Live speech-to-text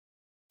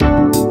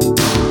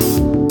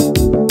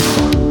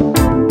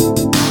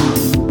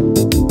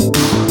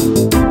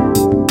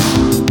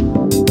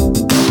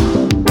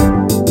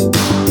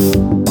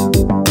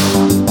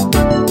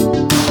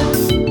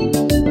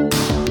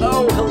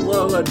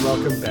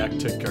back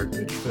to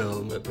Garbage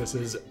Film. This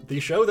is the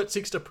show that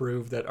seeks to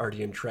prove that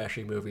arty and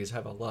trashy movies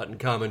have a lot in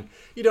common.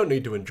 You don't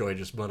need to enjoy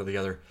just one or the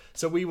other.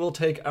 So we will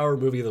take our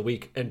movie of the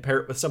week and pair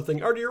it with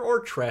something artier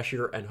or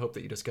trashier and hope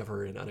that you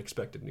discover an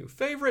unexpected new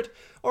favorite,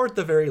 or at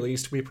the very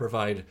least, we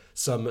provide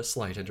some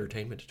slight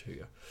entertainment to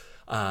you.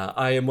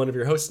 I am one of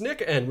your hosts,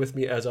 Nick, and with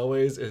me, as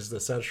always, is the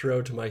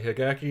Sanshiro to my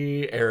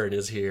Higaki. Aaron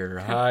is here.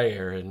 Hi,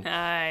 Aaron.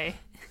 Hi.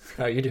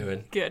 How you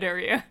doing? Good, how are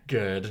you?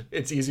 Good.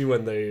 It's easy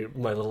when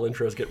my little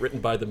intros get written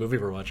by the movie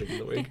we're watching in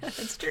the week. Yeah,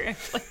 that's true,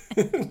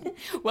 actually.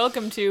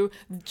 Welcome to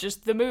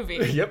just the movie.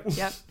 Yep.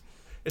 Yep.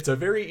 It's a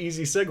very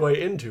easy segue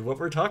into what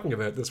we're talking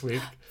about this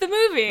week. The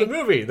movie. The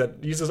movie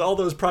that uses all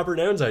those proper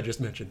nouns I just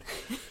mentioned.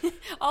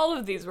 All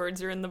of these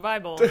words are in the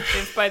Bible.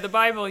 If by the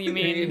Bible you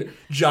mean...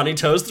 Johnny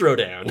Toe's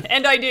Throwdown.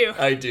 And I do.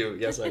 I do.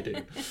 Yes, I do.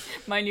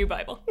 My new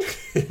Bible.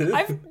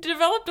 I've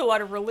developed a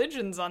lot of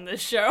religions on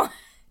this show.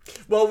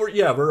 Well,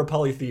 we're a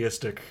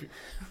polytheistic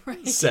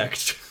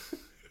sect.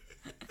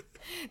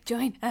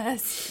 Join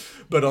us.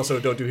 But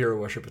also, don't do hero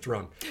worship. It's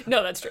wrong.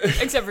 No, that's true.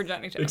 Except for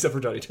Johnny Toe. Except for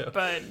Johnny Toe.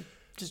 But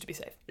just to be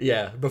safe.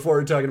 Yeah, before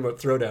we're talking about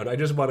Throwdown, I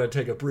just want to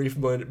take a brief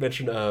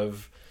mention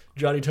of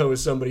Johnny Toe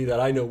is somebody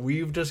that I know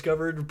we've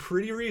discovered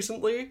pretty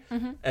recently,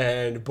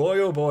 and boy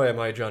oh boy am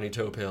I Johnny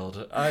Toe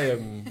pilled. I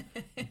am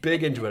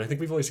big into it. I think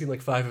we've only seen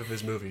like 5 of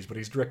his movies, but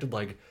he's directed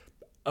like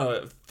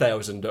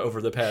 1,000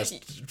 over the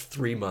past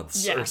 3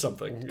 months or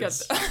something.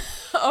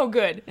 Oh,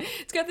 good.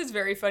 It's got this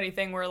very funny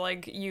thing where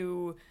like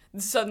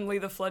suddenly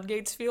the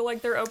floodgates feel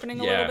like they're opening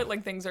a little bit,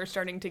 like things are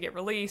starting to get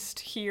released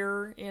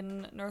here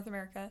in North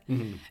America,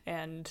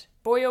 and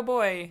boy oh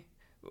boy,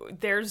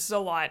 there's a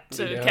lot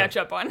to catch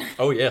up on.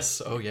 Oh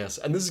yes.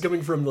 And this is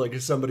coming from like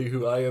somebody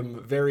who I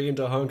am very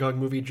into Hong Kong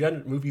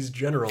movies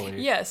generally.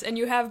 Yes, and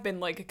you have been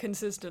like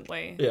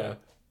consistently. Yeah.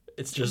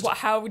 It's just...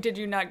 How did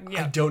you not...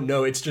 Yeah. I don't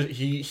know. It's just...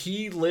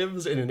 He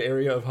lives in an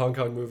area of Hong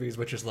Kong movies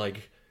which is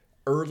like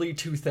early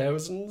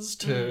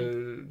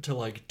 2000s to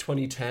like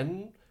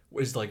 2010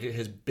 was like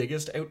his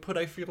biggest output,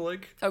 I feel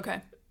like.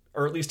 Okay.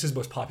 Or at least his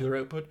most popular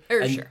output.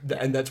 Sure.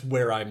 And that's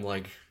where I'm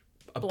like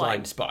a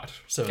blind spot.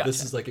 So Gotcha.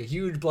 This is like a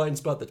huge blind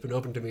spot that's been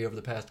open to me over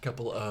the past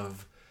couple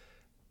of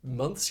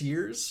months,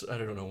 years. I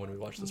don't know when we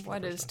watched this.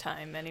 What is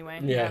time anyway?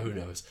 Yeah, who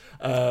knows?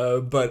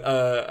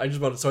 I just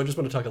want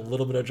to talk a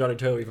little bit of Johnny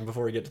Toe even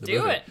before we get to the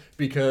movie. Do it.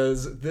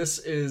 Because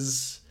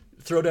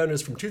Throwdown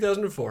is from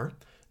 2004.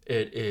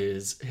 It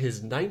is his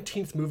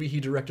 19th movie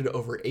he directed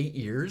over 8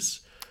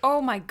 years.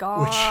 Oh my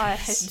god.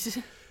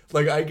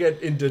 Like, I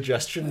get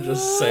indigestion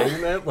just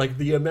saying that. Like,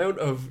 the amount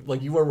of,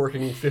 like, you are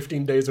working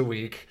 15 days a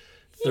week,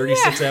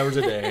 36 hours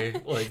a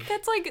day. Like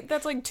that's like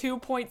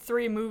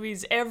 2.3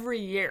 movies every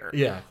year.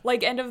 Yeah.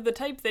 Like, and of the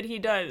type that he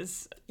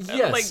does.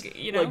 Yes. Like,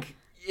 you know. Like,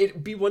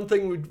 it'd be one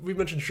thing, we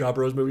mentioned Shaw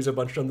Bros movies a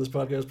bunch on this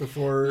podcast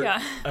before.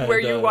 Yeah, and, where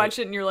you watch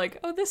it and you're like,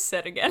 oh, this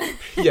set again.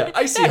 Yeah,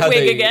 I see how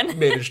they again.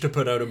 managed to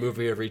put out a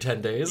movie every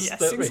 10 days. Yes,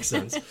 that makes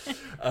sense.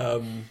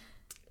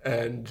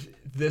 And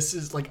this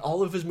is, like,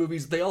 all of his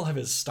movies, they all have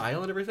his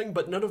style and everything,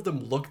 but none of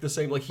them look the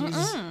same. Like,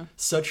 he's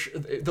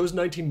those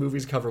 19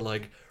 movies cover,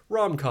 like,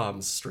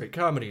 rom-coms, straight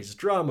comedies,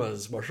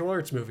 dramas, martial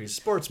arts movies,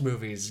 sports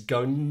movies,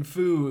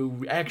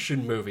 gun-fu,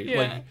 action movie. Yeah.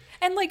 Like,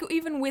 and, like,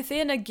 even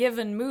within a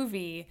given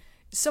movie,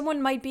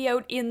 someone might be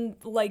out in,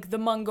 like, the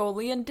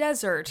Mongolian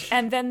desert,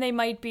 and then they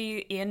might be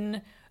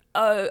in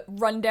a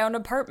rundown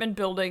apartment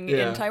building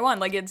in Taiwan.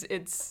 Like,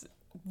 it's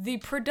the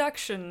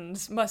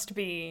productions must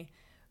be...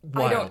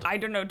 wild. I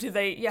don't know, do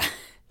they... Yeah.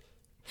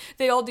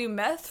 They all do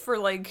meth for,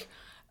 like,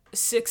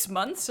 6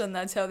 months, and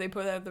that's how they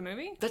put out the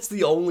movie? That's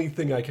the only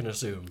thing I can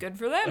assume. Good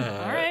for them.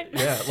 All right.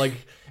 Yeah, like,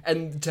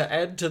 and to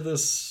add to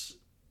this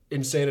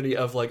insanity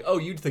of, like, oh,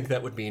 you'd think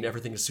that would mean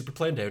everything is super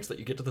planned out, so that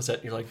you get to the set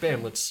and you're like,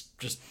 bam, let's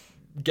just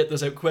get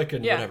this out quick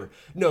and whatever.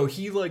 No,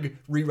 he, like,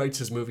 rewrites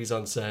his movies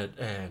on set,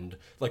 and,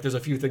 like, there's a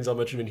few things I'll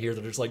mention in here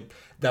that are just like,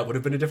 that would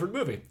have been a different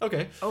movie.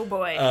 Okay. Oh,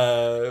 boy.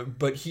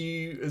 But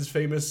he is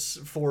famous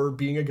for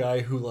being a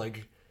guy who,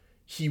 like,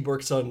 he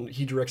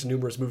directs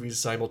numerous movies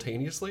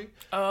simultaneously.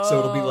 Oh. So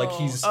it'll be like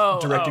he's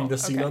directing the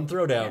scene on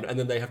Throwdown, and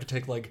then they have to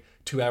take, like,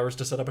 2 hours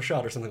to set up a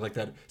shot or something like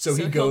that. So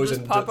he goes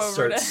and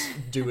starts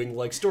doing,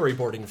 like,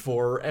 storyboarding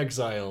for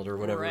Exiled or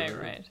whatever.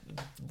 Right.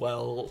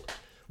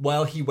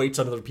 While he waits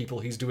on other people,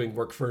 he's doing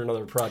work for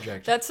another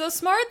project. That's so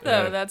smart,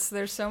 though.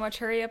 There's so much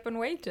hurry up and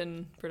wait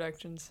in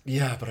productions.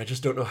 Yeah, but I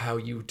just don't know how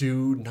you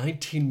do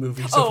 19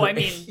 movies. Oh, I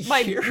mean,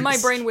 my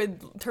brain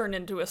would turn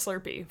into a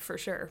Slurpee for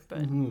sure.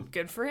 But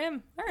good for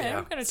him. All right,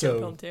 I'm gonna chill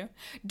pill too.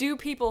 Do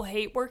people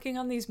hate working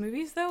on these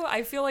movies though?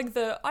 I feel like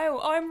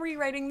I'm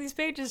rewriting these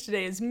pages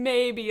today is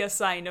maybe a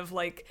sign of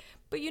like,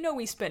 but you know,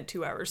 we spent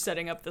 2 hours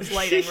setting up this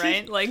lighting,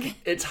 right? Like,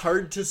 it's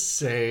hard to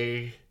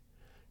say.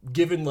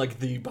 Given, like,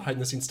 the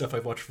behind-the-scenes stuff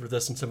I've watched for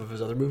this and some of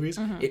his other movies,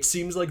 it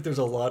seems like there's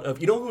a lot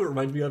of... You know who it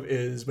reminds me of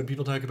is when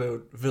people talk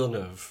about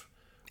Villeneuve.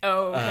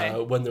 Oh, okay.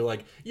 When they're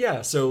like,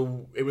 yeah,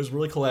 so it was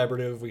really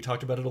collaborative. We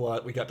talked about it a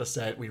lot. We got to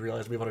set. We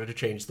realized we wanted to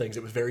change things.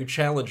 It was very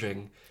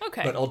challenging.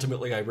 Okay. But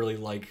ultimately, I really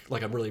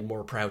I'm really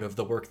more proud of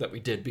the work that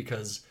we did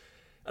because...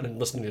 And I'm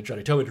listening to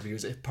Johnny Toe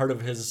interviews. Part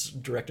of his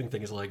directing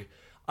thing is, like,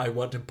 I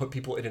want to put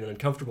people in an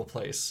uncomfortable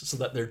place so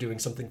that they're doing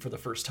something for the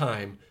first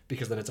time,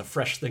 because then it's a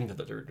fresh thing that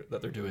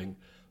they're doing,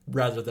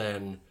 rather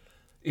than...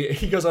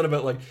 He goes on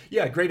about, like,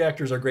 yeah, great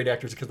actors are great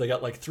actors because they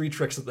got, like, 3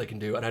 tricks that they can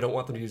do, and I don't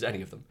want them to use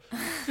any of them.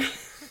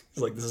 It's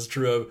like, this is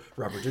true of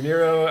Robert De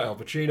Niro, Al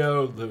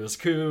Pacino, Louis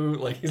Koo.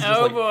 Like, he's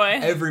just like, boy.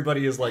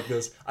 Everybody is like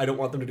this. I don't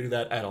want them to do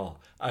that at all.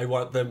 I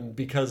want them,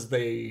 because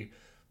they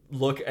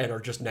look and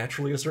are just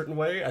naturally a certain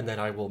way, and then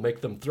I will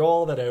make them throw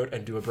all that out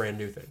and do a brand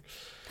new thing.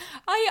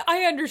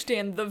 I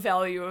understand the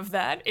value of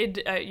that.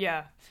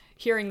 Yeah.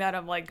 Hearing that,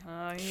 I'm like,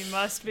 oh, he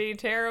must be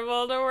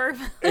terrible to work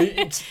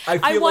with.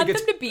 I want them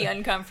to be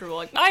uncomfortable.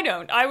 Like, I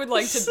don't. I would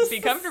like to be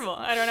comfortable.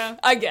 I don't know.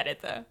 I get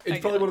it, though. It's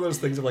probably one of those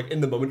things of, like,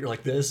 in the moment, you're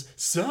like, this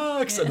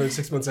sucks. Yeah. And then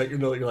 6 months out, you're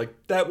like,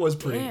 that was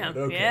pretty good.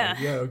 Okay.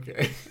 Yeah,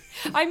 okay.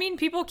 I mean,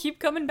 people keep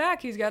coming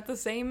back. He's got the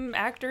same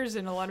actors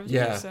in a lot of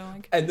things. So,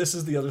 like... And this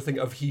is the other thing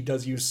of, he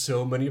does use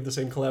so many of the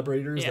same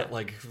collaborators that,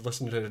 like,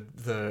 listen to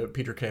the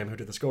Peter Cam, who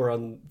did the score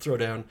on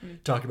Throwdown,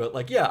 talk about,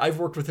 like, yeah, I've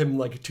worked with him,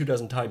 like,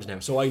 24 times now,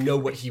 so I know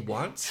what he wants.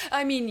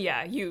 I mean,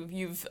 yeah,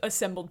 you've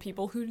assembled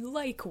people who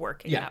like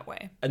working that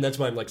way. And that's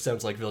why I'm like,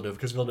 sounds like Villeneuve,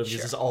 because Villeneuve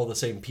uses all the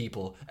same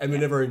people. And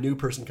whenever a new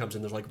person comes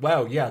in, they're like,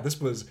 wow, yeah,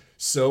 this was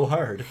so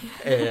hard.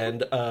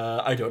 And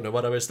I don't know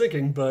what I was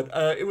thinking, but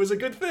it was a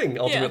good thing,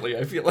 ultimately,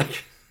 I feel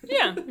like.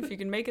 Yeah, if you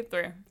can make it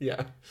through.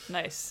 Yeah.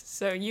 Nice.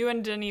 So you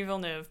and Denis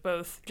Villeneuve,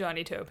 both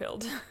Johnny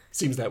Toe-pilled.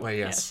 Seems that way,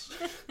 yes.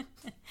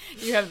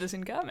 You have this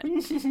in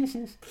common.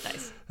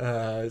 Nice.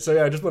 So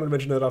yeah, I just wanted to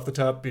mention that off the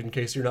top, in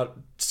case you're not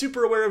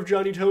super aware of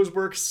Johnny Toe's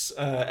works.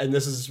 And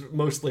this is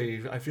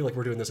mostly, I feel like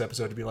we're doing this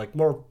episode to be like,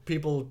 more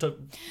people to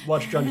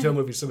watch Johnny Toe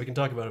movies so we can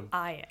talk about them.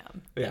 I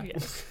am. Yeah.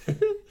 Yes.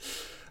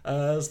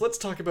 So let's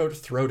talk about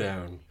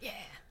Throwdown. Yeah.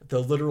 The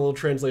literal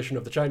translation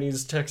of the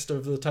Chinese text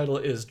of the title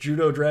is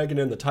Judo Dragon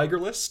and the Tiger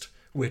List,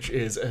 which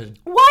is a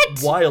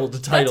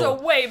wild title.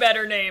 That's a way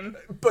better name.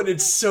 But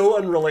it's so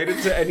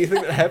unrelated to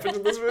anything that happens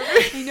in this movie.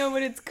 I know,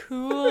 but it's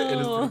cool. It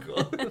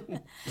is pretty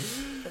cool.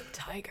 The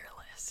Tiger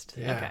List.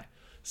 Yeah. Okay.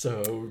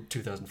 So,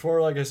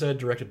 2004, like I said,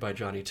 directed by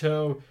Johnny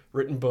Toe,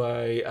 written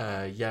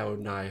by Yao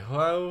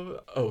Nai-hao,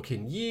 Oh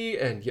Kin-yi,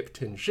 and Yip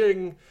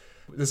Tin-shing.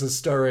 This is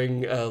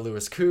starring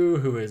Louis Koo,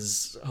 who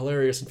is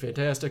hilarious and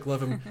fantastic.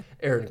 Love him.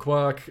 Aaron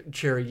Kwok,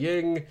 Cherry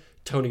Ying,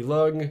 Tony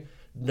Leung.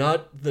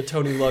 Not the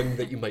Tony Leung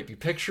that you might be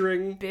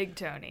picturing. Big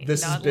Tony.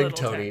 This is Big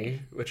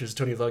Tony, which is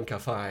Tony Leung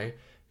Ka-fai,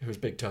 who's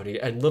Big Tony.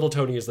 And Little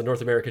Tony is the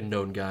North American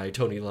known guy,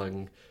 Tony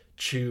Leung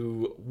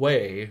Chu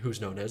Wei, who's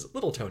known as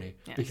Little Tony,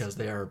 because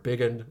they are big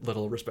and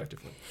little,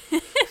 respectively.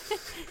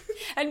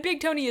 And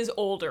Big Tony is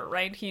older,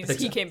 right? He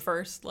came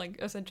first,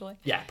 like, essentially?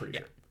 Yeah, pretty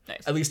sure.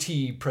 Nice. At least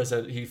he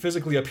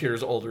physically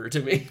appears older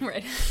to me.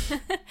 Right.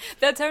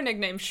 That's how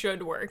nicknames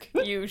should work.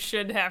 You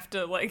should have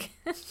to, like,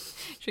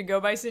 should go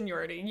by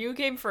seniority. You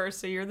came first,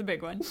 so you're the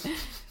big one.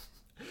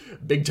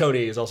 Big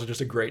Tony is also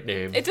just a great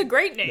name. It's a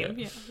great name.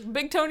 Yeah.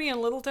 Big Tony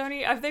and Little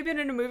Tony, have they been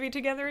in a movie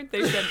together?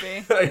 They should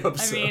be. I hope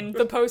so. I mean,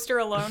 the poster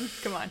alone,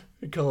 come on.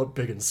 They call it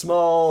Big and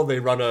Small. They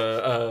run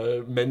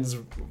a men's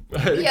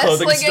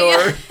clothing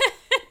store.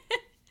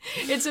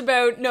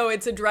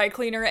 It's a dry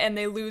cleaner, and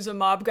they lose a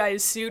mob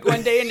guy's suit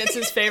one day, and it's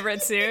his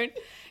favorite suit.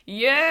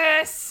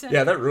 Yes!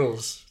 Yeah, that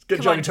rules.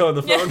 Get Johnny Toe on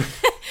the phone.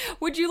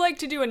 Would you like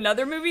to do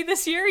another movie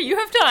this year? You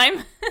have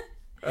time.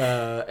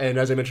 And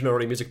as I mentioned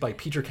already, music by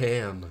Peter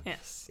Cam.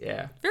 Yes.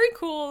 Yeah. Very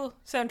cool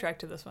soundtrack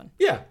to this one.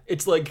 Yeah,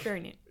 it's like very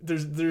neat.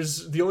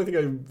 There's the only thing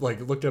I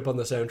like looked up on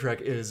the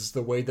soundtrack is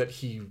the way that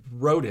he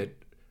wrote it.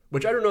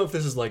 Which I don't know if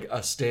this is like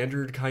a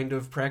standard kind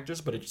of practice,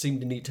 but it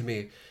seemed neat to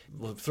me.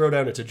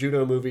 Throwdown, it's a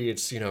judo movie.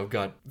 It's,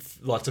 got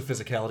lots of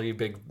physicality,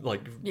 big,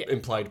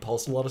 implied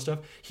pulse and a lot of stuff.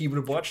 He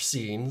would watch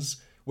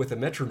scenes with a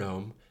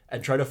metronome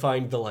and try to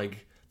find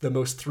the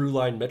most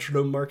through-line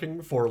metronome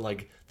marking for,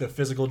 the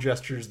physical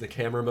gestures, the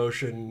camera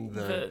motion,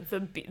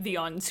 the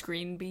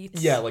on-screen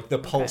beats. Yeah, the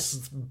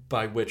pulse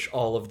by which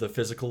all of the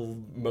physical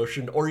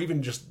motion, or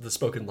even just the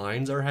spoken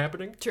lines are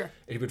happening. Sure.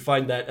 And he would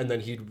find that, and then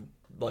he'd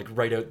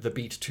write out the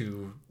beat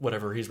to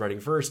whatever he's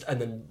writing first,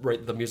 and then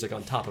write the music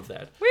on top of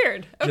that.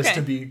 Weird. Okay. Just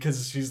to be,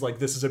 because she's like,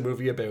 this is a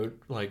movie about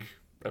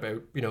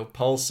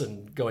pulse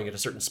and going at a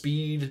certain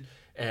speed,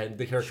 and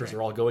the characters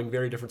are all going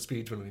very different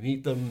speeds when we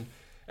meet them,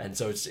 and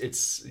so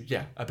it's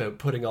about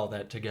putting all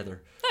that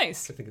together.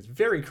 Nice. I think it's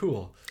very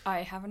cool.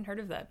 I haven't heard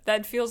of that.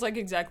 That feels like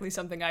exactly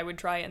something I would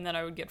try, and then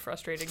I would get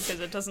frustrated because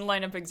it doesn't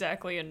line up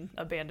exactly and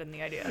abandon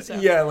the idea. So.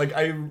 Yeah,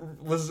 I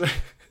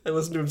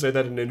listened to him say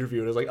that in an interview,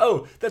 and I was like,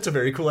 oh, that's a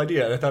very cool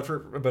idea. And I thought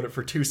about it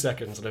for 2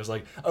 seconds, and I was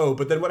like, oh,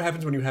 but then what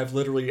happens when you have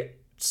literally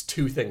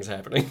 2 things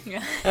happening?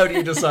 Yeah. How do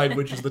you decide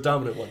which is the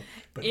dominant one?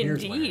 But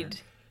Indeed.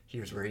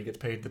 Here's where he gets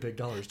paid the big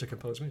dollars to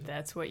compose music.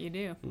 That's what you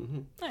do. Mm-hmm.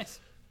 Nice.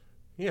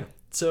 Yeah.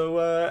 So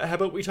how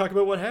about we talk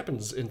about what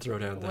happens in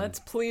Throwdown then? Let's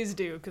please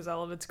do, because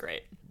all of it's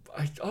great.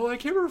 I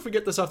can't remember if we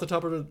get this off the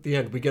top or at the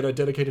end. We get a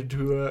dedicated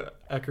to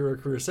Akira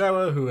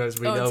Kurosawa, who, as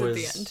we know,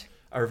 is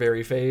our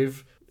very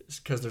fave,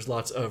 because there's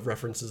lots of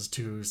references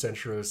to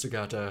Senshiro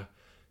Sugata,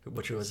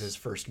 which was his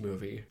first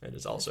movie, and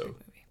is also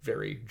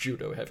very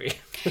judo heavy.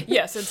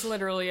 Yes, it's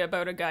literally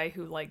about a guy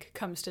who like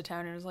comes to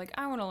town and is like,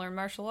 I want to learn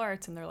martial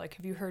arts, and they're like,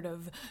 have you heard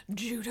of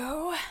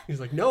judo? He's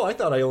like, no, I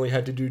thought I only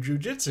had to do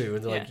jujitsu,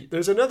 and they're Yeah. like,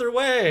 there's another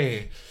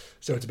way.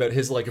 So it's about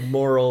his like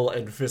moral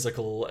and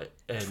physical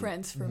and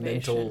Transformation.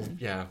 mental,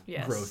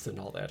 Yes. growth and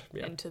all that.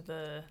 Yeah, Into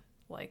the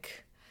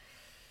like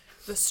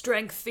the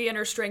strength, the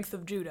inner strength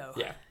of judo.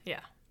 Yeah. Yeah.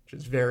 which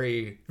is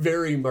very,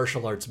 very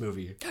martial arts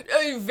movie.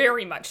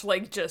 Very much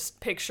like just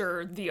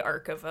picture the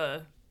arc of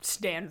a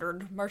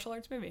standard martial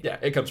arts movie. Yeah,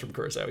 it comes from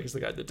Kurosawa. He's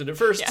the guy that did it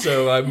first. Yeah.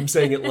 So I'm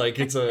saying it like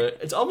it's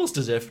almost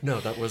as if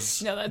that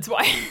was No, that's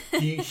why.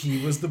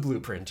 he was the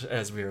blueprint,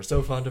 as we are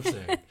so fond of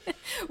saying.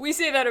 We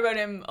say that about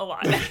him a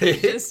lot,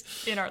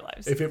 just in our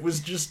lives. If it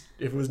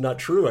was not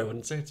true, I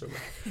wouldn't say it so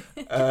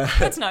much.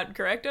 That's not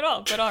correct at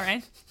all, but all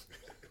right.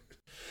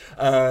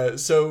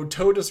 So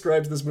Toe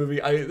describes this movie.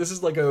 This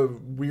is like a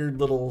weird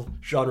little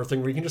genre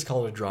thing where you can just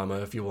call it a drama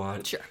if you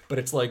want. Sure. But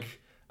it's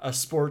like a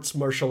sports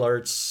martial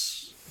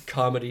arts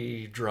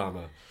comedy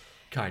drama,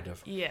 kind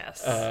of.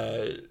 Yes.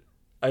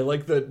 I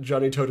like that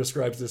Johnny Toe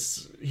describes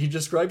this. He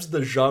describes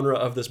the genre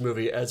of this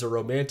movie as a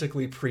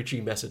romantically preachy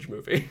message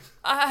movie.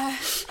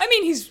 I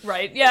mean, he's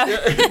right. Yeah.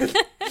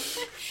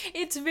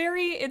 It's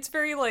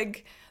very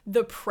like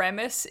the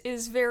premise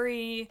is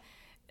very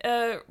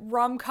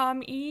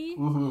rom-com-y.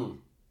 Mm-hmm.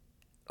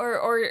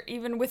 Or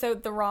even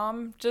without the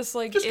rom, just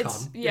like Just it's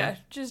calm, yeah, yeah.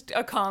 just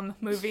a calm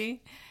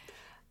movie.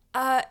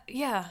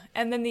 Yeah,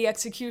 and then the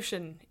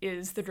execution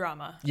is the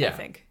drama, I Yeah.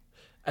 think.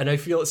 And I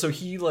feel so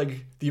he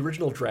like the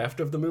original draft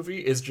of the movie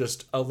is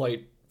just a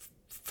light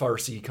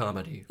farcy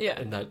comedy. Yeah.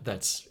 And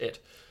that's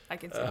it. I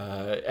can see.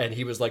 And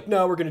he was like,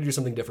 no, we're gonna do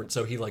something different.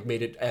 So he like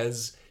made it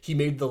he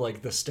made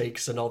the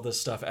stakes and all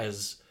this stuff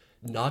as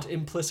not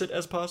implicit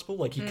as possible.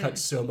 Like he cut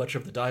so much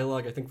of the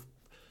dialogue. I think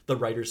the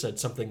writer said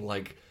something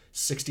like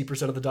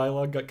 60% of the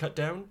dialogue got cut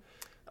down.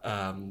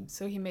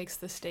 So he makes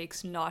the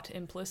stakes not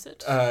implicit.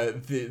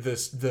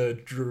 The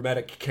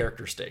dramatic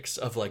character stakes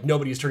of like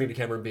nobody's turning to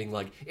camera and being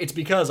like, it's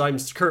because I'm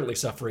currently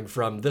suffering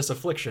from this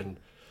affliction.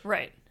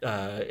 Right.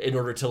 In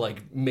order to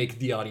like make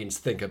the audience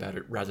think about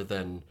it rather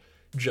than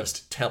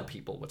just tell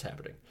people what's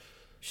happening.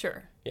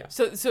 Sure. Yeah.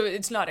 So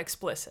it's not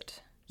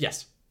explicit.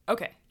 Yes.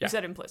 Okay. Yeah. You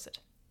said implicit.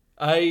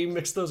 I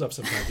mix those up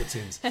sometimes, it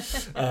seems.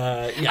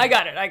 Yeah. I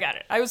got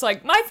it. I was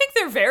like, I think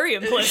they're very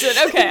implicit.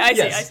 Okay, I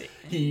see.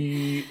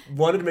 He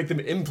wanted to make them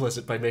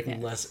implicit by making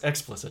them less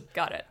explicit.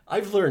 Got it.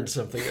 I've learned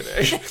something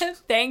today.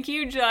 Thank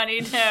you,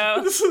 Johnny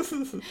Toe.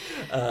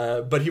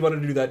 But he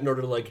wanted to do that in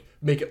order to like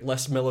make it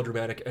less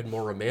melodramatic and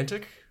more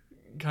romantic,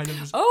 kind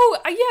of. Oh,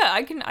 yeah,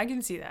 I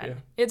can see that. Yeah.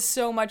 It's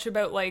so much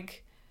about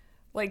like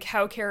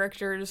how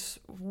characters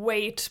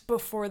wait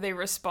before they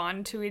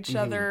respond to each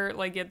other,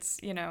 like it's,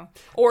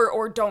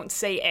 or don't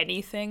say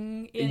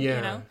anything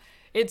Yeah.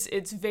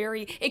 It's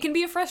very, it can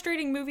be a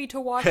frustrating movie to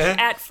watch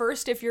at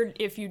first if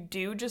you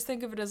do just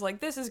think of it as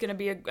like, this is going to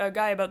be a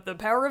guy about the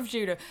power of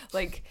judo,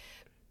 like,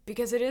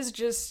 because it is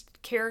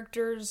just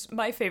characters,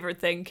 my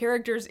favorite thing,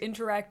 characters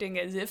interacting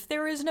as if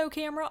there is no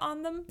camera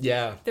on them.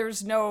 Yeah.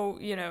 There's no,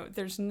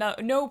 there's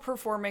no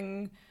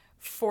performing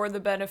for the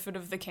benefit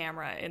of the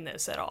camera in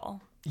this at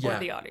all. Yeah. Or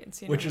the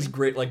audience. Which is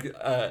great. Like,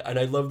 and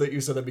I love that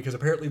you said that because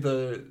apparently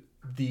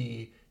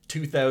the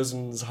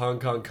 2000s Hong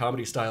Kong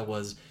comedy style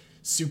was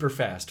super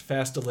fast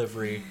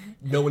delivery.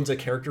 No one's a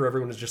character.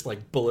 Everyone is just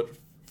like bullet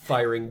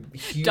firing,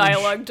 huge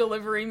dialogue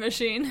delivery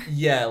machine.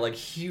 Yeah, like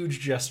huge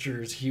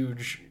gestures,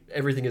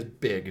 everything is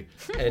big.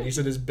 And he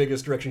said his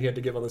biggest direction he had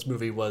to give on this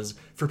movie was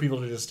for people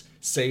to just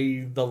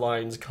say the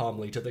lines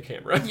calmly to the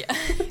camera. Yeah,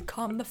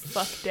 calm the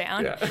fuck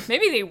down. Yeah.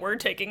 Maybe they were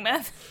taking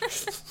meth.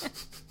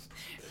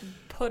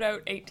 Put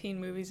out 18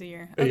 movies a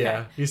year. Okay.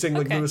 Yeah, he's saying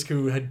like Okay. Louis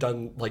Koo had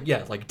done like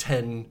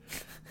 10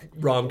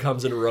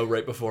 rom-coms in a row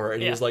right before,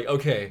 and he Yeah. was like,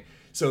 okay,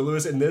 so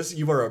Louis, in this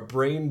you are a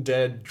brain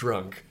dead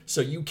drunk,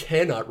 so you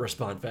cannot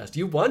respond fast.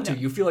 You want to,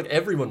 you feel like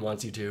everyone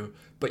wants you to,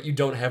 but you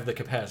don't have the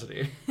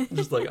capacity.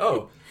 Just like,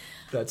 oh,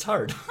 that's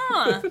hard.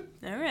 Huh.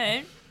 All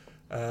right.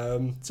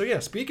 So yeah,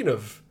 speaking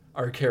of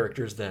our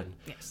characters, then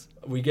Yes.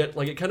 we get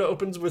like it kind of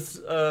opens with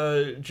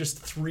just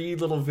 3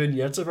 little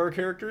vignettes of our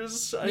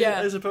characters.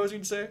 I suppose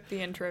you'd say.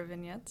 The intro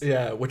vignettes.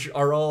 Yeah, which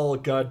are all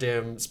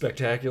goddamn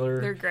spectacular.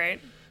 They're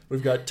great.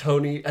 We've got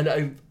Tony,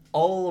 and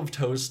all of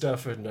Toe's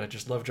stuff, and I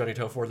just love Johnny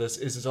Toe for this,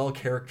 is all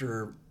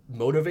character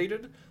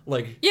motivated.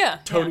 Like, Yeah,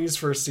 Tony's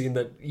first scene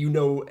that you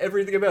know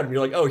everything about him.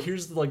 You're like, oh,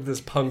 here's like this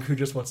punk who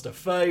just wants to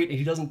fight, and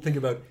he doesn't think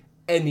about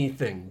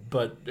anything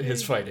but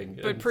his fighting.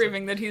 But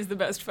proving that he's the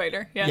best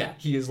fighter. Yeah. Yeah,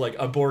 he is like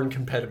a born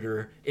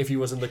competitor. If he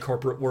was in the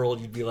corporate world,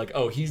 you'd be like,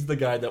 oh, he's the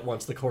guy that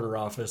wants the corner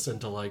office and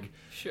to like...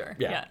 Sure.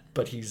 Yeah, Yeah.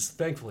 but he's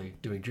thankfully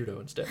doing judo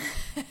instead.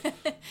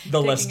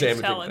 The less Taking his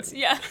damaging talents. thing.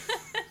 Yeah.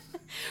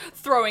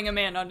 Throwing a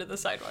man onto the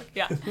sidewalk.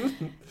 Yeah.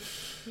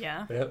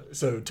 Yeah. Yeah,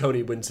 so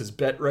Tony wins his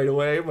bet right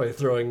away by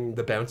throwing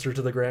the bouncer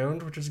to the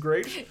ground, which is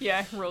great.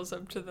 Yeah, rolls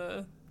up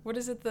to what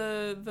is it,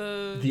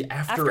 the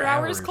After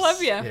Hours Club,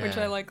 yeah, which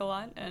I like a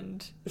lot.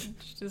 And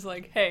she's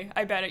like, hey,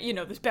 I bet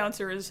it, this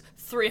bouncer is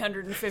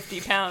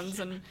 350 pounds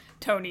and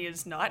Tony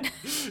is not.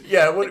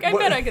 Yeah, I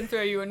bet I can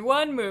throw you in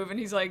one move. And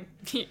he's like,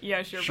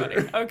 yeah, sure.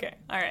 Buddy. Okay,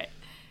 all right.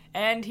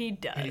 And he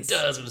does. And he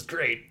does. It was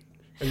great.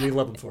 And we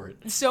love him for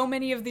it. So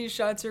many of these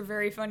shots are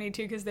very funny,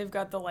 too, because they've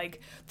got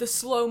the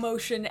slow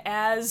motion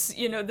as,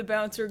 the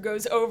bouncer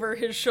goes over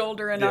his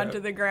shoulder and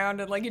onto the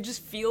ground. And, it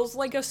just feels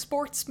like a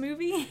sports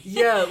movie.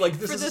 Yeah,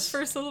 this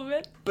first little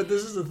bit. But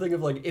this is the thing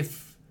of,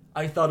 if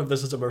I thought of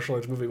this as a martial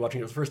arts movie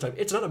watching it the first time,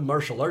 it's not a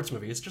martial arts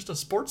movie. It's just a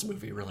sports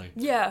movie, really.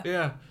 Yeah.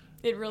 Yeah.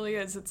 It really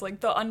is. It's like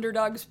the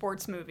underdog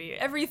sports movie.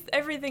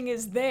 Everything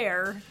is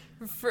there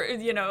for,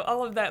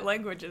 all of that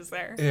language is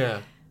there. Yeah.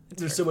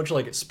 There's so much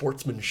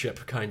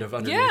sportsmanship kind of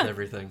underneath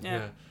everything.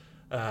 Yeah.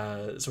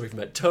 So we've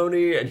met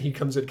Tony, and he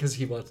comes in because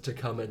he wants to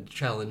come and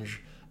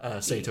challenge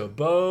Saito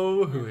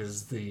Bo, who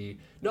is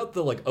not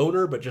the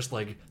owner, but just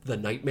the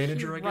night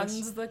manager, I guess.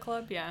 Runs the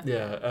club, yeah.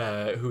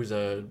 Yeah, who's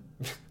a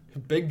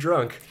big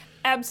drunk.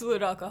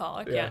 Absolute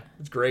alcoholic, yeah.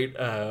 It's great.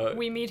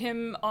 We meet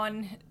him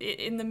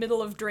in the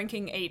middle of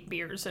drinking 8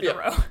 beers in a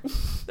row.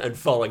 And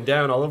falling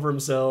down all over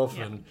himself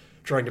and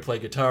trying to play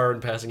guitar and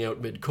passing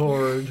out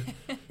mid-chord.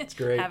 It's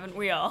great. Haven't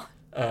we all?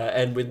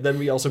 And then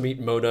we also meet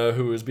Mona,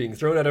 who is being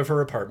thrown out of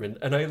her apartment,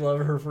 and I love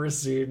her for a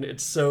scene.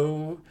 It's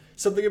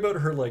something about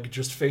her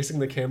just facing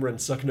the camera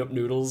and sucking up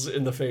noodles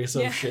in the face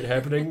of shit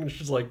happening.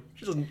 She's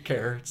she doesn't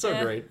care. It's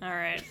so great. All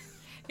right.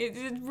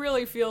 It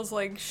really feels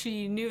like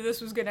she knew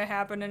this was going to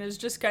happen and is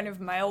just kind of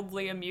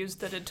mildly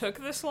amused that it took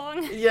this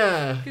long.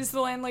 Yeah. Because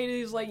the landlady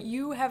is like,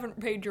 you haven't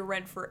paid your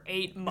rent for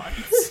 8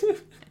 months.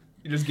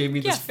 You just gave me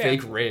this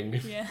fake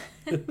ring. Yeah.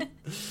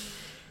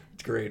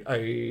 It's great.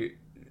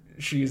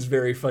 She's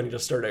very funny to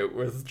start out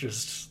with,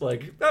 just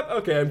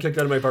okay, I'm kicked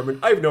out of my apartment.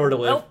 I have nowhere to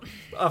live. Well,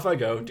 off I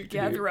go.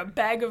 Gather a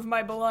bag of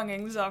my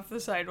belongings off the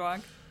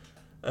sidewalk.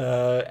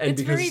 And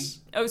it's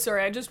because...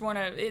 sorry, I just want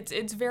to...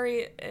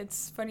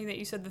 It's funny that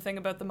you said the thing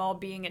about them all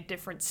being at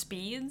different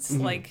speeds.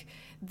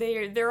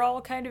 Mm-hmm. They're all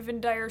kind of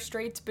in dire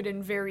straits, but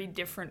in very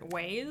different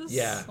ways.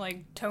 Yeah.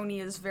 Tony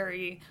is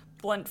very...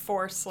 blunt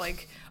force,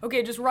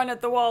 okay, just run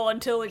at the wall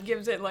until it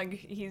gives it,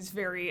 he's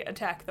very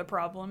attack the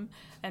problem,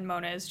 and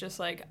Mona is just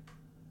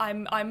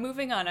I'm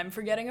moving on, I'm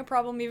forgetting a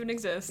problem even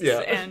exists,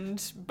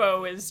 and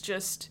Bo is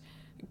just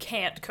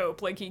can't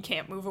cope, he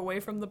can't move away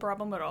from the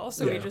problem at all,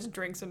 so he just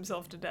drinks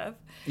himself to death.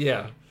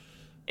 Yeah.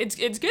 It's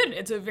good.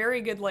 It's a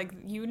very good,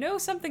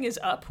 something is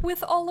up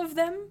with all of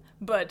them,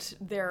 but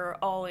they're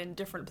all in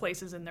different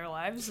places in their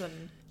lives,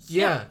 and...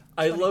 Yeah,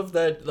 I love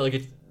that,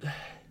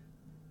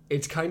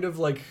 it's kind of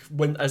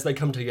as they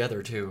come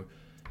together, too,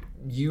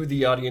 you,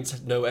 the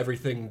audience, know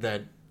everything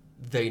that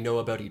they know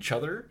about each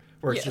other,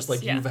 where it's just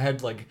you've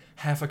had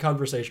half a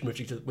conversation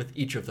with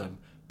each of them,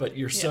 but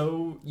you're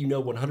you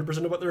know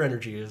 100% of what their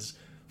energy is,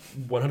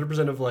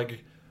 100% of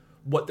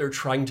what they're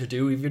trying to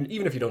do, even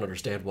if you don't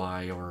understand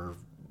why or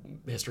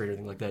history or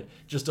anything like that.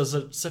 Just does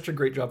such a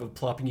great job of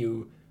plopping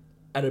you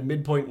at a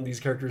midpoint in these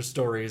characters'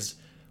 stories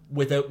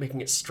without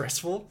making it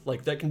stressful.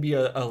 That can be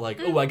oh,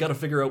 I gotta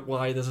figure out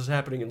why this is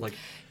happening, and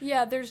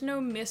yeah, there's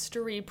no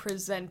mystery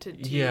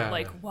presented to you,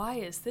 why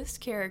is this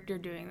character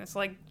doing this?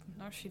 No,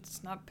 she's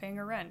not paying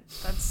her rent.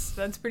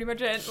 That's pretty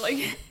much it.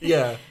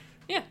 Yeah.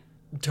 Yeah.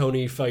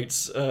 Tony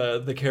fights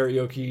the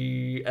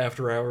karaoke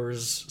after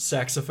hours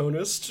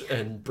saxophonist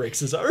and breaks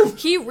his arm.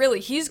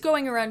 He's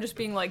going around just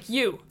being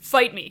you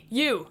fight me,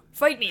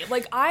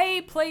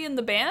 I play in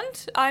the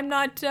band, I'm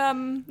not,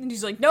 and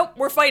he's nope,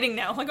 we're fighting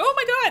now. Oh my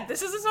god,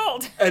 this is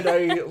assault. And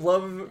I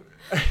love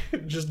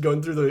just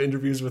going through the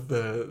interviews with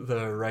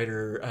the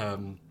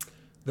writer,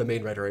 the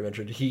main writer I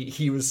mentioned.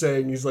 He was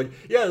saying, he's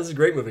yeah, this is a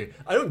great movie.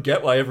 I don't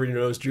get why everyone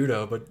knows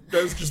judo, but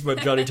that's just what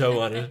Johnny Toe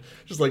wanted.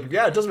 Just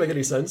yeah, it doesn't make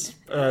any sense.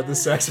 The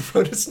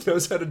saxophonist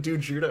knows how to do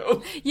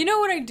judo. You know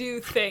what I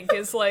do think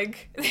is isn't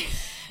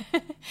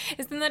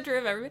that true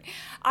of everybody?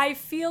 I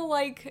feel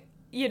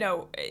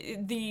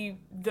the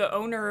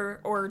owner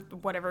or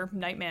whatever,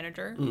 night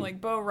manager,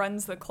 Bo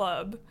runs the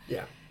club.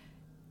 Yeah.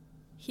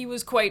 He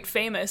was quite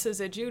famous as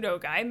a judo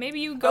guy.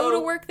 Maybe you go to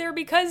work there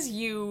because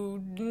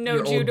you know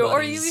your judo,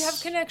 or you have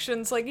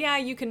connections.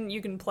 You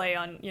can play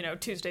on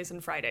Tuesdays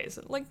and Fridays.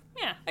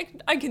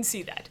 I can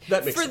see that.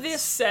 That makes sense. For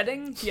this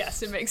setting,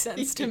 yes, it makes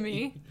sense to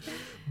me.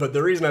 But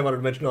the reason I wanted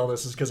to mention all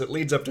this is because it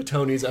leads up to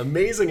Tony's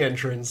amazing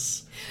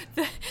entrance.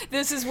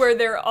 This is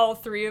where all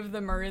 3 of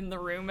them are in the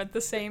room at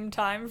the same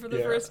time for the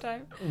first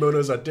time.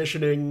 Mona's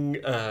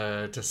auditioning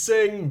to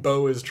sing.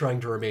 Bo is trying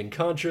to remain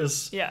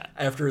conscious. Yeah.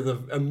 After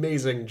the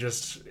amazing,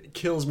 just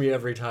kills me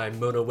every time,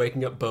 Mona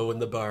waking up Bo in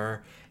the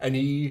bar, and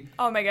he...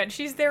 Oh my god,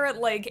 she's there at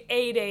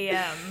 8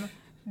 a.m.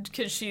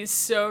 because she's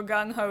so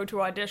gung-ho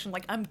to audition.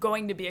 I'm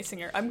going to be a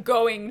singer. I'm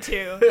going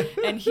to.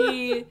 And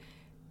he...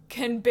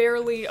 can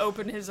barely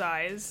open his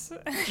eyes.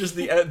 Just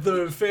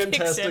the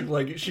fantastic,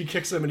 like, she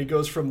kicks him and he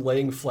goes from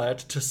laying flat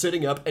to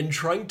sitting up and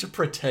trying to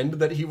pretend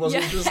that he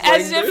wasn't just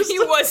laying as if he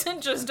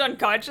wasn't just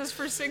unconscious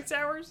for 6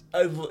 hours.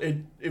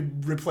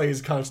 It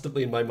replays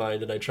constantly in my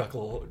mind and I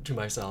chuckle to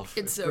myself.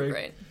 It's so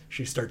great.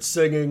 She starts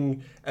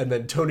singing and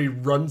then Tony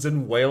runs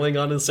in wailing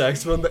on his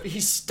saxophone that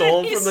he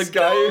stole from the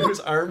guy whose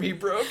arm he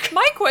broke.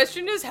 My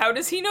question is, how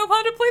does he know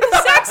how to play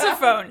the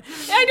saxophone?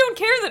 I don't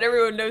care that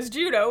everyone knows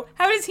judo.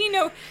 How does he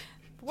know...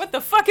 What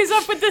the fuck is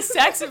up with this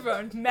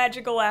saxophone?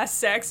 Magical ass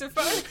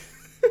saxophone.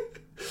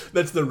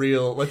 That's the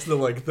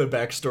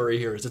backstory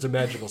here is it's a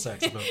magical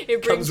saxophone.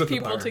 It brings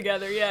people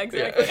together. Yeah,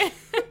 exactly.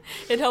 Yeah.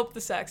 It helped the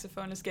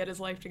saxophonist get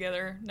his life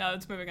together. Now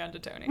it's moving on to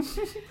Tony.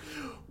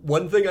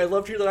 One thing I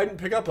loved here that I didn't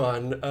pick up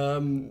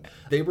on,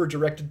 they were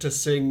directed to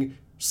sing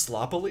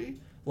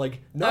sloppily. Like,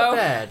 not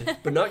bad,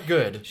 but not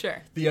good.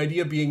 Sure. The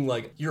idea being,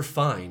 like, you're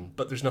fine,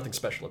 but there's nothing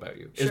special about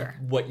you. Sure.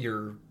 Is what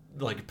you're...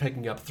 like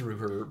picking up through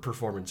her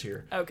performance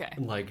here. Okay.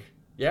 And like,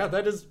 yeah,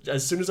 that is,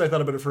 as soon as I thought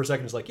about it for a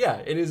second, it's like, yeah,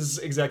 it is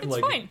exactly it's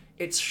like, fine.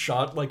 It's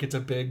shot like it's a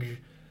big,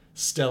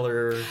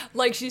 stellar...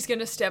 Like she's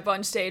gonna step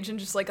on stage and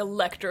just like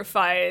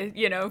electrify,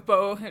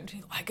 Bo,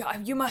 and like,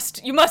 you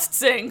must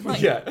sing.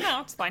 Like, yeah.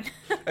 No, it's fine.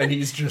 And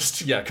he's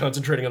just,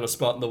 concentrating on a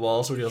spot in the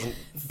wall so he doesn't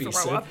be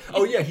sick. Up.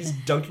 Oh yeah, he's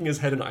dunking his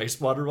head in ice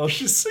water while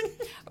she's singing.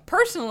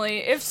 Personally,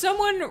 if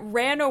someone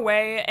ran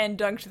away and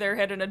dunked their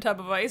head in a tub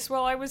of ice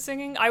while I was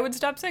singing, I would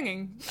stop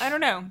singing. I don't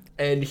know.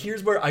 And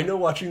here's where I know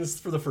watching this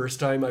for the first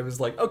time, I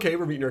was like, okay,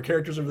 we're meeting our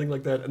characters and everything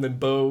like that. And then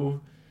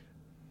Bo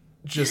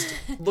just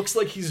looks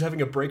like he's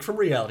having a break from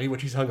reality,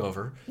 which he's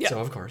hungover. Yeah. So,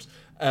 of course.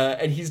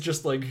 And he's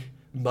just like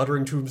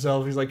muttering to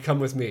himself. He's like, come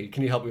with me.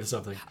 Can you help me with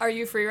something? Are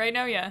you free right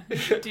now? Yeah.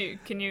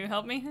 Can you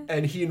help me?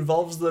 And he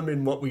involves them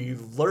in what we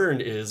learn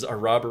is a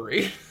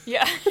robbery.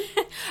 Yeah.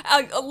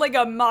 Like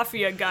a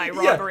mafia guy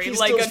robbery, yeah,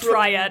 like a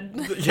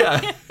triad.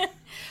 Yeah.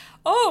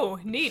 Oh,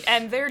 neat.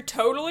 And they're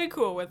totally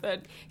cool with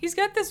it. He's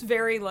got this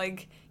very,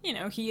 like,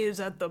 he is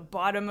at the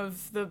bottom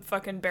of the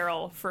fucking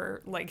barrel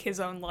for, like, his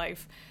own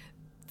life.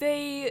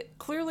 They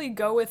clearly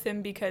go with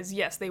him because,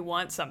 yes, they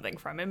want something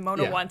from him.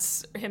 Mona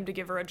wants him to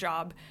give her a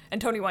job, and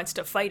Tony wants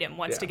to fight him,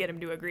 wants to get him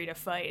to agree to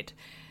fight.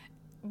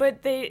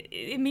 But they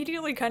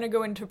immediately kind of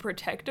go into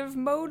protective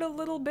mode a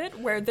little bit,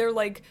 where they're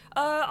like,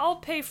 I'll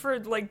pay for,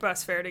 like,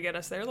 bus fare to get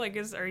us there. Like,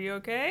 are you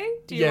okay?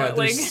 Do you want,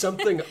 there's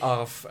something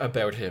off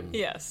about him.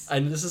 Yes.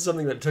 And this is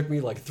something that took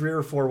me, like, 3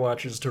 or 4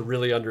 watches to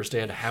really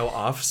understand how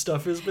off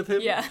stuff is with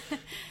him. Yeah.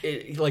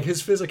 Like,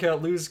 his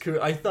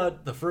physicality, I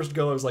thought the first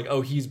go, I was like,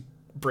 oh, he's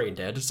brain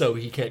dead, so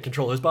he can't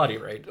control his body,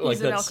 right?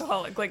 He's an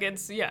alcoholic. Like,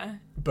 it's,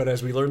 But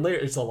as we learn later,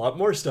 it's a lot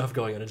more stuff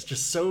going on. It's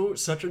just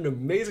such an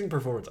amazing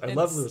performance. I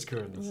love Louis Koo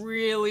in this.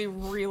 Really,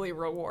 really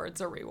rewards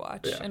a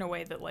rewatch in a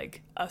way that,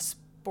 like, a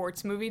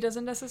sports movie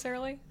doesn't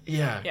necessarily.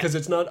 Yeah, because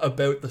it's not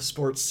about the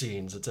sports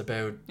scenes. It's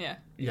about,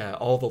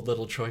 all the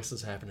little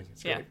choices happening.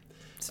 It's great.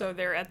 So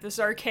they're at this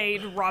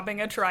arcade robbing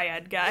a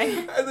triad guy.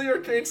 And the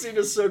arcade scene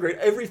is so great.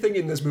 Everything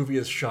in this movie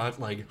is shot,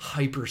 like,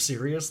 hyper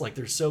serious. Like,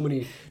 there's so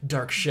many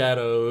dark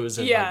shadows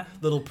and like,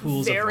 little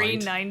pools of light. Very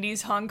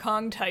 90s Hong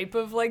Kong type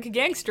of, like,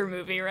 gangster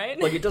movie, right?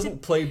 Like, it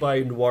doesn't play by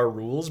noir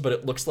rules, but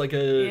it looks like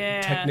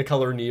a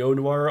Technicolor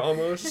neo-noir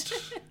almost.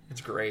 It's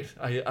great.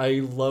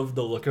 I love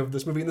the look of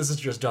this movie. And this is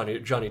just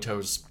Johnny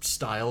To's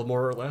style,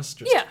 more or less.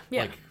 Just,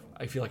 like,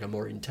 I feel like a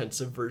more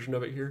intensive version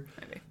of it here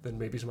than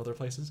maybe some other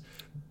places.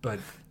 But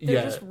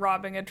they're just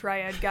robbing a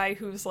triad guy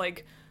who's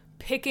like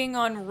picking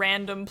on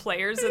random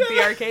players at the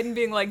arcade and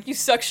being like, you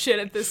suck shit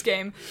at this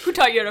game. Who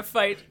taught you how to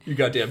fight? You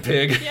goddamn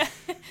pig. Yeah.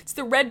 It's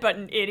the red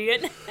button,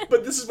 idiot.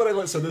 But this is what I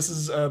love. So this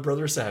is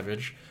Brother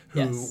Savage,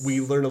 who we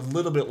learn a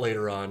little bit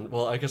later on,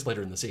 well, I guess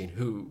later in the scene,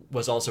 who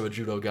was also a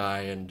judo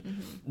guy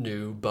and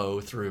knew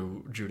Bo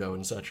through judo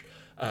and such.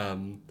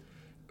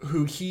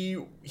 Who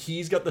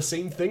he's got the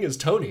same thing as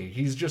Tony.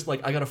 He's just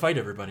like, I gotta fight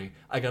everybody.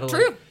 I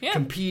gotta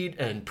compete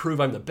and prove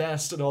I'm the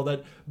best and all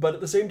that. But at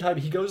the same time,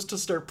 he goes to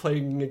start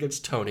playing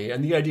against Tony,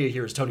 and the idea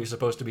here is Tony's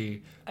supposed to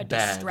be a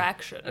bad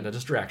distraction. And a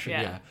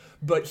distraction,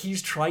 But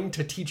he's trying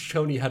to teach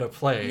Tony how to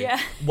play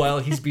while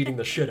he's beating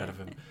the shit out of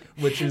him,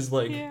 which is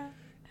like,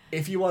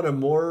 if you want a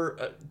more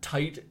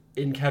tight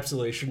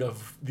encapsulation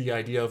of the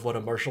idea of what a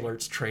martial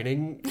arts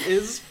training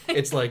is,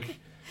 it's like,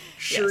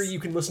 sure, you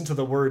can listen to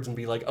the words and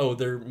be like, oh,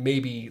 they're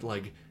maybe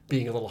like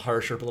being a little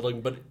harsh or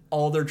belittling, but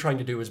all they're trying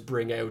to do is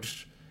bring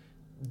out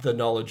the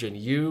knowledge in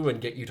you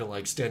and get you to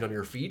like stand on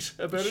your feet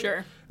about it.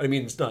 Sure. I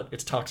mean,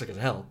 it's toxic as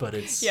hell, but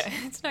it's... Yeah,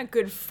 it's not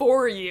good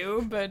for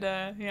you, but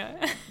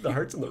The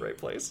heart's in the right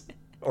place.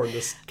 Or in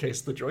this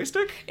case, the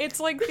joystick? It's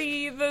like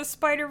the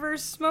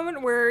Spider-Verse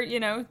moment where,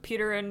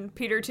 Peter and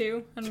Peter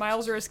 2 and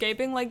Miles are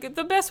escaping. Like,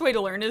 the best way to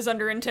learn is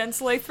under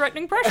intense,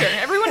 life-threatening pressure.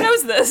 Everyone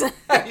knows this.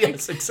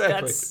 Yes,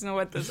 exactly. That's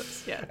what this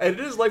is, yeah. And it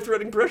is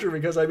life-threatening pressure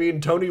because, I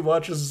mean, Tony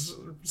watches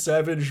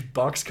Savage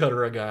box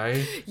cutter a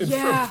guy.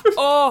 Yeah.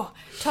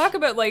 Talk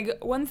about, like,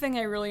 one thing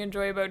I really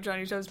enjoy about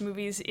Johnny To's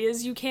movies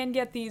is you can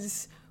get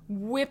these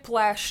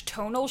whiplash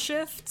tonal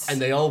shifts.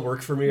 And they all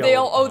work for me.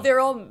 They're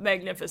all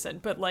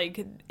magnificent, but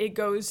like it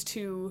goes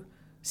to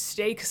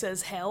stakes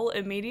as hell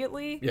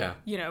immediately. Yeah.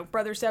 You know,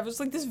 Brother Savage,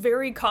 like this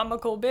very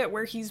comical bit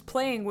where he's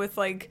playing with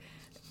like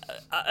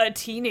a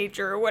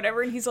teenager or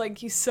whatever, and he's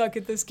like, "You suck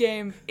at this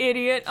game,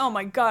 idiot. Oh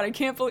my god, I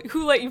can't believe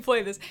who let you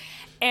play this."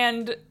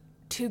 And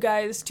two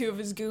of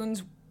his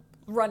goons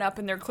run up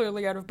and they're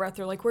clearly out of breath.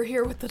 They're like, "We're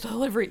here with the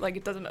delivery," like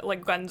it doesn't,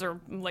 like guns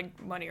or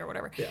like money or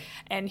whatever. Yeah.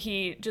 And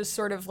he just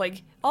sort of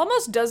like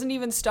almost doesn't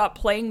even stop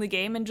playing the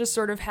game and just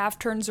sort of half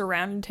turns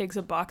around and takes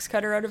a box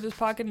cutter out of his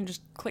pocket and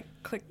just click,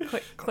 click,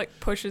 click, click,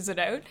 pushes it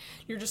out.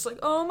 You're just like,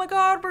 oh my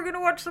god, we're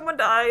gonna watch someone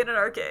die in an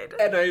arcade.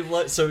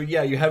 And so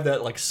yeah, you have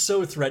that like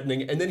so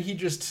threatening, and then he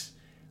just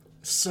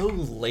so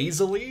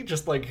lazily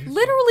just like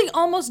literally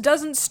almost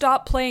doesn't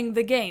stop playing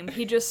the game.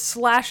 He just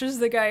slashes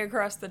the guy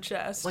across the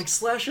chest. like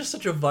slash is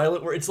such a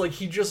violent word. It's like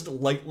he just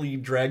lightly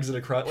drags it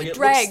across. Like it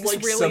Drags looks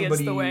like really somebody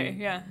is the way,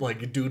 yeah.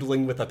 like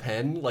doodling with a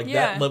pen, like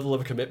Yeah. that level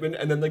of commitment.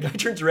 And then the guy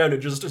turns around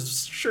and just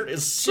his shirt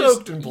is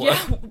soaked in blood.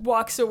 Yeah,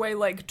 walks away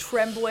like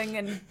trembling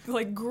and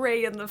like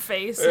gray in the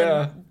face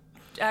Yeah. and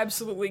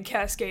absolutely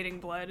cascading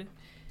blood.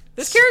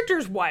 This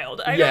character's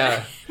wild.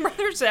 Yeah.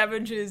 Brother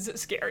Savage is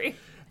scary,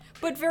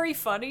 but very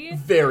funny.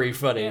 Very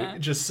funny. Yeah.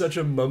 Just such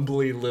a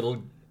mumbly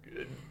little,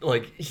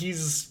 like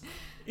he's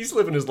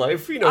living his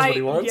life. He knows what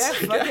he wants. Yeah, I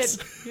fuck guess.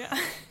 it. Yeah.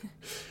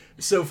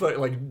 So funny,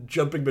 like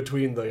jumping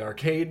between the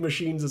arcade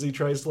machines as he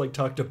tries to like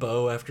talk to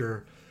Bo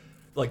after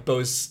like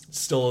Bo's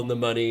stolen the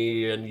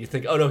money, and you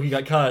think, oh no, he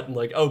got caught, and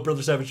like, oh,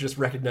 Brother Savage just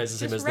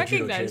recognizes him as the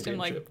judo recognized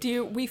championship.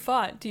 him like, we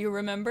fought. Do you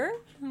remember?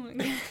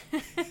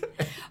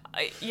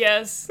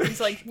 Yes.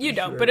 He's like, you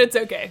don't, but it's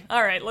okay.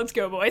 All right, let's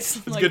go,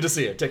 boys. It's good to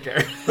see you. Take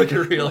care. Like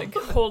a real. Like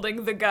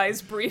holding the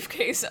guy's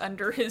briefcase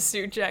under his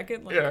suit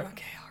jacket. Like, Yeah.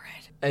 okay, all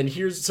right.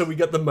 And so we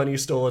got the money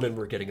stolen, and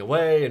we're getting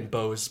away, and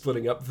Bo is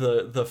splitting up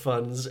the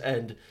funds,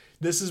 and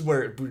this is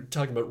where we're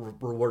talking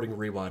about rewarding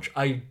rewatch.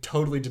 I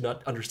totally did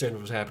not understand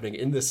what was happening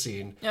in this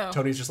scene. Oh.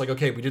 Tony's just like,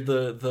 okay, we did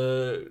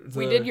the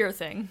We did your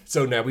thing.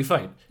 So now we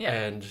fight. Yeah.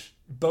 And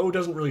Bo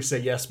doesn't really say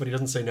yes, but he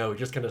doesn't say no. He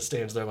just kind of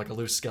stands there like a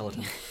loose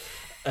skeleton.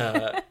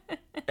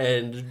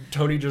 And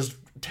Tony just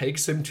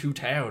takes him to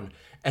town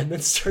and then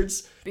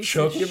starts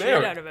choking him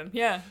Shit out of him.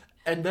 Yeah.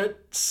 And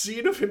that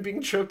scene of him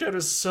being choked out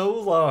is so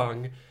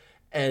long.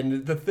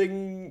 And the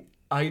thing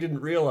I didn't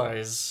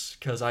realize,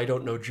 because I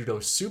don't know judo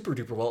super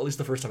duper well, at least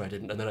the first time I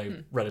didn't, and then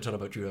I read a ton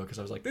about judo because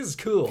I was like, this is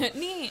cool.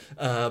 Neat.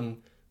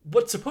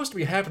 What's supposed to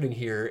be happening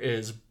here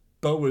is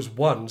Bo is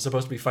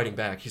supposed to be fighting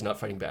back. He's not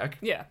fighting back.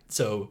 Yeah.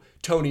 So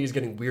Tony is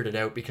getting weirded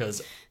out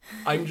because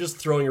I'm just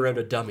throwing around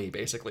a dummy,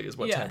 basically, is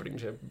what's happening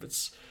to him.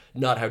 It's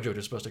not how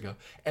JoJo's supposed to go.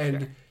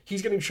 And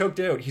he's getting choked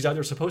out. He's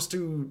either supposed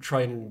to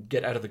try and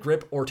get out of the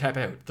grip or tap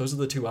out. Those are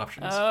the two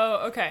options.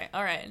 Oh, okay.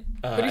 All right.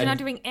 But he's not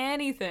doing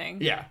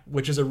anything. Yeah,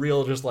 which is a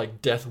real just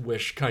like death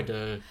wish kind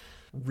of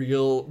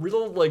real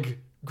like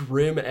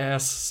grim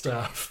ass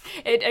stuff.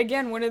 It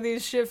again, one of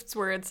these shifts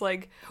where it's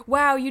like,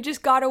 wow, you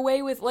just got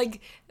away with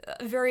like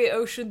a very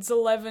Ocean's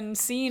 11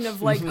 scene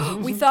of like,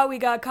 we thought we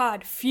got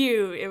caught,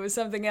 phew, it was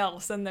something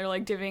else, and they're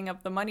like divvying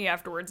up the money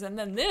afterwards. And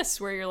then this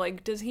where you're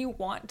like, does he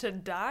want to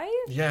die?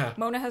 Yeah.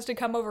 Mona has to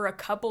come over a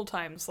couple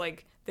times,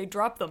 like they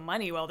drop the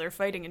money while they're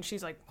fighting, and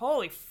she's like,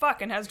 holy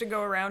fuck, and has to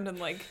go around and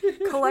like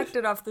collect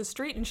it off the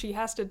street, and she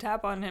has to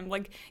tap on him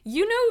like,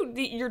 you know,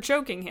 you're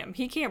choking him,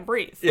 he can't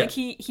breathe. Yeah. Like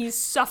he's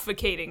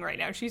suffocating right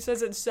now. She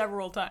says it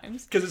several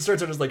times. Because it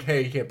starts out as like,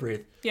 hey, he can't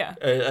breathe. Yeah.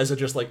 As it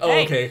just like, oh,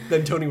 Hey. okay,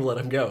 then Tony will let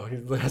him go.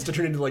 It has to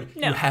turn into like,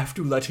 No. you have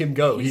to let him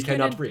go. He's He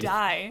cannot gonna breathe.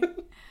 die.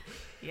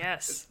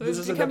 Yes. This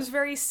It is becomes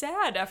very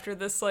sad after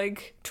this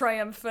like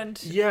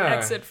triumphant Yeah.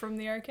 exit from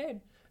the arcade.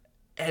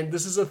 And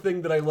this is a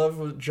thing that I love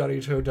what Johnny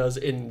To does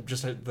in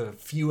just the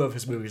few of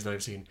his movies that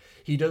I've seen.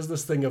 He does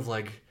this thing of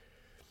like,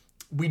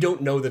 we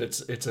don't know that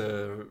it's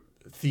a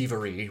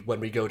thievery when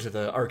we go to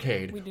the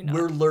arcade. We do not.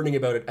 We're learning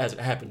about it as it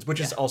happens, which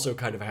is also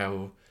kind of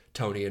how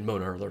Tony and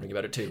Mona are learning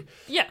about it too.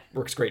 Yeah.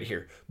 Works great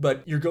here.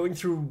 But you're going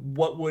through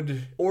what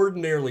would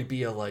ordinarily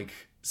be a like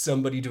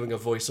somebody doing a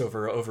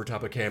voiceover over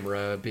top of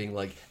camera being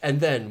like, and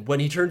then when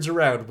he turns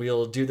around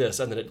we'll do this,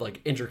 and then it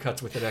like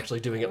intercuts with him actually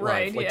doing it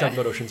Right, live, like yeah. talking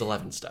about Ocean's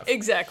 11 stuff.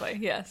 Exactly.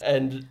 Yes.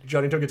 And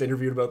Johnny To gets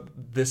interviewed about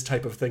this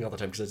type of thing all the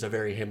time because it's a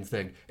very him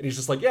thing. And he's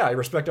just like, yeah, I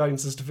respect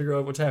audiences to figure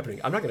out what's happening.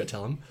 I'm not going to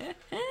tell him.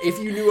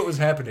 If you knew what was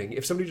happening,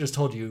 if somebody just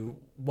told you,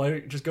 why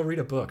don't you just go read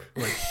a book?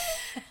 Like,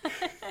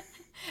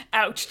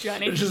 Ouch,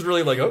 Johnny. it's just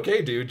really like,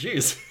 okay, dude,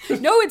 jeez.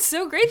 No, it's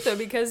so great though,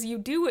 because you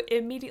do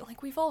immediately,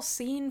 like, we've all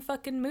seen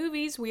fucking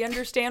movies. We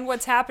understand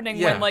what's happening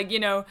Yeah. when, like, you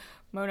know,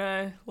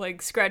 Mona,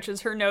 like,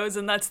 scratches her nose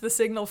and that's the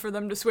signal for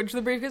them to switch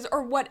the briefcase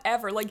or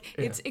whatever. Like,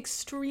 it's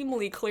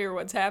extremely clear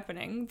what's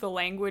happening. The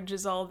language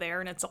is all there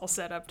and it's all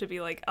set up to be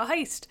like a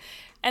heist.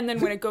 And then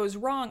when it goes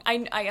wrong,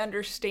 I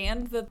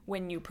understand that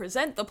when you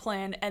present the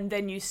plan and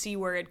then you see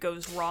where it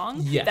goes wrong,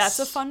 Yes. that's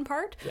a fun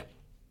part. Yeah.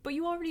 But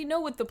you already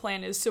know what the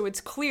plan is, so it's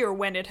clear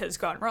when it has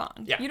gone wrong.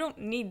 Yeah. You don't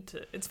need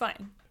to. It's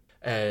fine.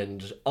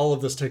 And all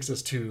of this takes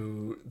us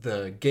to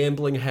the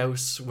gambling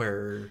house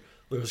where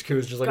Louis Koo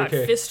is just like, Got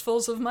okay,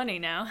 fistfuls of money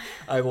now.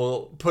 I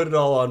will put it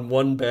all on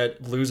one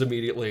bet, lose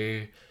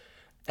immediately,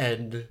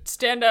 and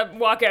Stand up,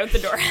 walk out the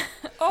door.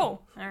 Oh,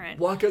 all right.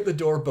 walk out the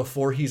door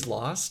before he's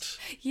lost.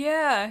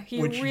 Yeah, he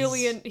Which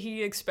really is-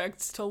 he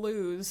expects to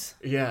lose.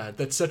 Yeah,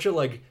 that's such a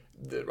like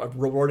a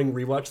rewarding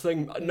rewatch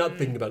thing. I'm not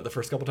thinking about it the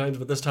first couple times,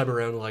 but this time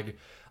around, like,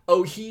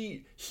 oh,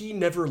 he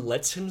never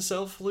lets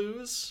himself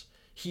lose.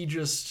 He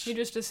just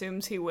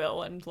assumes he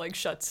will and like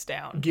shuts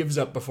down. gives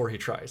up before he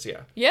tries.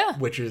 Yeah. Yeah.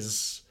 Which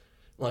is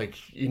like,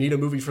 you need a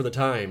movie for the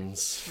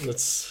times.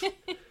 That's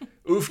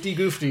oofty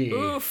goofty.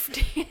 Oof.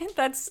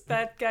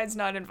 That guy's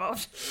not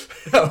involved.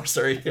 Oh,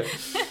 sorry. Yeah.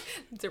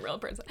 It's a real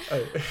person.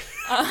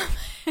 Oh.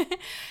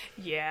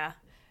 Yeah.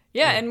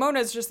 Yeah, and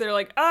Mona's just there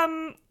like,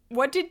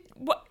 what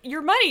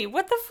your money,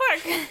 what the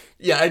fuck?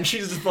 Yeah, and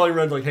she's just following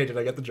around like, hey, did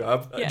I get the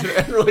job? Yeah.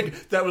 And we're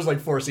like, that was like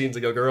 4 scenes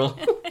ago, girl.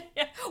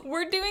 Yeah,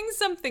 we're doing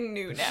something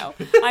new now.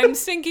 I'm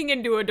sinking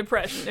into a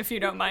depression, if you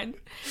don't mind.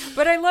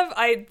 But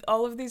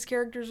all of these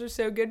characters are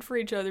so good for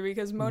each other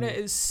because Mona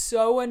is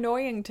so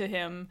annoying to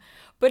him,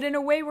 but in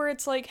a way where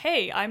it's like,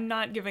 hey, I'm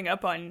not giving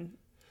up on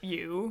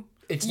you.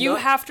 You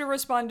have to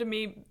respond to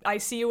me. I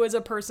see you as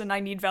a person. I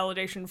need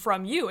validation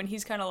from you. And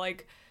he's kind of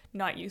like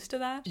not used to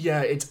that.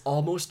 Yeah, it's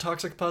almost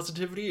toxic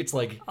positivity. It's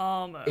like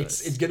Almost.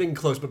 it's getting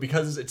close, but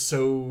because it's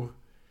so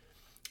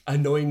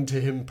annoying to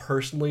him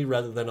personally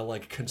rather than a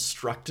like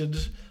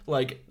constructed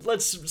like,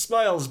 let's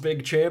smiles,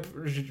 big champ.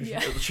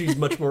 She's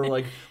much more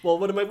like, well,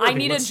 what am I working? I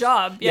need a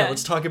job. Yeah.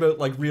 Let's talk about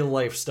like real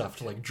life stuff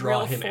to like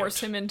draw him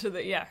force out. him into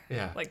the Yeah.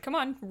 Like, come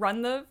on,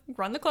 run the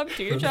club,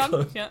 do your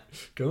job. Yeah.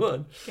 Come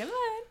on. Come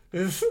on.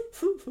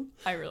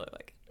 I really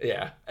like it.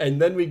 Yeah, and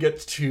then we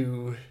get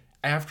to,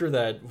 after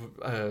that,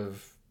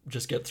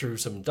 just get through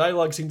some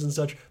dialogue scenes and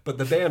such, but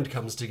the band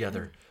comes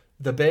together.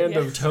 The band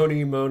of Yes.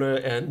 Tony, Mona,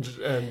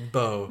 and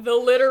Bo. The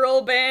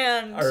literal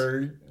band.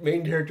 Our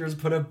main characters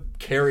put a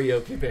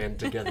karaoke band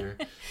together.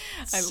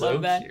 I So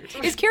love that.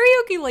 cute. Is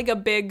karaoke like a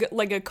big,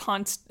 like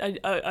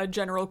a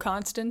general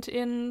constant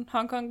in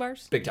Hong Kong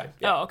bars? Big time.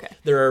 Yeah. Oh, okay.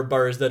 There are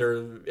bars that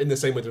are in the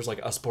same way there's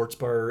like a sports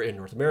bar in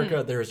North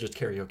America. There is just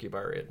karaoke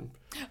bar in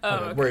Hong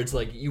Kong, okay. where it's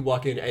like you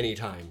walk in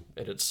anytime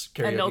and it's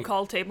karaoke. And they'll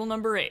call table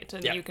number 8,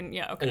 and Yeah. you can,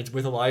 okay. And it's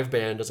with a live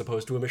band as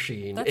opposed to a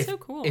machine. That's if, so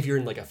cool. If you're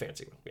in like a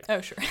fancy one. Yeah.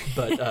 Oh, sure.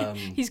 But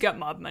He's got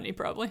mob money,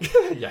 probably.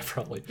 yeah,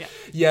 probably. Yeah.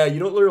 Yeah, you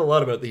don't learn a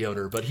lot about the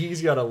owner, but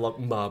he's got a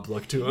mob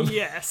look to him.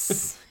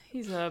 Yes.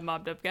 He's a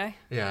mobbed up guy.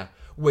 Yeah.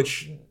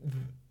 Which,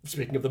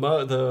 speaking of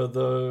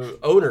the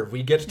owner,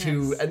 we get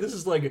to, Yes. and this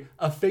is like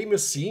a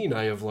famous scene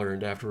I have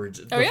learned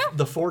afterwards. Oh, yeah?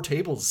 The Four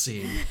Tables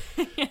scene.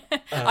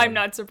 I'm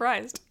not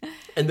surprised.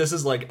 And this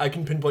is like, I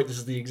can pinpoint this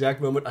is the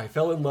exact moment I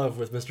fell in love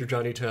with Mr.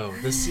 Johnny Toe.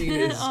 This scene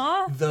is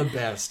the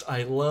best.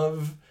 I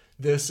love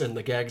this and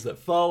the gags that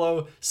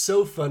follow.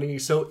 So funny,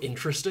 so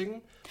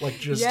interesting. Like,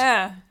 just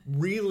Yeah.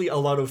 really a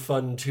lot of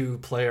fun to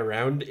play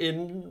around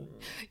in.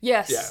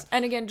 Yes. Yeah.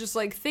 And again, just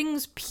like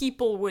things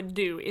people would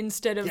do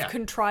instead of Yeah.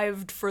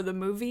 contrived for the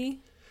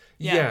movie.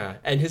 Yeah.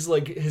 And his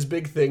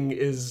big thing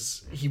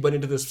is he went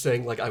into this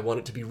saying, like, I want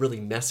it to be really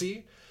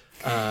messy.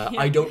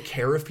 I don't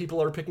care if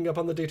people are picking up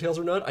on the details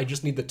or not. I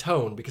just need the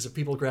tone, because if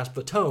people grasp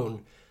the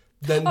tone,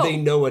 then they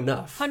know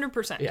enough.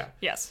 100%. Yeah.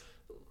 Yes.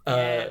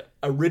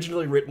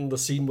 Originally written, the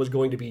scene was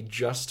going to be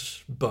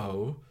just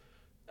Bo,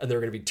 and there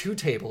were going to be 2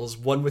 tables,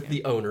 one with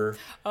the owner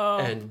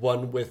and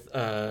one with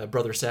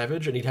Brother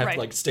Savage, and he'd have to Right.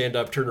 like stand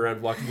up, turn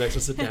around, walk to the next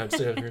one, sit down,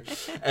 stand here,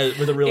 and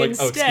with a real like,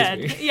 Instead,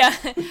 oh, excuse me.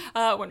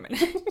 yeah. 1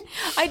 minute.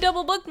 I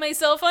double booked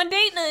myself on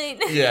date night.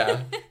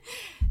 Yeah.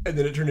 And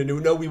then it turned into,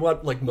 no, we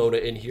want like Mona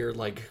in here,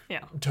 like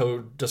Yeah.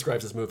 Toad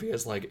describes this movie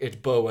as like it's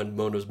Bo and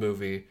Mona's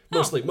movie.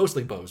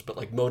 Mostly Bo's, but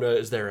like Mona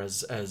is there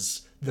as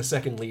the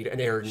second lead, and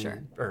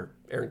Aaron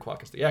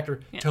Kwok is the actor.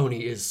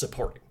 Tony is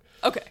supporting.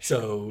 Okay.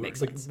 So Makes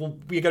like, sense. well,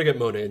 we gotta get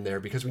Mona in there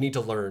because we need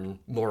to learn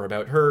more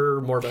about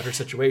her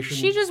situation.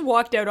 She just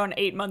walked out on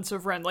 8 months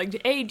of rent.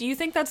 Like, A, do you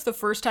think that's the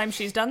first time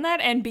she's done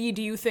that? And B,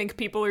 do you think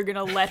people are going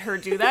to let her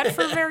do that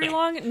for very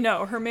long?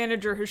 No, her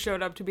manager has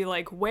showed up to be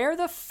like, where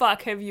the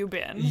fuck have you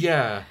been?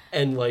 Yeah,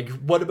 and like,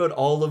 what about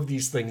all of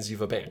these things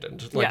you've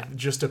abandoned? Like, Yeah.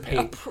 just to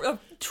paint. A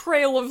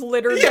trail of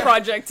littered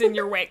projects in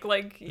your wake.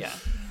 Like, yeah.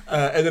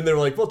 And then they're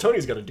like, well,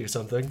 Tony's got to do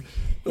something.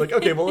 Like,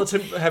 okay, well, let's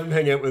have him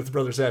hang out with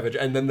Brother Savage.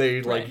 And then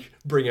they, like,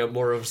 bring out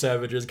more of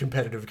Savage's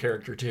competitive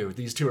character, too.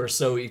 These two are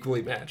so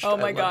equally matched. Oh I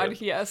my love god,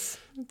 it. yes.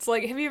 It's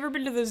like, have you ever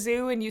been to the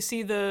zoo and you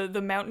see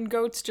the mountain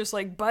goats just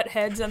like butt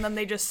heads and then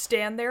they just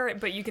stand there,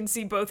 but you can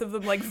see both of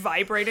them like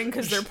vibrating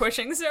because they're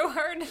pushing so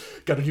hard?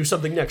 Got to do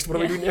something next. What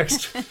do we do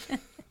next?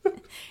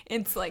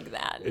 It's like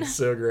that. It's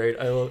so great.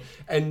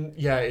 And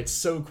yeah, it's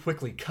so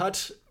quickly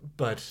cut,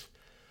 but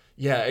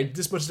yeah,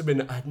 this must have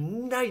been a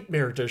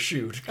nightmare to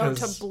shoot. Oh,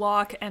 to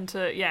block and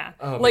to, yeah.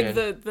 Oh, like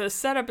man. the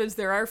setup is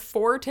there are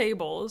 4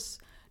 tables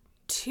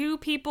two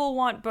people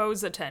want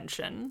Bo's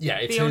attention. Yeah,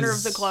 it's the owner of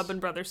his- the club and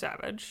Brother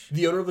Savage.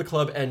 Yeah, it's the owner of the club and Brother Savage. The owner of the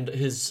club and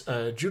his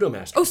judo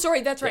master. Oh,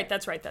 sorry, that's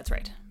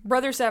right.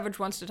 Brother Savage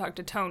wants to talk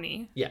to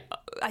Tony. Yeah.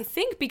 I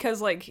think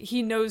because, like,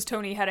 he knows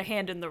Tony had a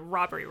hand in the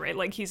robbery, right?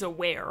 Like, he's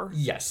aware.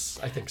 Yes,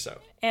 I think so.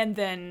 And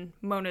then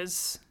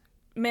Mona's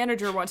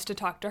manager wants to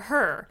talk to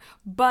her.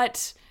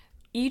 But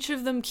each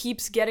of them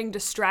keeps getting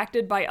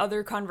distracted by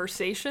other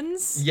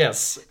conversations.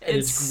 Yes, and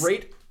it's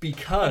great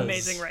because...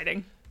 Amazing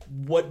writing.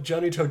 What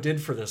Johnny To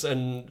did for this,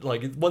 and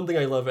like one thing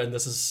I love, and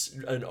this is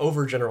an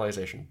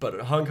overgeneralization, but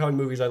Hong Kong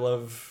movies, I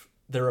love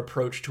their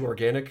approach to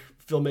organic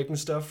filmmaking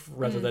stuff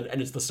rather than,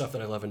 and it's the stuff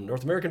that I love in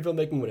North American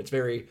filmmaking when it's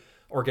very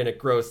organic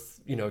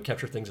growth,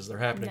 capture things as they're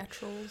happening.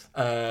 Naturals.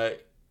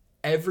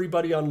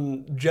 Everybody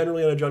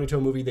generally on a Johnny To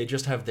movie, they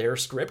just have their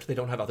script. They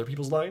don't have other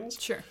people's lines.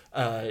 Sure.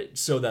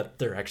 So that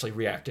they're actually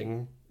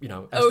reacting, as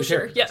oh, the sure.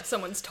 characters. Yeah,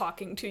 someone's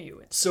talking to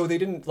you. So they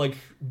didn't,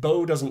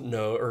 Bo doesn't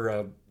know,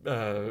 or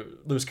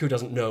Louis Koo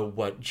doesn't know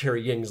what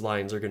Cherry Ying's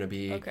lines are going to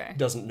be. Okay.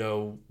 Doesn't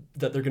know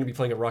that they're going to be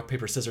playing a rock,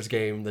 paper, scissors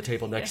game, the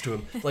table next to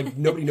him.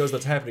 Nobody knows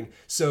that's happening.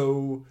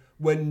 So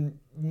when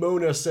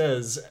Mona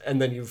says,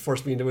 and then you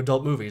forced me into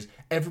adult movies,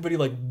 everybody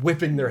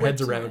whipping their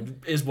heads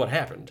around is what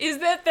happened. Is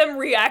that them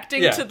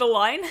reacting to the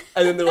line?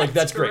 And then they're like,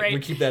 that's great. We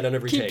keep that on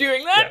every take. Keep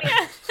doing that?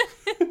 Yeah.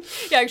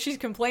 Yeah, she's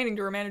complaining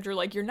to her manager,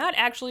 you're not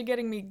actually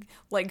getting me,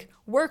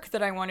 work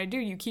that I want to do.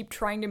 You keep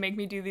trying to make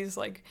me do these,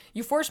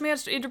 you force me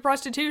into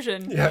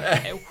prostitution.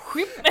 Yeah. And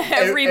whoop,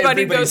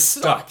 everybody goes,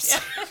 stops.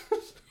 Yeah.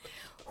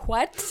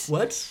 What?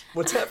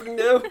 What's happening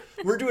now?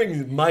 We're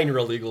doing minor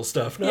illegal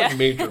stuff, not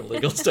major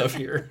illegal stuff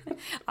here.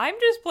 I'm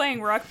just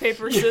playing rock,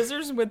 paper,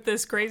 scissors with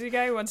this crazy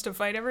guy who wants to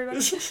fight everybody.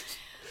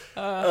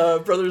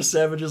 Brother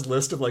Savage's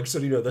list of so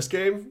do you know this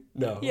game?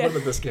 No. Yeah. What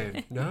about this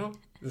game? No.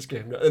 This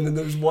game. No. And then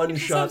there's one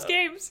shot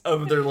games.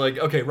 of they're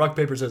okay, rock,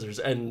 paper, scissors,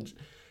 and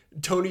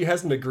Tony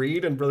hasn't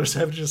agreed, and Brother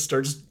Savage just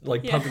starts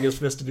pumping his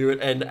fist to do it,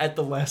 and at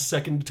the last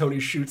second, Tony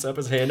shoots up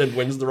his hand and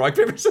wins the rock,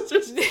 paper,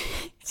 scissors.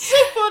 So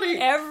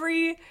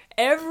funny.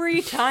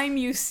 Every time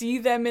you see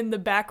them in the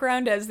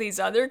background as these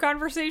other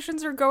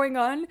conversations are going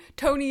on,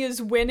 Tony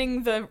is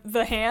winning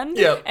the hand,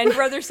 and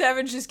Brother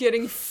Savage is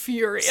getting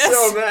furious.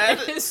 So mad.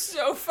 It is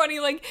so funny.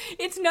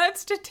 It's not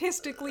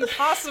statistically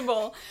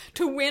possible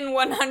to win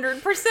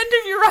 100%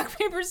 of your rock,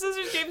 paper,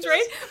 scissors games,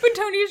 right? But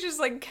Tony is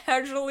just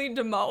casually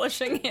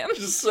demolishing him.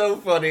 Just so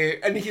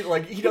funny. And he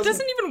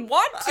doesn't even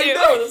want to. I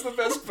know, that's the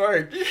best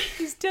part.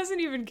 He doesn't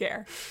even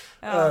care.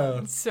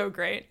 It's so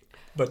great.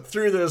 But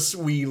through this,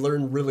 we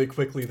learn really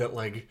quickly that,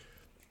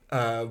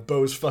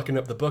 Bo's fucking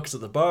up the books at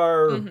the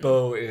bar. Mm-hmm.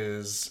 Bo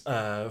is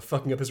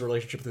fucking up his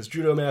relationship with his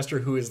judo master,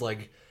 who is,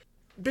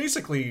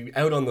 basically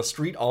out on the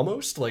street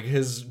almost.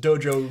 His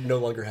dojo no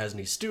longer has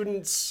any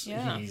students.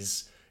 Yeah.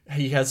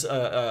 He has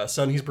a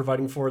son he's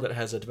providing for that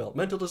has a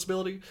developmental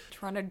disability.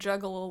 Trying to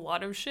juggle a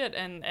lot of shit,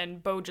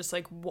 and Bo just,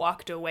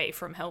 walked away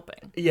from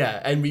helping.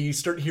 Yeah, and we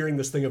start hearing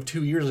this thing of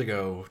 2 years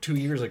ago.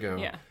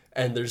 Yeah.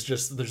 And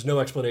there's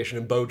no explanation,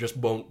 and Bo just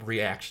won't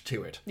react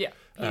to it. Yeah,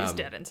 he's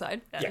dead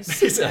inside.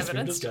 He's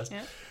been discussed.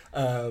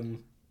 Yeah.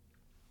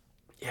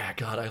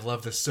 God, I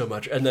love this so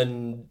much. And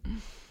then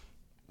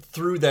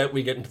through that,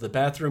 we get into the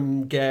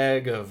bathroom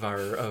gag of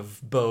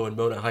Bo and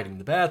Mona hiding in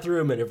the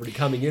bathroom, and everybody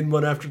coming in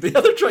one after the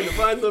other trying to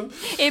find them.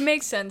 It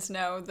makes sense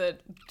now that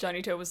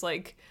Johnny To was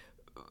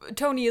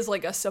Tony is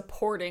a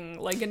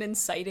supporting, an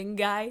inciting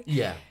guy.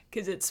 Yeah.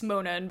 Because it's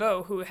Mona and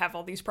Bo who have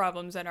all these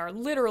problems and are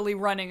literally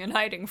running and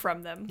hiding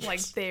from them.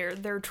 Yes.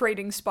 They're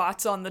trading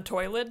spots on the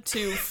toilet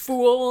to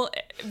fool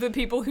the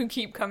people who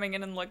keep coming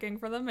in and looking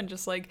for them, and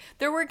just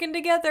they're working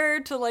together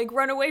to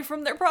run away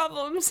from their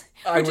problems,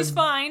 which is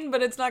fine,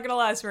 but it's not gonna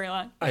last very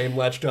long. I am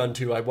latched on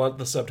to, I want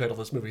the subtitle of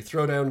this movie,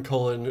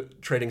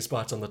 Throwdown, trading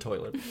spots on the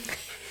toilet.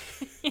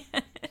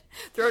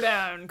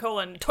 Throwdown,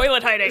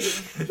 toilet hiding.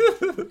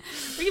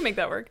 We can make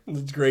that work.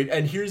 That's great.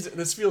 And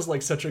this feels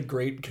like such a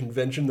great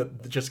convention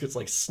that just gets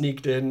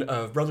sneaked in.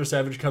 Brother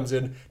Savage comes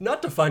in,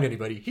 not to find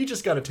anybody. He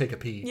just got to take a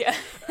pee.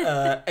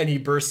 Yeah. And he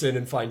bursts in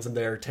and finds them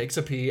there, takes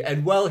a pee.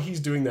 And while he's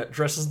doing that,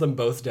 dresses them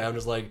both down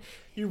as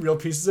you real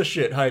pieces of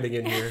shit hiding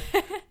in here.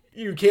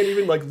 You can't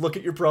even look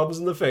at your problems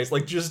in the face.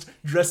 Just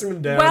dressing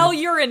them down. While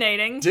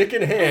urinating. Dick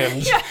in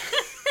hand. Yeah.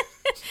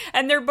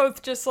 And they're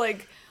both just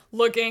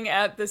looking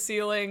at the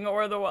ceiling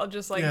or the wall,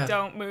 just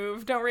don't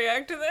move, don't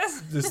react to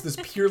this. This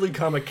purely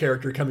comic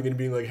character coming in and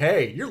being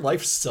hey, your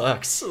life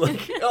sucks.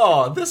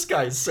 Oh, this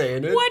guy's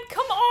saying it. What?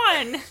 Come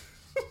on.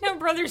 No,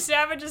 Brother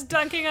Savage is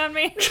dunking on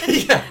me.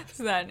 Yeah. It's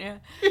that, yeah.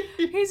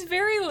 He's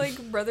very,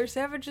 Brother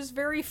Savage is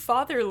very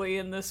fatherly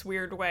in this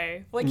weird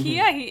way. He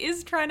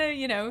is trying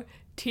to,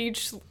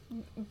 teach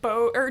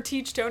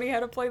Tony how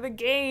to play the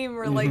game,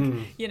 or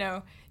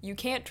you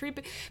can't treat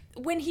it.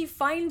 When he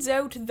finds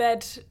out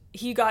that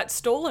he got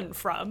stolen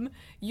from,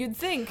 you'd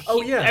think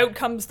out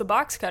comes the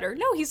box cutter.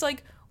 No, he's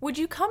would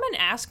you come and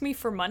ask me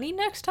for money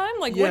next time?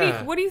 What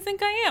do you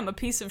think I am, a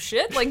piece of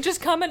shit?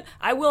 Just come and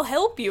I will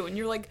help you. And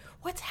you're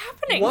what's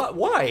happening?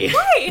 Why?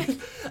 Why?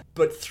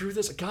 But through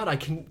this, God, I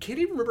can't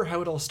even remember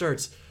how it all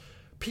starts.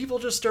 people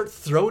just start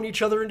throwing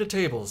each other into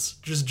tables,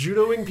 just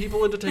judoing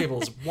people into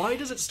tables. Why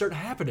does it start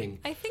happening?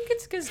 I think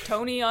it's because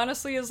Tony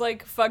honestly is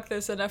like, fuck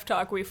this, enough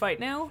talk, we fight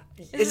now.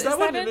 Is that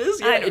what it is?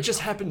 Yeah, it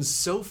just happens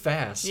so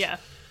fast. Yeah.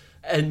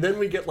 And then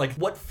we get like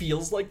what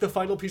feels like the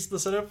final piece of the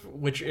setup,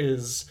 which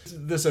is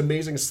this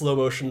amazing slow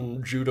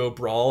motion judo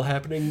brawl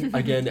happening.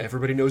 Again,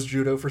 everybody knows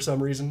judo for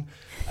some reason.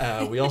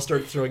 We all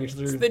start throwing each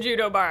other. It's the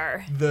judo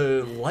bar.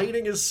 The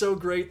lighting is so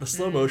great. The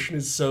slow motion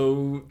is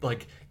so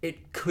like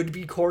it could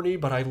be corny,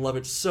 but I love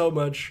it so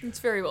much. It's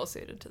very well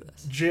suited to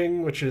this.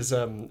 Jing, which is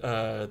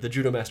the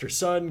judo master's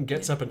son,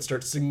 gets up and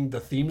starts singing the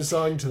theme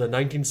song to the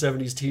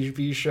 1970s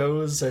TV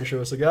shows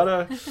Sensho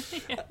Sagata.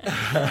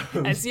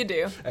 As you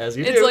do. As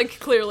you do. It's like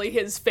clearly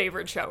his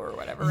favorite show or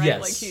whatever, right?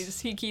 Yes. Like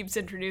he keeps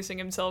introducing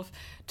himself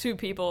to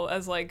people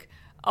as like,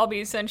 I'll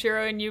be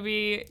Senshiro and you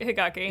be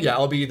Higaki. Yeah,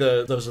 I'll be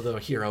those are the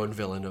hero and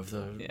villain of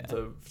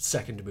the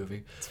second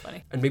movie. It's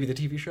funny. And maybe the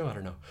TV show, I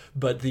don't know.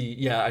 But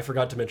I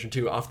forgot to mention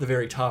too, off the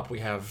very top we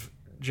have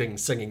Jing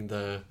singing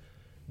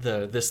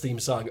this theme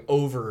song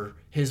over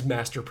his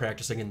master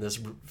practicing in this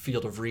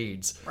field of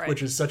reeds, right.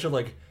 Which is such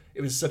a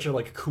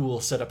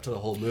cool setup to the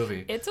whole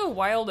movie. It's a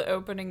wild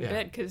opening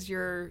bit because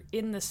you're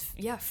in this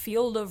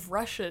field of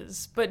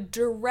rushes, but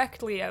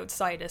directly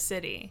outside a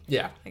city.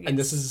 Yeah, like and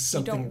this is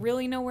something you don't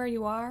really know where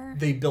you are.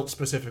 They built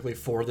specifically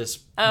for this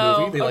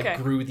movie. They okay.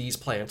 grew these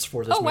plants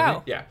for this movie.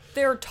 Wow. Yeah,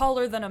 they're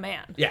taller than a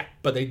man. Yeah,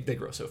 but they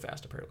grow so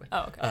fast apparently.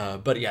 Oh, okay.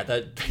 But yeah,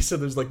 they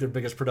said there's like their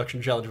biggest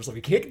production challenge was like,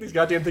 we can't get these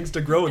goddamn things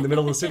to grow in the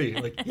middle of the city.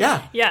 Like,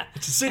 yeah,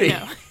 it's a city. I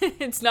know.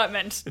 It's not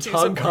meant it's to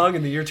Hong support. Kong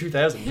in the year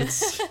 2000.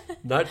 It's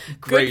not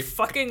great. Good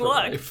fucking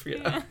luck. Life.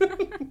 Yeah.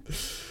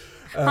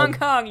 Hong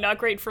Kong, not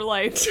great for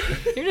life.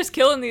 You're just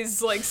killing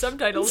these like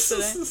subtitles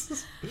today.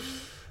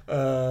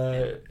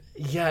 The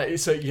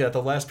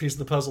last piece of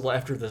the puzzle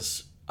after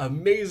this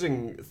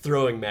amazing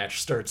throwing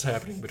match starts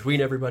happening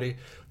between everybody.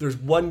 There's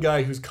one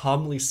guy who's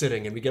calmly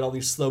sitting, and we get all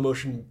these slow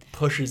motion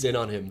pushes in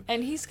on him.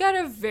 And he's got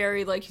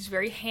he's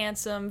very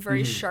handsome,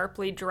 very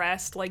sharply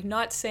dressed, like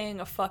not saying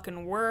a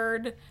fucking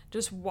word,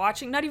 just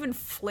watching, not even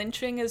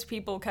flinching as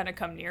people kind of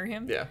come near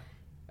him. Yeah.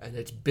 And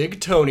it's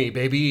Big Tony,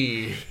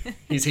 baby.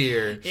 He's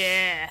here.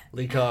 Yeah.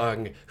 Lee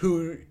Kong,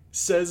 who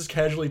says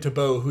casually to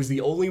Bo, who's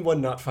the only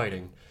one not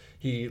fighting.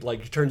 He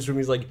turns to him,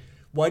 he's like,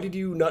 why did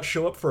you not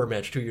show up for our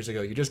match 2 years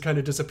ago? You just kind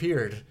of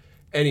disappeared.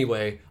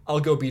 Anyway, I'll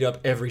go beat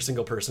up every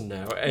single person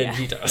now. And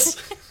he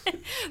does.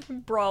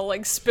 Brawl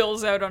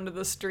spills out onto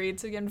the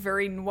streets again,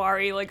 very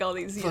noiry, like all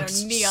these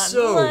neon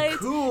so lights.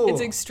 Cool.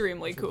 It's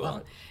extremely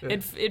cool.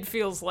 It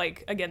feels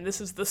like, again,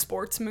 this is the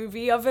sports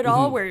movie of it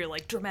all, where you're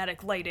like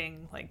dramatic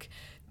lighting,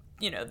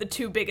 the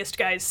two biggest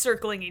guys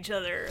circling each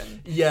other.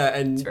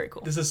 And it's very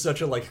cool. This is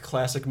such a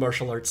classic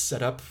martial arts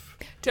setup.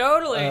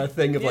 Totally.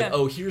 Thing of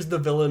here's the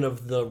villain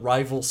of the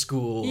rival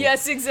school.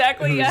 Yes,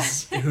 exactly.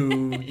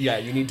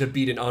 You need to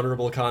beat in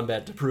honorable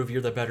combat to prove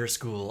you're the better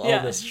school.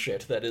 All this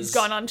shit that is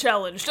gone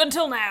unchallenged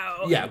until now.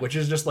 Yeah, which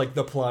is just like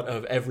the plot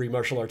of every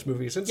martial arts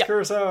movie since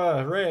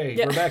Kurosawa. Hooray!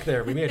 We're back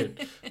there. We made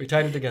it. We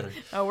tied it together.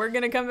 Oh, we're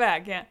gonna come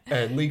back. Yeah.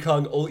 And Lee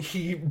Kong,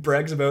 he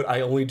brags about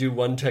I only do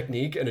one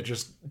technique, and it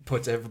just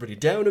puts everybody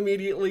down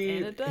immediately.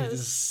 And it does. It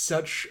is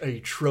such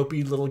a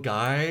tropey little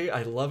guy.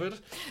 I love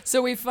it.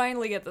 So we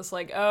finally get this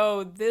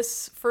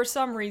this for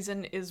some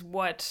reason is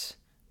what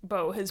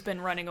Bo has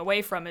been running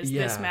away from, is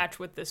this match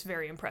with this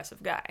very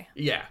impressive guy.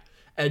 Yeah.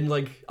 And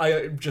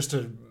I just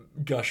to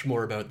gush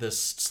more about this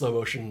slow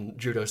motion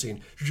judo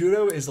scene.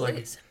 Judo is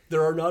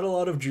there are not a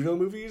lot of judo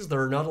movies.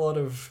 There are not a lot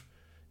of,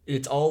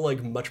 it's all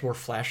much more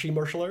flashy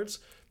martial arts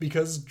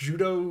because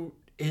judo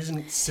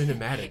isn't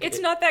cinematic. It's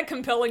not that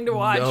compelling to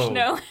watch,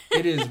 no.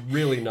 It is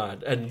really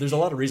not. And there's a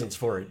lot of reasons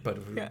for it,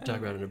 but we'll talk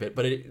about it in a bit.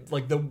 But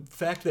the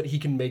fact that he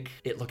can make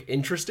it look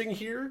interesting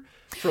here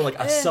for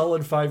a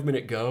solid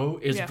 5-minute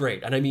go is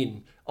great. And I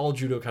mean, all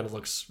judo kind of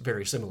looks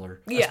very similar.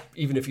 Yeah.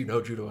 Even if you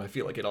know judo, I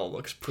feel like it all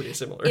looks pretty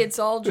similar. It's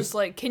all just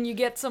can you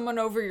get someone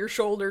over your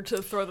shoulder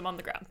to throw them on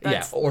the ground?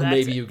 That's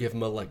maybe it. you give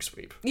them a leg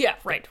sweep. Yeah,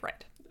 right.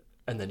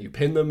 And then you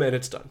pin them and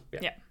it's done.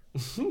 Yeah.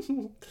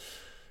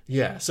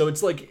 Yeah, so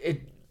it's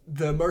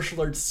the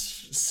martial arts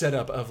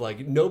setup of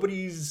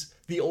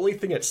the only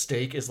thing at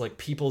stake is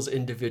people's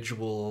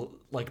individual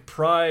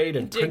pride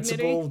and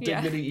principle,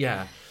 dignity.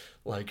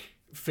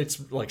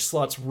 Fits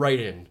slots right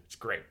in. It's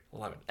great. I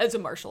love it. As a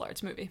martial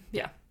arts movie.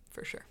 Yeah,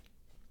 for sure.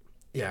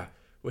 Yeah,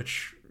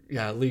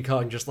 Lee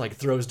Kong just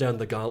throws down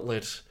the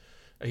gauntlet.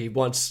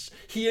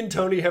 He and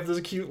Tony have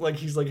this cute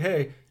he's like,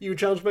 hey, you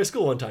challenged my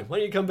school one time. Why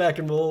don't you come back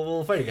and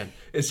we'll fight again?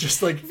 It's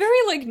just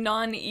very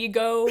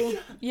non-ego,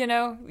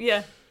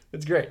 Yeah.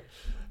 It's great.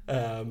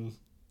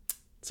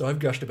 So I've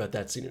gushed about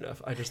that scene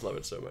enough. I just love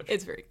it so much.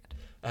 It's very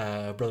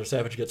good. Brother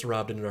Savage gets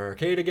robbed in an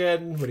arcade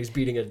again when he's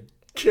beating a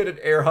kid at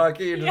air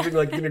hockey and just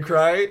being gonna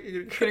cry.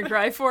 Gonna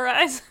cry 4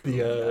 eyes.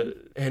 The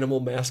animal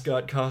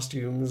mascot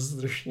costumes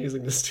they're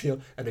using to steal.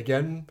 And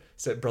again,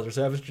 Brother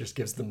Savage just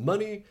gives them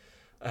money.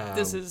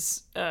 This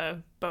is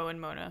Bo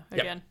and Mona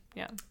again.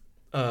 Yeah.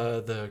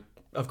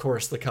 Of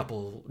course, the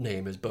couple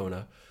name is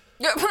Bona.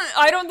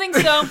 I don't think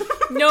so.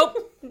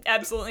 Nope.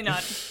 Absolutely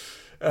not.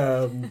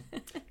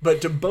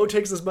 But Bo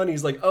takes this money.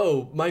 He's like,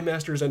 oh, my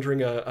master is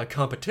entering a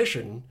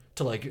competition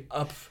to like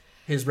up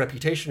his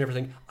reputation and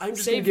everything. I'm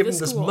just going to give him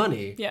this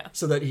money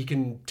so that he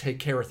can take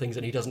care of things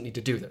and he doesn't need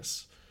to do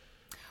this.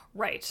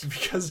 Right.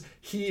 Because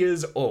he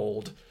is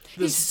old.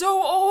 He's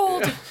so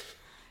old.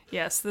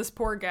 Yes, this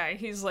poor guy.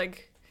 He's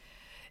like,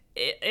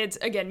 it's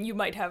again, you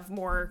might have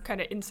more kind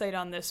of insight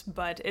on this,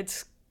 but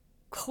it's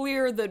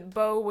clear that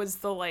Bo was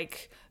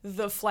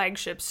the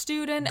flagship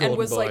student Golden and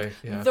was boy,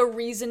 the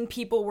reason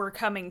people were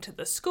coming to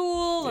the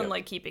school and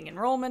like keeping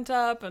enrollment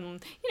up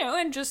and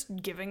and just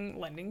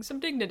lending some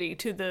dignity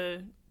to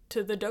the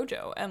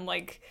dojo, and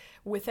like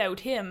without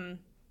him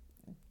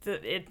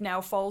it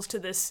now falls to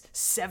this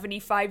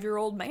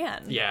 75-year-old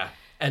man. Yeah.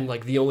 And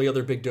like the only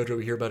other big dojo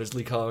we hear about is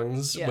Lee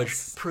Kong's, which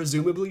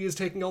presumably is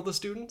taking all the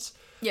students.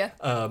 Yeah.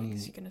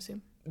 As you can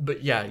assume.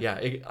 But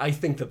I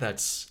think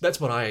that's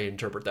what I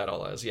interpret that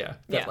all as.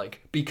 That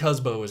like because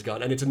Bo is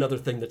gone, and it's another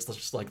thing that's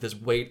just like this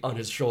weight on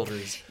his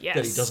shoulders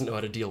that he doesn't know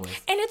how to deal with.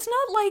 And it's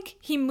not like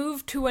he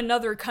moved to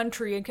another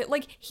country and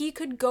like he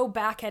could go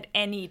back at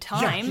any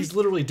time. Yeah, he's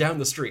literally down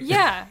the street.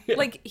 Yeah,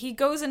 like he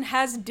goes and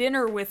has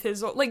dinner with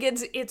his like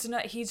it's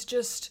not he's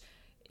just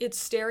it's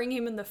staring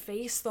him in the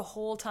face the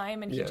whole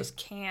time, and he just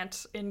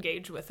can't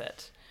engage with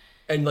it.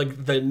 And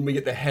like then we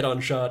get the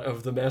head-on shot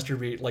of the master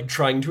like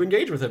trying to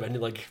engage with him, and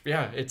like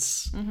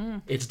it's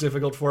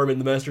difficult for him,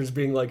 and the master's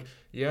being like,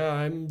 yeah,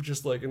 I'm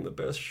just like in the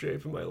best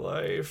shape of my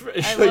life.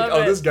 And she's like,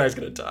 oh, this guy's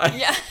gonna die.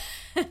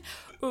 Yeah.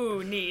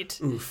 Ooh,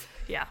 neat. Oof.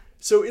 Yeah.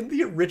 So in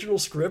the original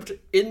script,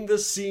 in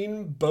this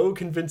scene, Bo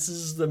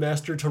convinces the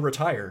master to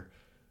retire.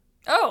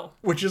 Oh.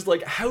 Which is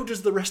like, how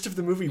does the rest of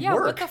the movie work? Yeah,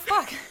 what the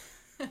fuck?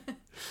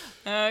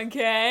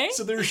 Okay.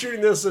 So they're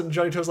shooting this, and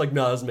Johnny To's like,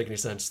 no, that doesn't make any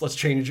sense. Let's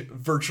change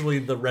virtually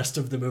the rest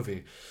of the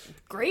movie.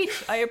 Great.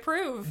 I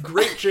approve.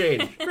 Great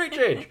change. Great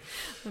change.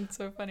 That's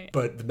so funny.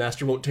 But the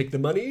master won't take the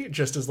money,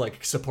 just as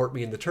like support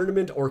me in the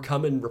tournament or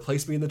come and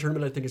replace me in the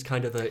tournament, I think is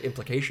kind of the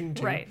implication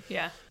too. Right,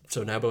 yeah.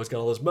 So now Bo's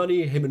got all this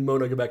money. Him and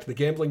Mona go back to the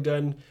gambling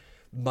den.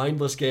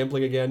 Mindless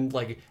gambling again.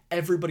 Like,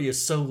 everybody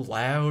is so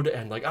loud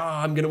and like,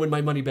 I'm going to win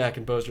my money back.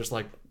 And Bo's just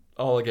like,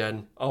 all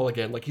again.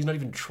 Like, he's not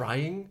even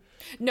trying.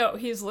 No,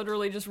 he's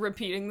literally just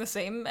repeating the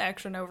same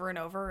action over and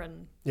over,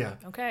 and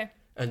okay.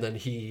 And then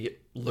he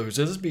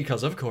loses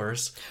because, of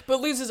course.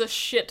 But loses a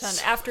shit ton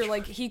after,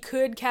 like, he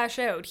could cash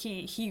out.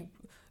 He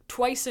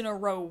twice in a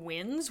row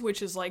wins,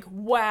 which is like,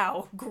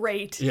 wow,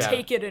 great,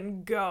 take it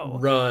and go.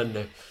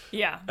 Run.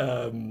 Yeah.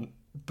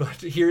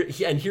 But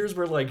here's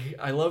where, like,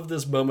 I love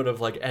this moment of,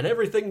 like, and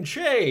everything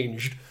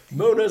changed.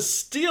 Mona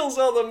steals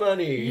all the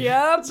money.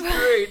 Yep. It's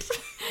great.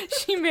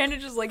 She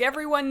manages, like,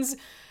 everyone's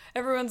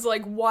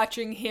like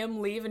watching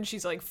him leave, and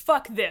she's like,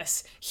 fuck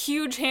this.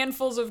 Huge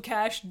handfuls of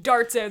cash,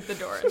 darts out the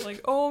door. It's like,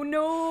 oh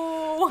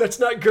no. That's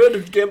not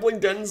good. Gambling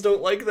dens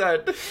don't like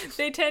that.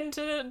 They tend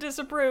to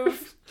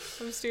disapprove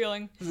of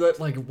stealing.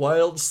 That like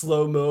wild,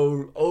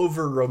 slow-mo,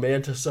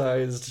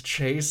 over-romanticized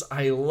chase.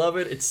 I love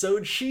it. It's so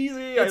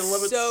cheesy. I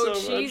love it so much.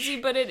 It's so cheesy,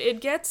 but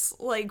it gets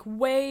like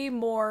way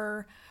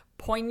more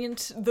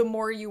poignant the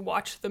more you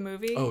watch the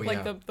movie.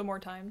 The more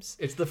times.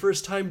 It's the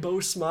first time Bo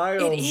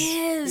smiles. It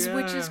is,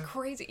 which is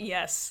crazy.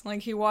 Yes,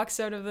 like he walks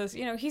out of this,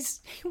 he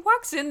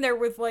walks in there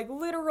with like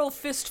literal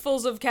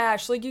fistfuls of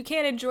cash. Like, you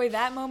can't enjoy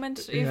that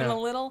moment even a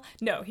little.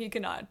 No, he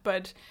cannot.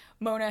 But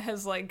Mona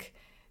has like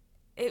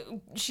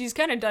she's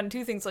kind of done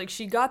two things. Like,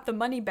 she got the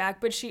money back,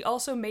 but she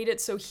also made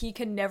it so he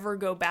can never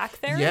go back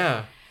there.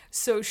 Yeah.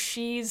 So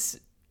she's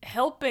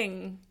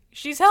helping.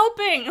 She's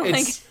helping.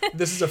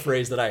 This is a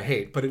phrase that I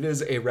hate, but it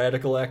is a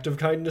radical act of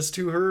kindness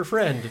to her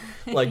friend.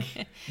 Like,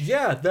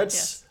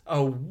 that's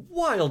a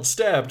wild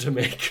stab to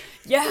make.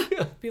 Yeah.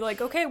 Be like,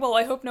 okay, well,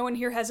 I hope no one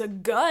here has a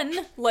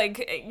gun.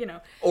 Like,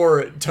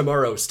 Or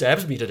tomorrow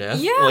stabs me to death.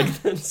 Yeah.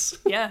 Like, that's...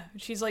 Yeah.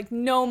 She's like,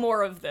 no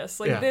more of this.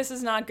 Like, this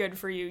is not good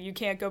for you. You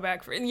can't go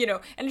back for, and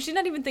she's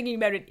not even thinking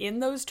about it in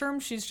those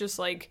terms. She's just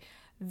like,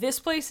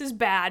 this place is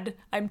bad.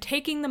 I'm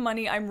taking the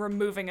money. I'm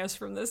removing us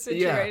from this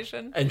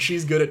situation. Yeah. And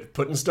she's good at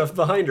putting stuff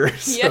behind her.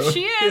 So. Yes,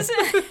 she is.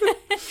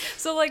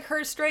 So, like,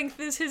 her strength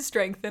is his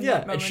strength in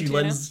that moment.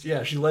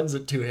 And she lends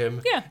it to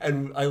him. Yeah.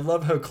 And I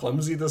love how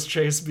clumsy this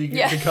chase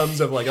becomes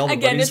of, like, all the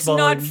Again, money's it's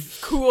falling. not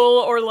cool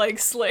or, like,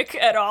 slick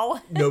at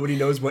all. Nobody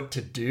knows what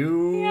to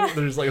do. Yeah.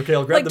 They're just like, okay,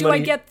 I'll grab the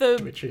money. Like, do I get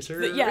the chase her?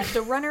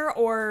 The runner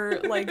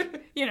or,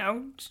 like,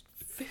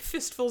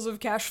 fistfuls of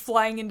cash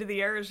flying into the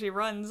air as she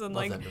runs. And,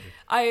 love like, that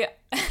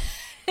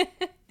movie.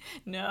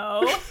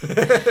 No.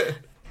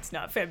 It's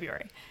not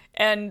February.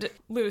 And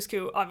Louis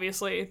Koo,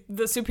 obviously,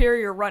 the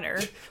superior runner,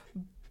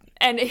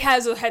 and it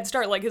has a head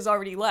start, like, has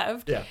already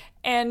left. Yeah.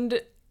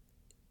 And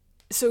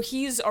so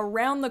he's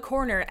around the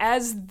corner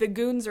as the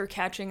goons are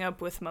catching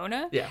up with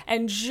Mona. Yeah.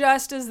 And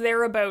just as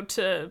they're about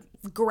to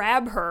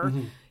grab her,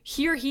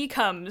 here he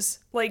comes,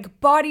 like,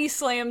 body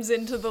slams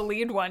into the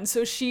lead one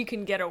so she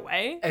can get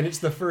away. And it's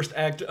the first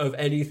act of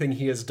anything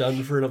he has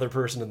done for another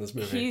person in this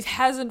movie. He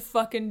hasn't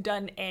fucking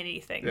done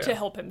anything to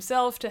help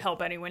himself, to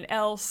help anyone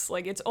else.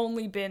 Like, it's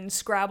only been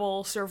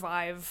Scrabble,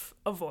 survive,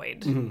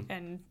 avoid.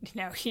 And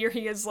now here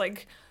he is,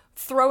 like,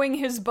 throwing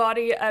his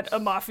body at a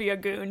mafia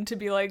goon to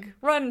be like,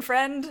 run,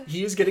 friend.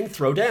 He is getting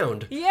throw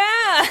downed.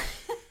 Yeah.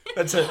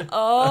 That's it.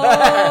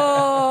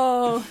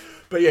 Oh.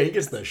 But yeah, he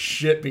gets the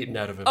shit beaten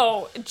out of him.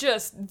 Oh,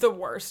 just the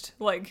worst.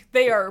 Like,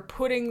 they are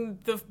putting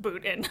the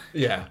boot in.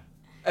 Yeah.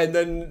 And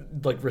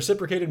then, like,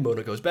 reciprocated,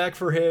 Mona goes back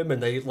for him,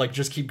 and they, like,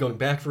 just keep going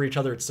back for each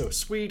other. It's so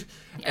sweet.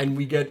 Yeah. And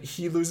we get,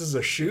 he loses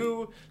a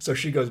shoe, so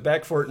she goes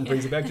back for it and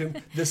brings it back to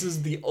him. This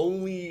is the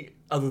only,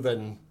 other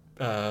than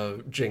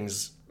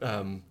Jing's,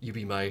 you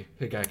be my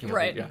Higaki.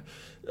 Right. Yeah.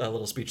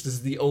 Little speech. This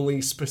is the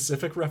only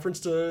specific reference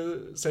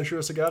to Senshiro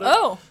Sagata.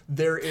 Oh.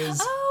 There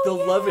is the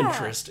love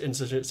interest in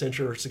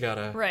Senshiro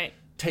Sagata. Right.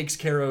 Takes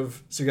care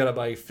of Sugata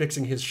by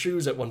fixing his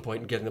shoes at one point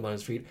and getting them on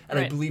his feet. And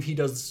I believe he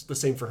does the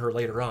same for her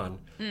later on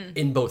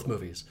in both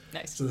movies.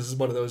 Nice. So this is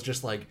one of those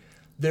just like,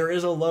 there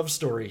is a love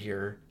story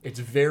here. It's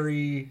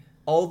very,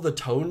 all the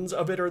tones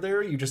of it are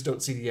there. You just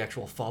don't see the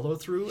actual follow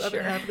through of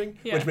it happening,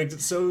 which makes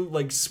it so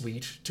like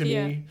sweet to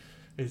me.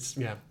 It's,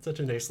 such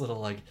a nice little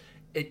like,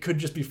 it could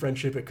just be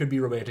friendship, it could be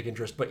romantic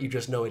interest, but you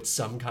just know it's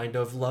some kind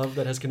of love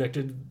that has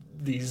connected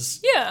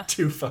these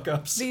two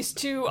fuck-ups. These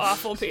two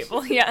awful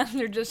people. Yeah,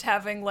 they're just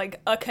having, like,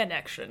 a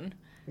connection.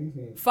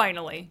 Mm-hmm.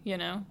 Finally, you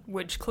know,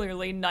 which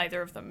clearly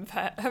neither of them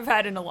have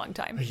had in a long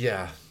time.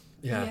 Yeah.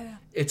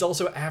 It's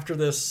also after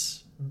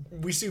this,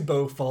 we see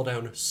Bo fall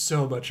down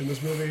so much in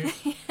this movie.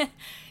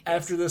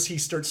 After this, he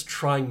starts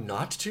trying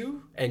not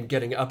to and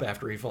getting up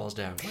after he falls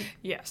down. Like,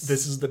 yes.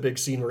 This is the big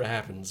scene where it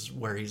happens,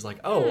 where he's like,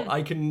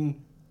 I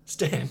can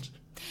stand.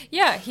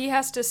 Yeah, he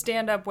has to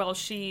stand up while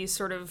she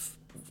sort of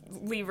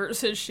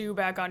levers his shoe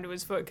back onto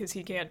his foot because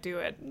he can't do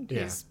it.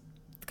 He's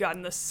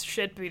gotten the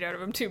shit beat out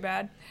of him too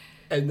bad.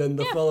 And then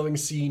the following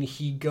scene,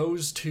 he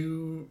goes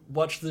to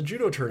watch the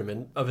judo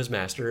tournament of his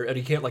master, and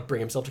he can't, like, bring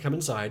himself to come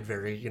inside.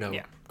 Very,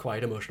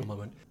 quiet, emotional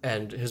moment.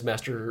 And his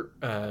master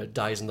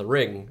dies in the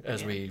ring,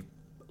 as we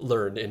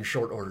learn in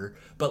short order.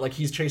 But, like,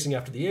 he's chasing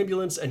after the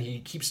ambulance, and he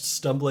keeps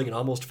stumbling and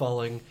almost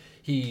falling.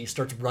 He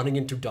starts running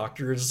into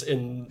doctors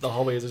in the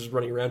hallway as he's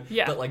running around.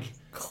 Yeah. But, like,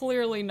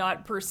 clearly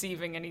not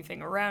perceiving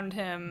anything around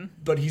him.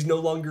 But he's no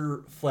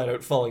longer flat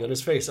out falling on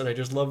his face, and I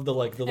just love the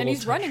little and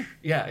he's touch. Running.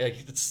 Yeah,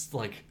 it's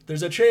like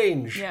there's a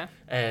change. Yeah.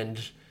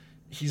 And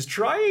he's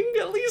trying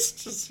at least.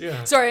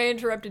 Sorry, I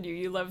interrupted you.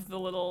 You love the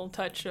little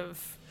touch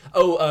of.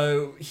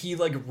 He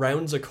like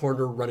rounds a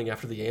corner running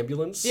after the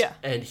ambulance. Yeah.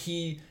 And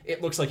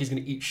it looks like he's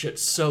gonna eat shit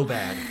so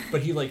bad,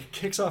 but he like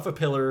kicks off a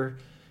pillar,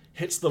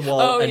 hits the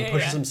wall, and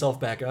pushes himself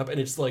back up,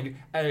 and it's like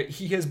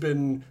he has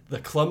been the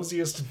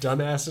clumsiest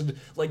dumbass.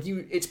 Like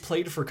it's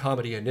played for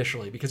comedy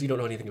initially because you don't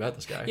know anything about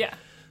this guy. Yeah,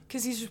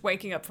 because he's just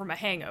waking up from a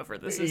hangover.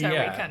 This is how he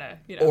kind of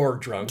or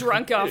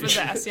drunk off his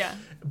ass. Yeah,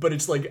 but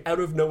it's like out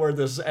of nowhere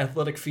this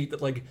athletic feat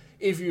that like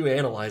if you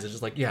analyze it,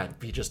 it's like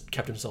he just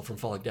kept himself from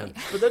falling down.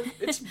 But then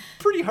it's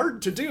pretty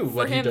hard to do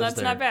what for him, he does that's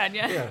there. not bad.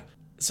 Yeah.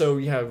 So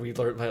we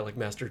learned that like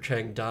Master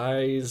Chang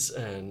dies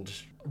and.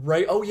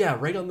 Right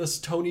on this,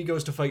 Tony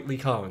goes to fight Li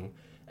Kong,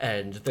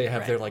 and they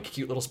have their, like,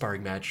 cute little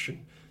sparring match,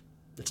 and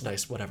it's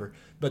nice, whatever.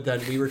 But then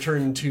we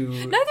return to...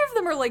 Neither of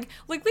them are, like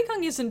Li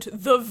Kong isn't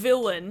the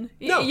villain.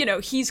 No. You know,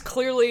 he's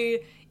clearly,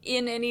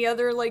 in any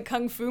other, like,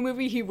 kung fu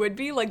movie, he would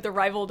be, like, the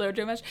rival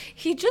dojo match.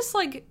 He just,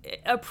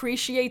 like,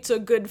 appreciates a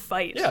good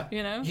fight,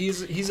 you know?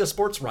 He's a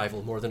sports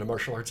rival more than a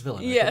martial arts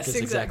villain. Yes, I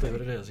think is exactly what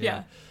it is,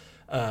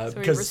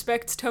 So he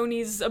respects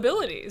Tony's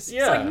abilities. Yeah.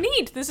 It's like,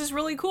 neat, this is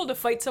really cool to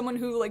fight someone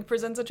who, like,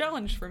 presents a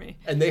challenge for me.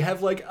 And they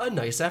have, like, a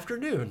nice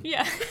afternoon.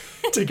 Yeah.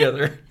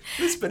 Together.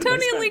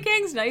 Tony and Li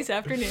Kang's nice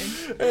afternoon.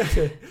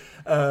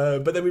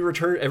 But then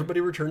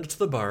everybody returns to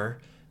the bar,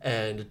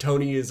 and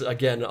Tony is,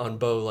 again, on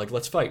Bo, like,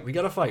 let's fight. We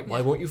gotta fight.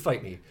 Why won't you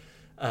fight me?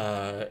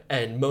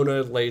 And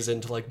Mona lays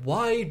into, like,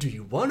 why do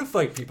you want to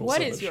fight people so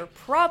much? What is your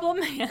problem?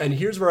 And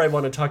here's where I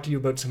want to talk to you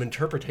about some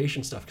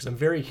interpretation stuff, because I'm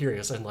very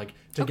curious, and, like,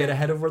 to get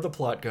ahead of where the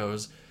plot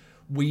goes,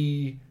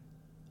 we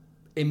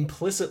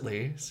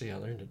implicitly,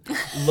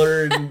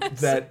 learn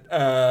that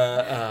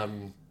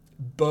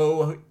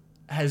Bo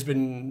has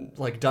been,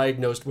 like,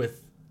 diagnosed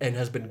with and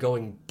has been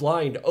going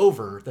blind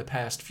over the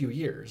past few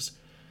years.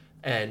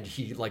 And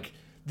he, like,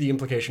 the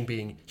implication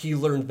being he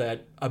learned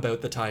that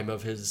about the time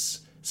of his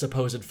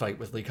supposed fight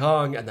with Li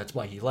Kong, and that's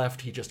why he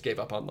left. He just gave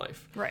up on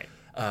life. Right.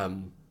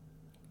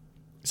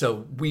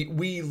 So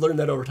we learned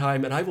that over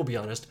time, and I will be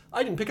honest,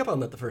 I didn't pick up on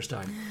that the first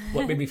time.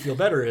 What made me feel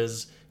better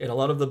is, in a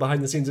lot of the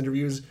behind-the-scenes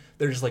interviews,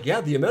 they're just like,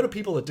 the amount of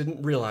people that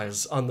didn't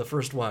realize on the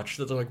first watch,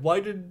 that they're like, why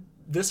did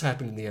this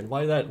happen in the end?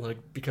 Why that?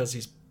 Like, because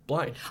he's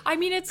blind. I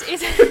mean, it's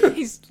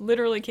he's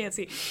literally can't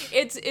see.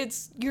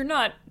 It's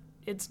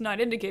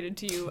not indicated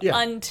to you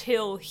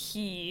until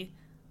he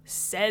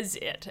says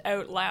it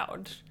out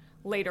loud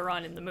later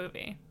on in the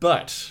movie.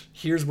 But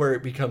here's where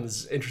it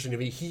becomes interesting to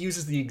me. He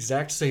uses the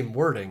exact same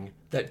wording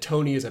that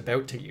Tony is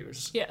about to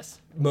use.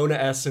 Yes. Mona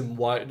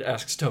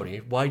asks Tony,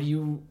 why do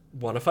you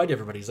want to fight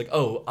everybody? He's like,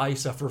 I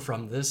suffer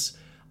from this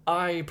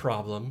eye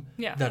problem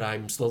that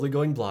I'm slowly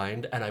going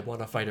blind, and I want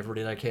to fight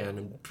everybody that I can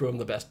and do them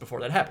the best before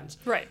that happens.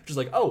 Right. Which is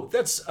like,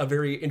 that's a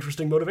very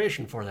interesting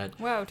motivation for that.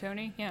 Wow,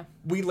 Tony, yeah.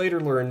 We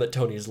later learn that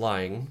Tony's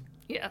lying.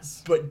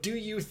 Yes. But do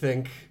you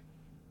think,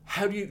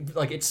 how do you,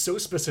 like, it's so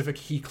specific,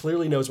 he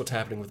clearly knows what's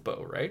happening with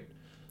Bo, right?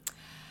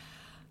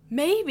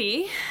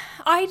 Maybe.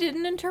 I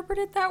didn't interpret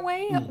it that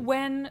way.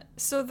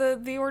 So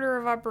the order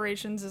of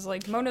operations is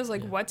like, Mona's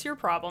like, what's your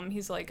problem?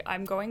 He's like,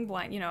 I'm going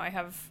blind. I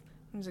have,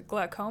 is it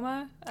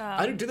glaucoma?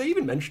 Do they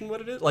even mention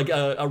what it is? Like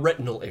a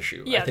retinal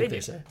issue, yeah, I think they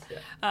say.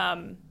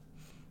 Yeah.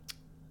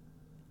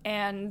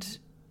 And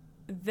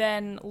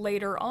then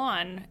later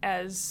on,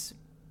 as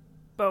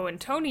Bo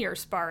and Tony are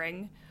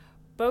sparring,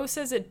 Bo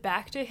says it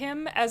back to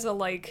him as a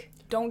like,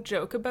 don't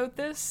joke about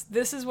this.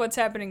 This is what's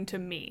happening to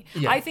me.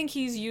 Yeah. I think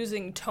he's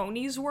using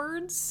Tony's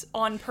words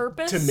on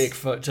purpose. To make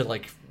fun, to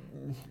like,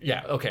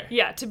 yeah, okay.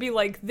 Yeah, to be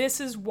like, this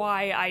is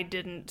why I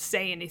didn't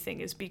say anything,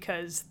 is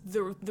because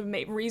the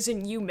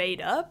reason you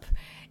made up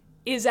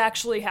is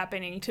actually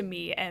happening to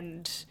me,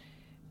 and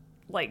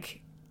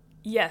like,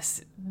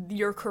 yes,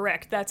 you're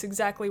correct. That's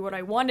exactly what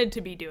I wanted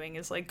to be doing,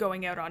 is like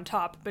going out on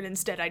top, but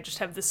instead I just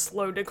have this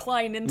slow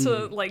decline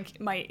into like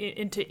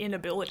into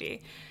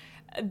inability.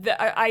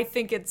 I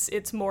think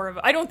it's more of,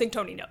 I don't think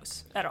Tony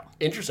knows at all.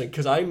 Interesting,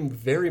 because I'm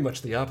very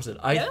much the opposite.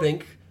 I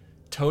think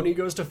Tony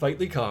goes to fight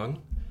Lee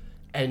Kong,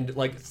 and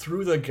like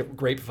through the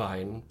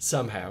grapevine,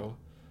 somehow,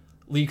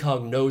 Lee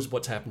Kong knows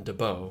what's happened to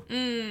Bo.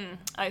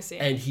 I see.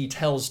 And he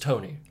tells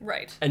Tony.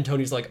 Right. And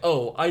Tony's like,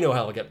 oh, I know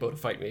how I'll get Bo to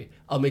fight me.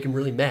 I'll make him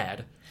really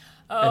mad.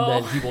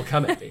 And then he will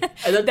come at me.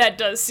 And that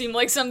does seem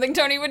like something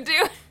Tony would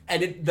do.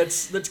 And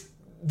that's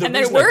the and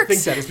reason I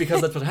think that is because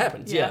that's what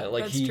happens. Yeah,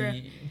 like that's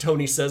true.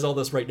 Tony says all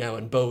this right now,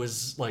 and Bo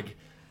is like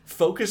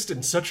focused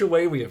in such a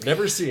way we have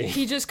never seen.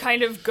 He just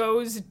kind of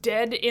goes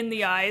dead in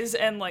the eyes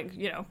and like,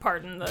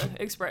 pardon the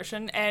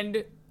expression,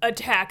 and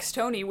attacks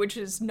Tony, which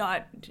is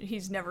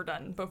he's never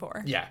done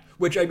before. Yeah,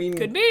 which I mean...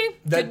 Could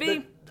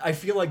be. I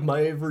feel like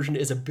my version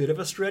is a bit of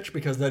a stretch,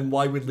 because then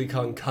why would Lee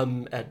Kong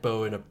come at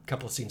Bo in a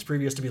couple of scenes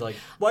previous to be like,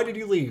 why did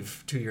you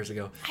leave 2 years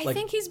ago? I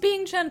think he's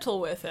being gentle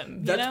with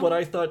him. That's what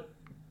I thought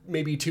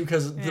maybe too,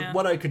 because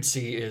what I could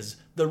see is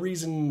the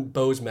reason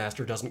Bo's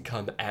master doesn't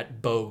come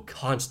at Bo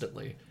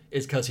constantly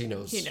is because he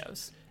knows. He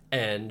knows.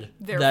 And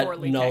therefore,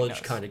 that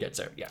knowledge kind of gets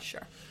out. Yeah.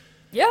 Sure.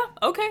 Yeah,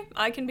 okay.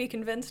 I can be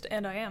convinced,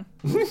 and I am.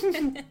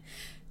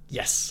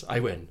 Yes, I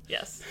win.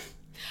 Yes.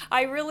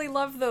 I really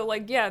love, though,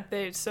 like,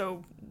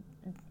 so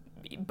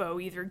Bo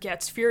either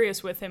gets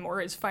furious with him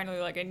or is finally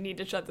like, I need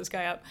to shut this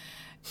guy up.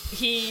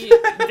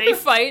 They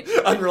fight.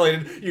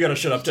 Unrelated. You gotta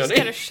shut up, Tony. Just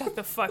gotta shut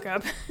the fuck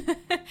up.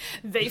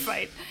 They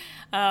fight.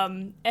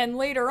 And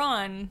later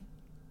on,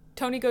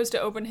 Tony goes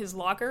to open his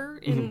locker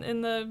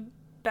in the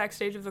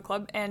backstage of the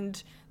club,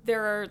 and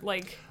there are,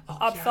 like,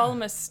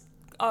 ophthalmos...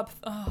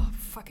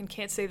 fucking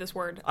can't say this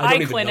word. I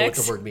don't even know what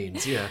the word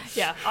means, yeah.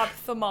 Yeah,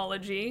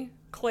 ophthalmology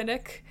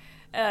clinic.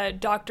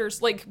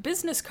 Doctors, like,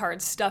 business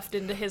cards stuffed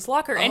into his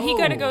locker. And he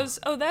kind of goes,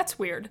 oh, that's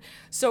weird.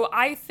 So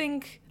I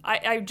think,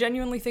 I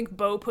genuinely think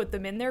Bo put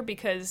them in there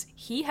because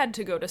he had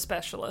to go to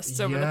specialists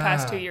over the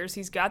past 2 years.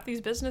 He's got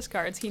these business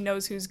cards. He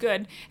knows who's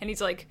good. And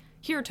he's like,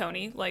 here,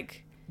 Tony,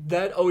 like...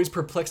 That always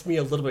perplexed me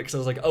a little bit, because I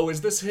was like, oh,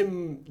 is this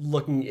him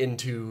looking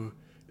into...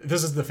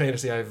 This is the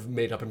fantasy I've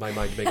made up in my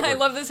mind to make it work. I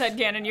love this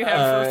headcanon you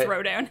have for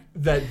Throwdown.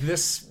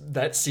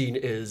 That scene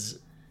is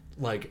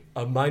like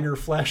a minor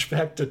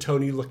flashback to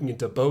Tony looking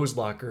into Bo's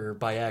locker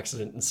by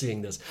accident and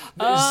seeing this.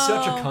 There's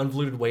such a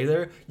convoluted way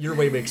there. Your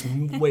way makes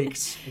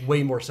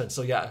way more sense.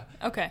 So yeah.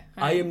 Okay.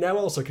 I am now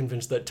also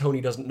convinced that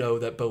Tony doesn't know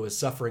that Bo is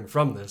suffering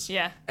from this.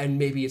 Yeah. And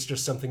maybe it's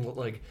just something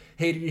like,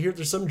 hey, did you hear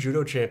there's some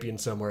judo champion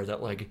somewhere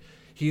that like...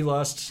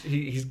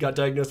 He's got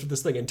diagnosed with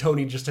this thing, and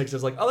Tony just takes it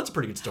as like, oh, that's a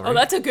pretty good story. Oh,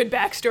 that's a good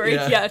backstory.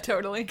 Yeah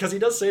totally. Because he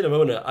does say to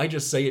Mona, I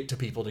just say it to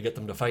people to get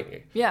them to fight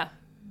me. Yeah.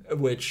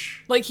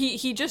 Which... Like,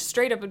 he just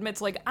straight up admits,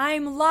 like,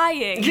 I'm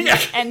lying,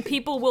 and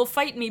people will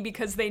fight me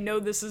because they know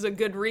this is a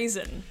good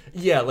reason.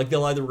 Yeah, like,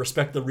 they'll either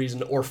respect the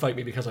reason or fight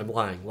me because I'm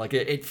lying. Like,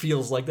 it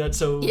feels like that,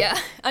 so... Yeah,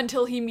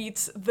 until he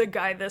meets the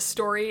guy this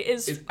story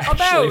is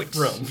actually about.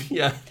 From.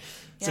 Yeah.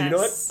 So you know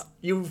what?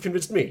 You've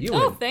convinced me. You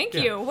win. Oh, thank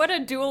you. What a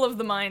duel of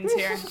the minds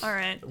here. All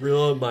right.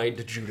 Real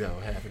mind judo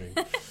happening.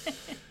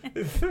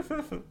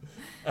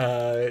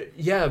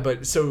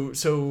 But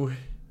so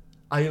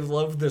I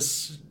love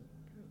this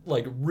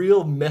like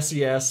real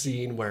messy ass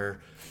scene where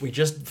we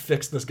just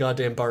fixed this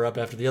goddamn bar up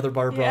after the other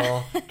bar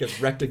brawl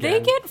gets wrecked again. They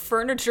get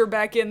furniture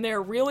back in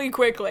there really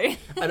quickly.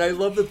 And I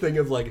love the thing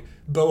of like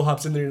Bo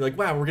hops in there and you're like,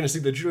 wow, we're gonna see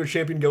the judo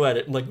champion go at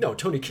it. And like, no,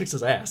 Tony kicks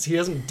his ass. He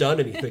hasn't done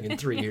anything in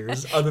 3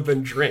 years other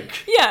than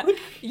drink. Yeah,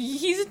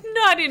 he's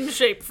not in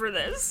shape for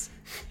this.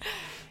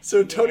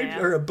 So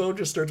Bo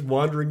just starts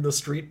wandering the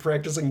street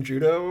practicing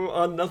judo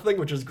on nothing,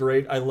 which is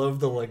great. I love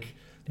the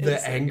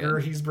anger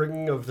he's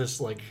bringing of this,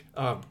 like,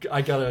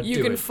 I gotta do it.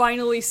 You can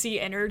finally see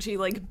energy,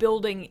 like,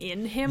 building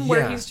in him,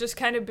 where he's just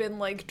kind of been,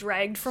 like,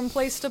 dragged from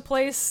place to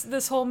place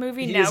this whole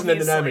movie. He is an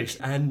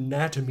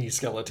anatomy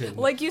skeleton.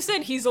 Like you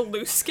said, he's a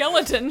loose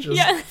skeleton.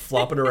 Just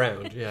flopping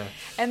around, yeah.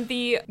 And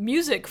the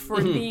music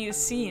for these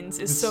scenes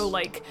is so,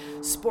 like,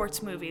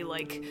 sports movie,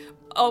 like,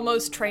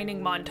 almost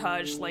training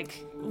montage,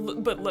 like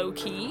but low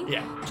key.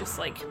 Yeah. Just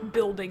like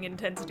building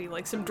intensity,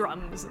 like some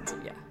drums and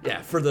some,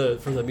 Yeah, for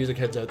the music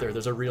heads out there,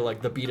 there's a real,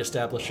 like, the beat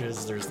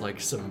establishes, there's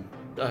like some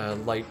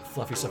light,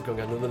 fluffy stuff going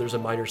on, and then there's a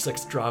minor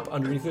sixth drop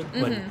underneath it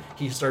when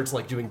he starts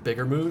like doing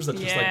bigger moves that's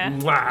just like,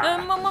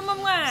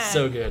 mwah!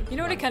 So good. You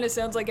know what it kind of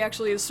sounds like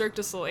actually is Cirque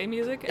du Soleil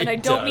music? And I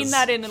don't mean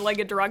that in like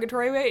a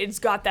derogatory way. It's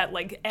got that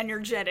like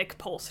energetic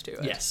pulse to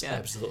it. Yes,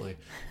 absolutely.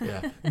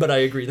 Yeah. But I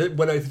agree that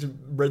when I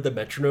read the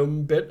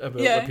metronome bit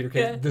about Peter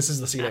Kay, this is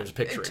the scene I was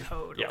picturing.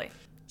 Totally. Yeah.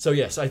 So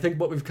yes, I think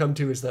what we've come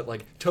to is that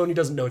like Tony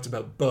doesn't know it's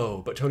about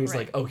Bo, but Tony's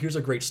like, oh, here's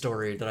a great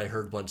story that I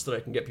heard once that I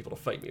can get people to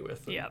fight me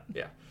with. And,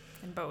 yeah.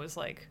 And Bo is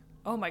like,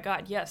 oh my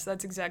god, yes,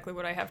 that's exactly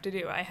what I have to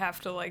do. I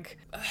have to like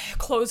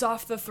close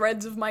off the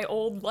threads of my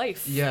old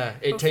life. Yeah,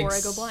 before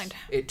I go blind.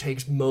 It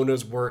takes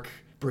Mona's work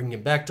bringing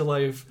him back to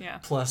life. Yeah.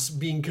 Plus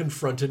being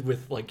confronted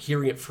with like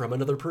hearing it from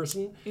another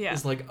person. Yeah.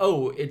 Is like,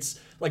 oh, it's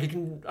like it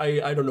can.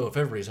 I don't know if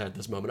everybody's had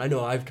this moment. I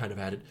know I've kind of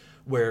had it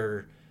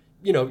where,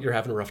 you know, you're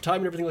having a rough time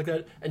and everything like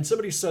that, and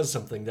somebody says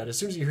something that as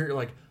soon as you hear it, you're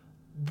like,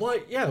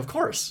 what? Yeah, of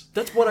course.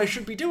 That's what I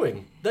should be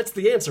doing. That's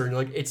the answer. And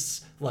like,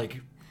 it's like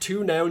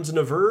 2 nouns and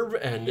a verb,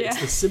 and it's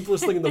the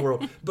simplest thing in the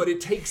world. But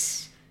it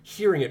takes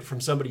hearing it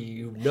from somebody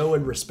you know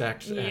and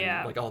respect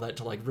and like all that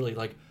to like really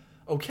like,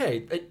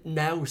 okay, it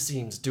now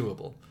seems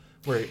doable,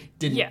 where it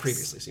didn't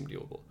previously seem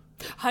doable.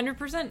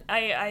 100%.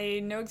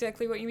 I know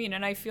exactly what you mean,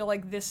 and I feel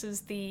like this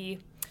is the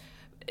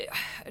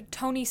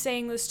Tony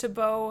saying this to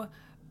Bo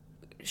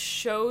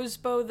shows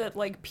Bo that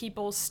like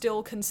people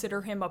still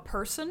consider him a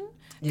person,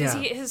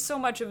 because so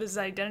much of his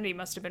identity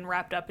must have been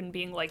wrapped up in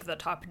being like the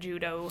top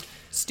judo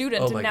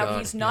student, and now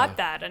he's not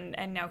that,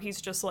 and now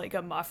he's just like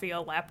a mafia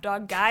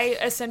lapdog guy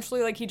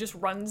essentially. Like he just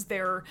runs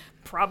their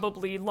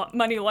probably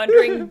money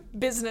laundering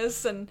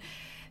business, and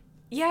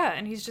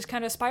and he's just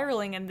kind of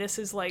spiraling, and this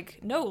is like,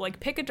 no, like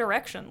pick a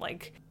direction.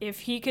 Like if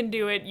he can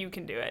do it, you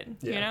can do it.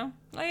 You know,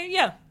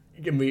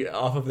 And we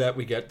off of that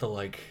we get the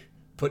like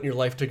putting your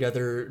life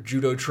together,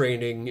 judo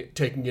training,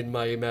 taking in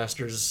my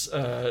master's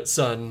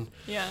son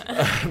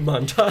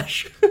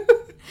montage.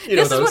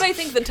 This is what I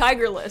think the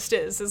Tiger List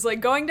is like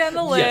going down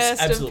the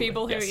list of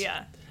people who,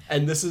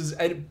 And this is,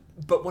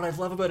 but what I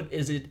love about it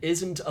is it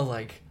isn't a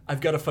like, I've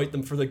got to fight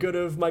them for the good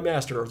of my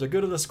master or the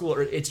good of the school,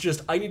 or it's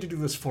just, I need to do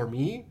this for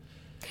me.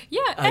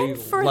 Yeah, and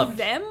for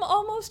them,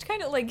 almost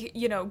kind of like,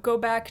 you know, go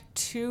back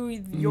to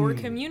your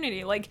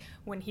community. Like,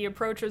 when he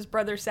approaches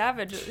Brother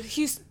Savage,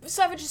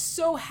 Savage is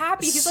so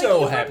happy. He's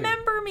so like, you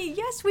remember me?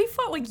 Yes, we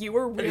fought. Like, you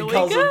were really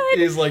good.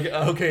 He's like,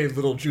 okay,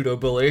 little judo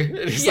bully.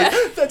 And he's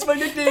like, that's my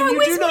nickname,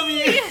 you do know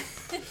me.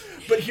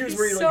 But here's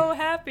where you're so like,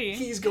 happy.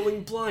 He's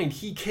going blind.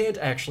 He can't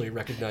actually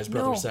recognize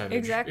Brother Savage.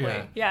 Exactly.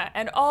 Yeah,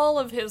 and all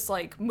of his,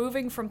 like,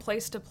 moving from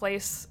place to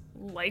place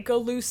like a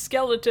loose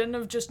skeleton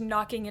of just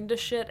knocking into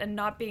shit and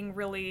not being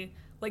really,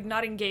 like,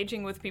 not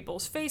engaging with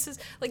people's faces.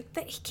 Like,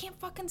 he can't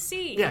fucking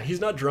see. Yeah, he's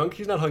not drunk.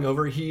 He's not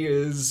hungover. He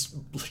is,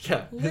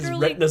 his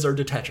retinas are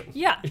detaching.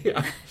 Yeah.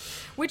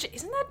 Which,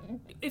 isn't that,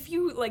 if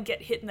you, like,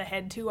 get hit in the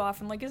head too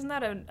often, like, isn't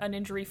that an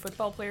injury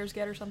football players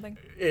get or something?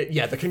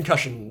 The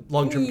concussion,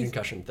 long-term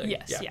concussion thing.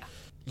 Yes,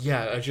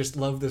 Yeah, I just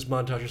love this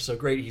montage. It's so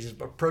great. He's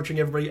approaching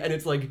everybody, and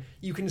it's like,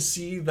 you can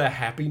see the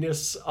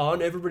happiness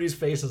on everybody's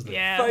face as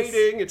they're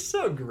fighting. It's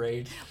so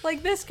great.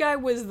 Like, this guy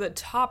was the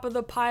top of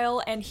the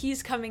pile, and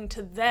he's coming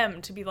to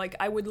them to be like,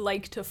 I would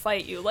like to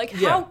fight you. Like,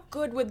 how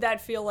good would that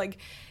feel? Like,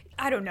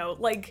 I don't know,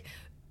 like,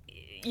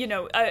 you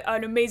know,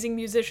 an amazing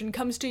musician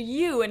comes to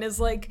you and is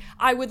like,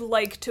 I would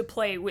like to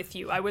play with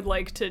you. I would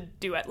like to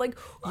do it. Like,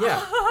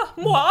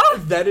 moi?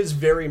 That is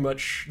very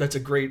much, that's a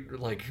great,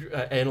 like,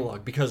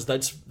 analog, because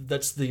that's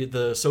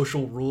the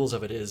social rules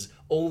of it is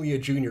only a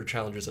junior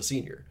challenges a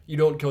senior. You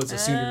don't go as a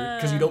senior,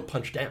 because you don't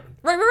punch down.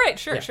 Right.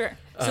 Sure.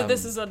 So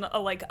this is a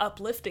like,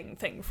 uplifting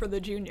thing for the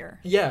junior.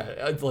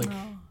 Yeah, like,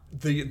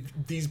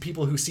 these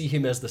people who see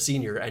him as the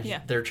senior, and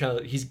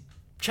he's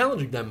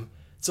challenging them.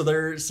 So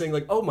they're saying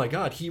like, oh my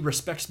god, he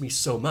respects me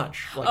so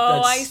much. Like,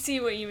 I see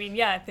what you mean.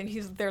 Yeah, then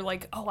they're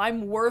like, oh,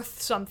 I'm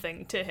worth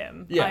something to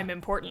him. Yeah. I'm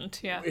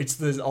important. Yeah.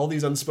 It's all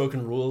these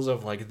unspoken rules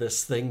of like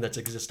this thing that's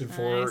existed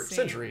for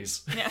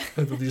centuries. Yeah.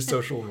 These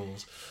social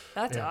rules.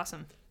 That's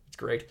awesome. It's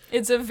great.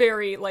 It's a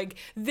very, like,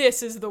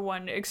 this is the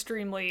one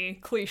extremely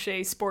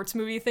cliche sports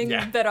movie thing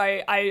that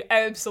I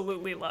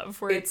absolutely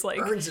love, where it's like...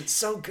 It earns it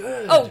so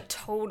good. Oh,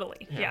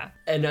 totally. Yeah.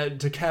 And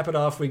to cap it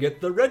off, we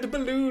get the red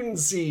balloon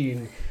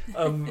scene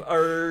of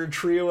our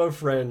trio of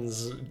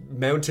friends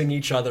mounting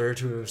each other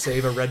to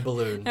save a red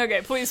balloon.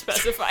 Okay, please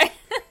specify.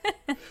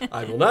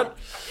 I will not.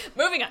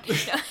 Moving on.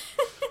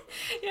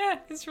 Yeah,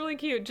 it's really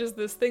cute. Just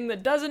this thing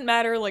that doesn't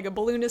matter, like a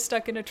balloon is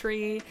stuck in a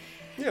tree.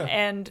 Yeah.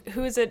 And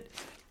who is it?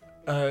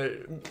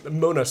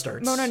 Mona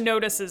starts. Mona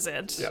notices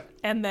it. Yep.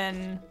 And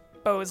then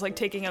Bo is like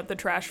taking out the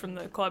trash from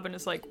the club and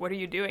is like, what are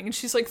you doing? And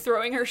she's like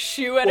throwing her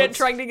shoe at it,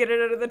 trying to get it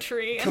out of the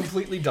tree.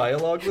 Completely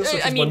dialogueless,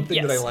 which is one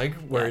thing that I like,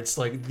 where it's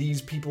like these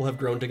people have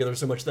grown together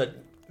so much that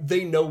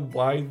they know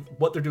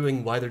what they're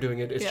doing, why they're doing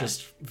it. It's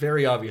just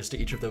very obvious to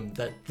each of them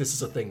that this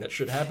is a thing that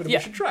should happen and we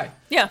should try.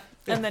 Yeah.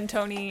 And then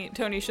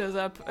Tony shows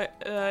up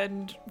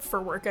and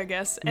for work, I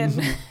guess,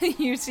 and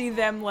you see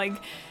them like.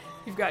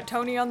 You've got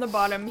Tony on the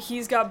bottom,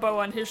 he's got Bo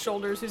on his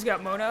shoulders, who's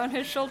got Mona on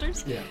his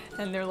shoulders. Yeah.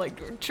 And they're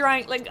like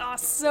trying, like,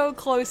 so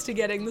close to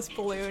getting this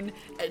balloon.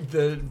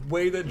 The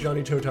way that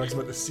Johnny To talks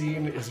about the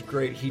scene is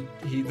great. He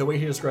the way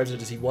he describes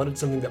it is he wanted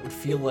something that would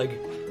feel like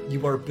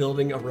you are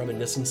building a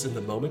reminiscence in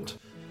the moment,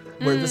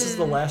 where this is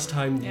the last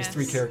time these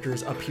three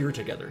characters appear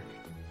together.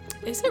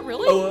 Is it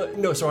really? Oh,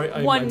 no, sorry,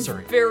 I'm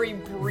sorry. Very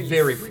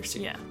brief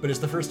scene. Yeah. But it's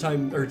the first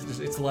time, or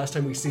it's the last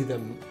time we see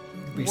them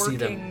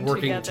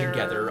working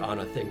together on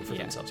a thing for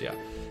themselves, yeah.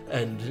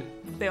 And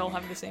they all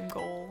have the same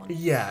goal. And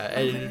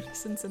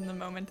reminiscence in the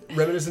moment.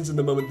 Reminiscence in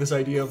the moment, this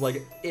idea of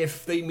like,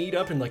 if they meet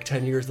up in like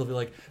 10 years, they'll be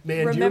like,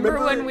 man, remember, do you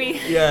remember when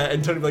we... Yeah,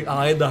 and Tony will be like,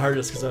 I had the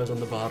hardest because I was on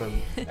the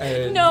bottom.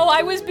 And no,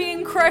 I was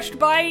being crushed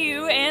by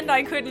you and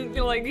I couldn't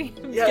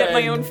get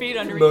my own feet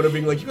under me. Mona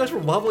being like, you guys were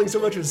wobbling so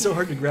much, it was so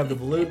hard to grab the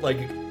balloon. Like,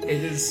 it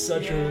is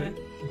such a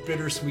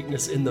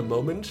bittersweetness in the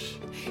moment.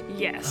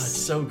 Yes. It's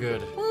so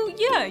good. Well,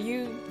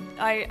 yeah,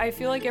 I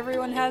feel like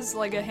everyone has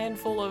like a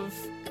handful of,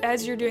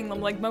 as you're doing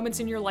them, like moments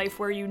in your life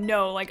where you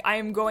know, like, I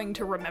am going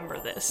to remember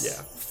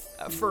this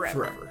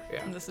forever.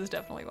 Yeah. And this is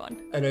definitely one.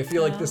 And I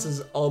feel like this is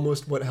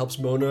almost what helps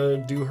Mona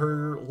do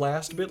her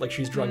last bit. Like,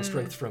 she's drawing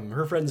strength from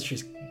her friends.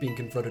 She's being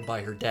confronted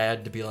by her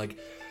dad to be like,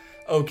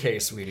 okay,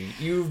 sweetie,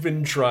 you've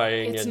been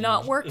trying. It's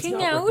not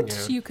working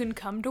out. You can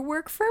come to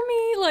work for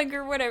me, like,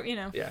 or whatever, you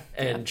know. Yeah,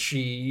 and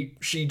she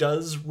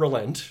does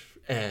relent,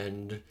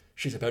 and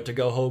she's about to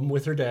go home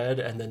with her dad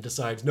and then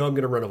decides, no, I'm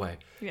going to run away.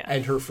 Yeah.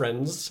 And her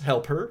friends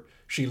help her.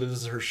 She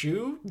loses her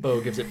shoe.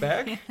 Bo gives it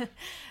back.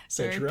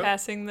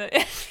 Passing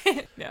the...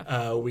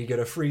 yeah. We get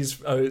a freeze.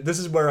 This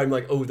is where I'm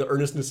like, oh, the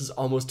earnestness is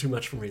almost too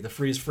much for me. The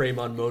freeze frame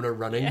on Mona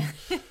running.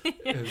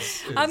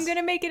 Is... I'm going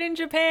to make it in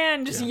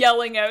Japan. Just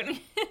yelling out.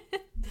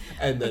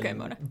 And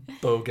then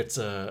Bo gets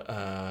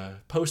a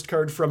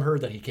postcard from her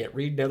that he can't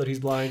read now that he's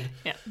blind.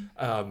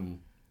 Yeah.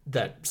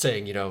 That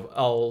saying, you know,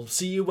 I'll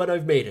see you when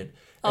I've made it.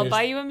 I'll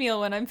buy you a meal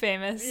when I'm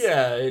famous.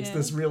 Yeah, it's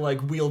this real,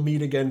 like, we'll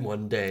meet again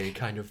one day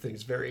kind of thing.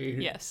 It's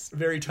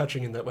very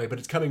touching in that way, but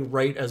it's coming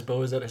right as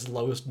Bo is at his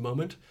lowest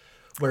moment,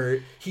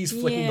 where he's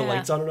flicking the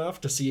lights on and off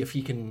to see if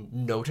he can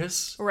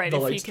notice the lights turning on and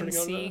off. Right, if he can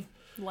see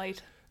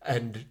light.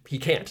 And he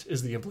can't,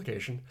 is the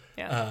implication.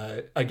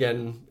 Yeah.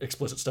 Again,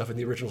 explicit stuff in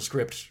the original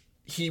script.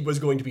 He was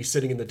going to be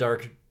sitting in the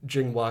dark.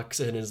 Jing walks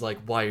in and is like,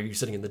 why are you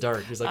sitting in the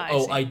dark? He's like,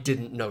 I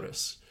didn't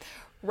notice.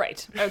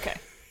 Right, okay.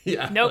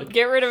 Yeah. Nope,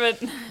 get rid of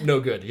it. No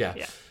good, yeah.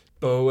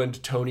 Bo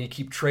and Tony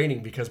keep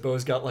training because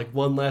Bo's got like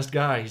one last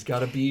guy. He's got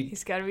to beat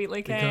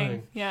Lee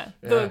Kang. Yeah.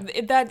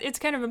 It's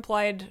kind of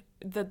implied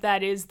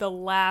that is the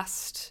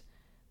last...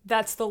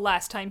 That's the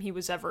last time he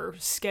was ever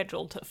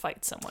scheduled to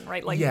fight someone,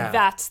 right? Like,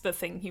 that's the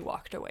thing he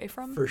walked away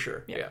from. For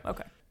sure, yeah.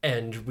 Okay.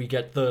 And we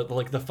get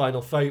the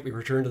final fight. We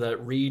return to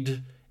that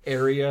reed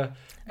area.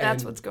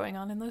 That's what's going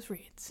on in those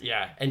reeds.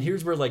 Yeah, and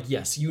here's where, like,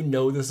 yes, you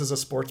know this is a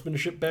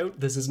sportsmanship bout.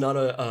 This is not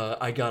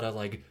I gotta,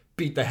 like,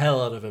 beat the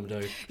hell out of him,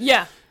 dude.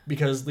 Yeah.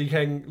 Because Lee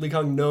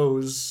Kang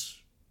knows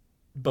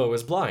Bo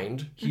is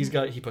blind. He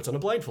puts on a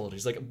blindfold.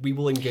 He's like, we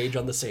will engage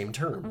on the same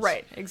terms.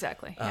 Right,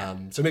 exactly.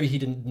 So maybe he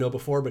didn't know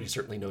before, but he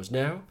certainly knows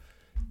now.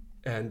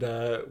 And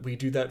we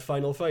do that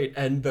final fight.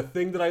 And the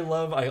thing that I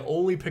love, I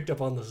only picked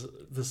up on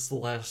this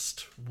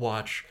last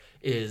watch,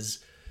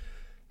 is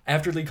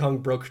after Lee Kang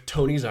broke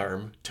Tony's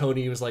arm,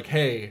 Tony was like,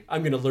 hey,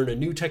 I'm going to learn a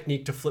new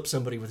technique to flip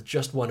somebody with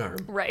just one arm.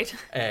 Right.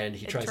 And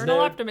he tries Eternal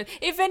optimist.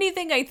 If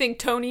anything, I think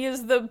Tony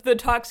is the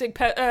toxic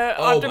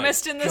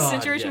optimist in this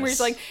situation, where he's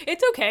like,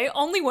 it's okay,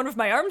 only one of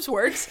my arms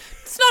works.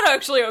 It's not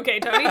actually okay,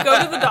 Tony.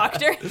 Go to the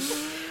doctor.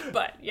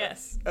 But,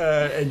 yes.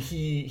 And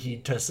he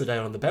tests it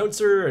out on the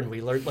bouncer, and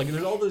we learned, like,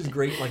 there's all this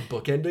great, like,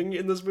 bookending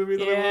in this movie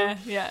that I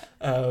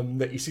love.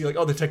 That you see, like,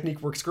 oh, the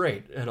technique works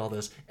great, and all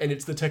this. And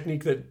it's the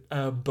technique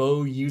that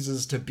Bo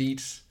uses to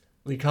beat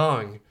Lee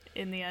Kang.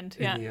 In the end,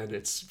 In the end,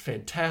 it's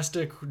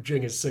fantastic.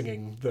 Jing is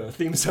singing the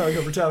theme song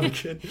over top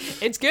of it.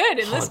 It's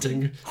good.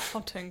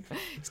 Haunting.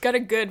 He's got a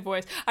good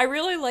voice. I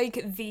really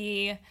like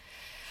the...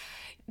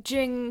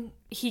 Jing,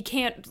 he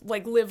can't,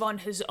 like, live on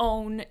his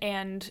own,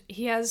 and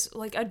he has,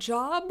 like, a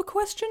job, ?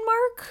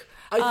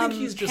 I think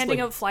he's just handing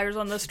out flyers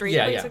on the street,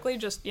 basically.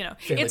 Just, you know,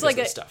 family it's like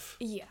a stuff.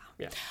 Yeah,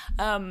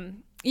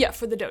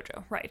 for the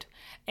dojo, right?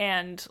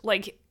 And,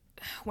 like,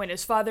 when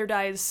his father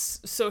dies,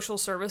 social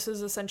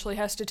services essentially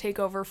has to take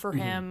over for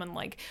him, and,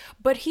 like,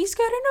 but he's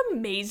got an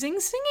amazing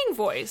singing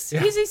voice.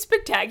 Yeah. He's a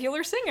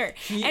spectacular singer,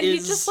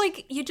 he's just,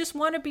 like, you just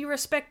want to be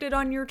respected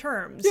on your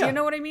terms. You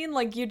know what I mean?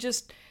 Like,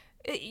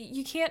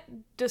 you can't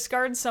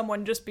discard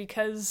someone just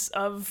because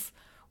of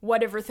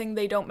whatever thing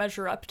they don't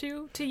measure up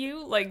to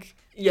you. Like,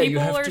 people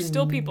are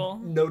still people.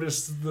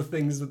 Notice the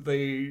things that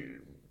they...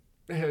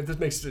 This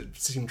makes it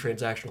seem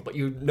transactional, but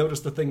you notice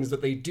the things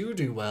that they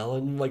do well,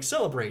 and, like,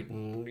 celebrate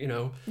and, you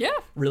know,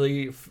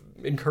 really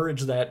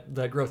encourage that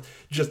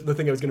growth. Just the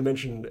thing I was going to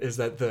mention is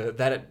that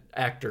that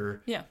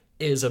actor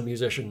is a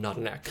musician, not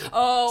an actor.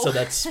 Oh. So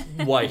that's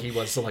why he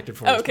was selected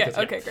for this.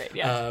 Okay, great,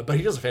 but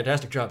he does a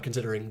fantastic job,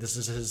 considering this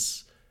is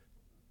his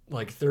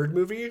like third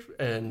movie,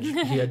 and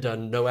he had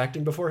done no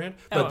acting beforehand.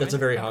 But that's a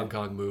very Hong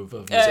Kong move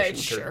of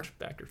musician turned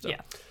actor. So.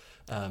 Yeah.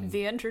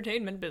 The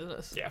entertainment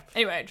business. Yeah.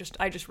 Anyway,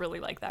 I just really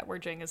like that where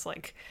Jing is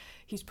like,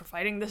 he's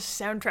providing this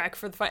soundtrack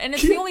for the fun, and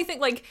it's the only thing,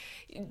 like,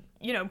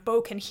 you know,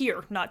 Bo can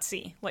hear, not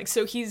see. Like,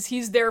 so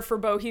he's there for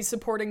Bo. He's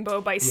supporting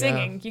Bo by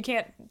singing. He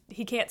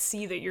can't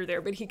see that you're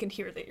there, but he can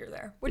hear that you're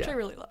there, which I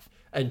really love.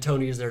 And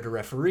Tony is there to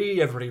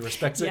referee. Everybody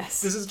respects it.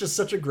 Yes. This is just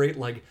such a great,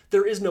 like,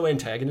 there is no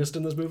antagonist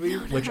in this movie,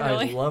 which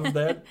really. I love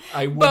that.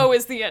 Bo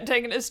is the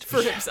antagonist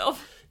for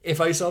himself. If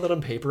I saw that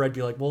on paper, I'd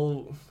be like,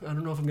 well, I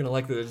don't know if I'm going to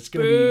like this. It's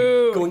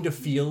going to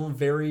feel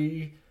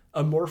very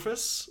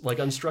amorphous, like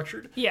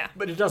unstructured. Yeah.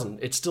 But it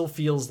doesn't. It still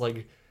feels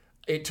like,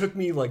 it took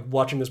me like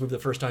watching this movie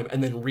the first time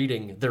and then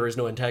reading there is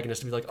no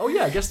antagonist to be like, oh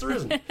yeah, I guess there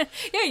isn't.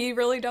 Yeah, you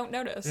really don't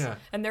notice. Yeah.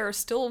 And there are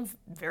still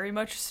very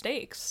much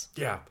stakes.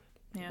 Yeah.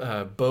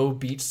 Yeah. Bo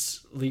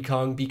beats Lee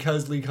Kong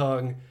because Lee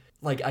Kong,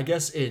 like, I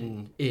guess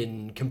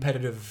in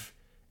competitive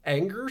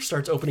anger,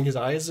 starts opening his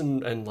eyes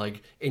and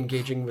like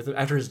engaging with him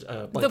after his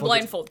blindfold the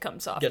blindfold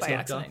comes off by knocked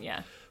accident, off.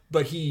 yeah.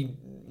 But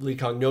Lee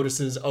Kong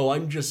notices, oh,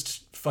 I'm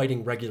just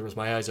fighting regular with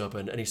my eyes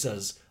open, and he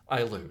says,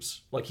 I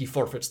lose. Like, he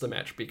forfeits the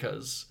match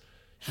because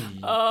he...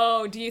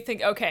 Oh, do you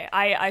think... Okay,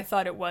 I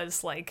thought it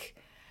was, like,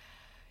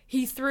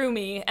 he threw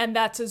me, and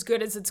that's as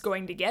good as it's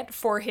going to get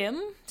for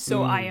him,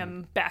 so I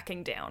am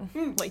backing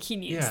down. Like, he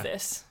needs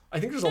this. I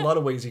think there's a lot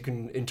of ways you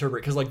can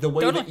interpret, because, like, the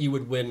way that you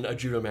would win a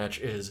judo match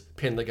is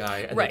pin the guy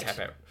and then tap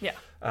out. Yeah.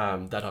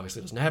 That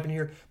obviously doesn't happen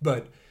here,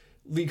 but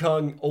Lee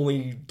Kong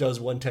only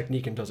does one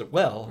technique and does it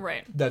well.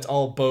 Right. That's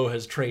all Bo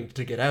has trained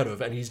to get out of,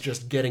 and he's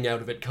just getting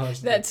out of it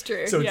constantly. That's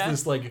true. So it's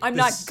this, like... I'm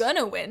not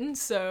gonna win,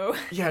 so...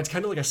 Yeah, it's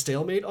kind of like a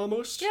stalemate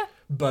almost. Yeah.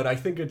 But I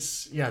think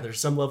it's... Yeah, there's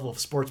some level of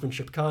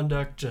sportsmanship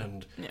conduct,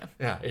 and...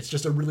 Yeah, it's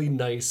just a really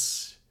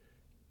nice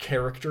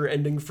character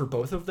ending for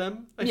both of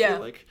them, I feel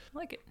like. I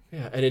like it.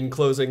 Yeah, and in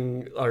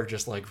closing, our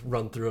just like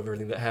run through of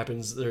everything that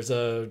happens.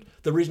 The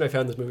reason I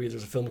found this movie is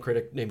there's a film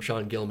critic named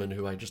Sean Gilman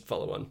who I just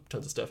follow on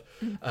tons of stuff.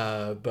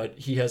 But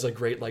he has a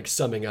great like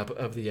summing up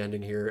of the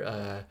ending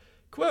here.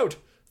 Quote,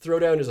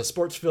 Throwdown is a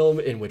sports film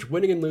in which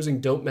winning and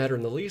losing don't matter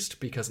in the least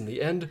because in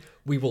the end,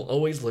 we will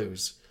always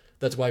lose.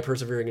 That's why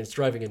persevering and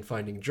striving and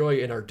finding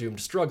joy in our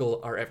doomed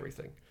struggle are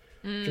everything.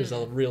 Which is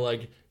a real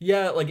like,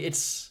 yeah, like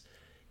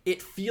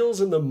it feels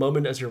in the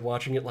moment as you're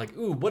watching it like,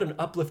 ooh, what an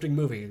uplifting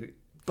movie.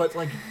 But,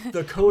 like,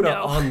 the coda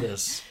on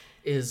this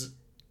is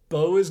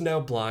Bo is now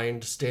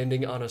blind,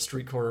 standing on a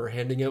street corner,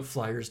 handing out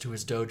flyers to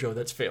his dojo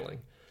that's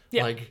failing.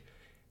 Yeah. Like,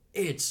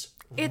 it's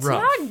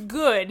rough. Not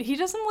good. He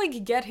doesn't,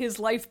 like, get his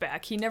life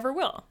back. He never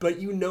will. But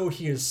you know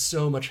he is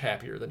so much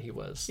happier than he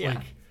was. Yeah.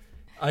 Like,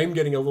 I'm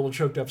getting a little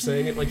choked up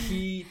saying it. Like,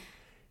 he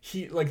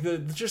like,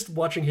 just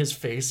watching his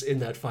face in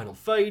that final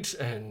fight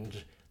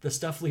and... the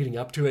stuff leading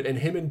up to it, and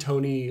him and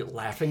Tony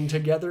laughing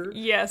together.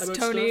 Yes,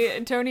 Tony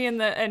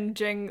and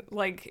Jing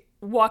like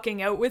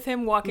walking out with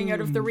him, walking out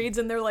of the reeds,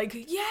 and they're like,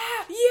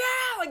 yeah,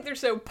 like they're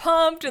so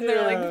pumped, and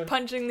they're like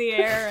punching the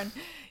air,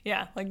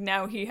 and like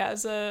now he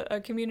has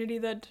a community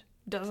that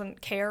doesn't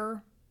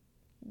care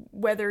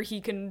whether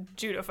he can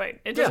judo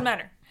fight. It doesn't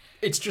matter.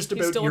 It's just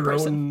about your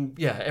own.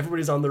 Yeah,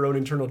 everybody's on their own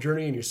internal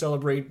journey, and you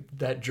celebrate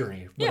that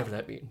journey, whatever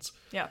that means.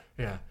 Yeah.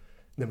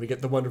 Then we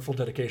get the wonderful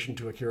dedication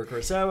to Akira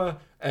Kurosawa,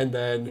 and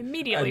then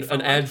immediately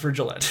an ad for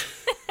Gillette.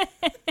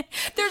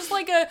 There's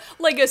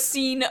like a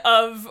scene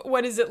of,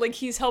 what is it, like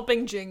he's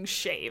helping Jing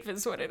shave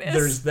is what it is.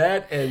 There's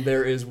that, and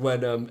there is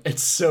when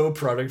it's so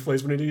product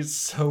placement, it's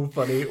so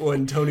funny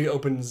when Tony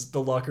opens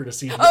the locker to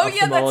see the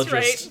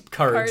ophthalmologist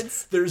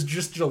cards. There's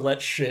just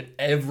Gillette shit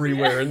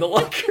everywhere in the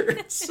locker.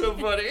 It's so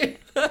funny.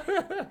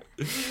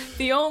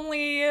 The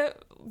only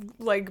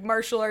like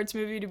martial arts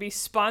movie to be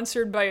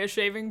sponsored by a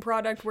shaving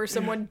product where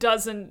someone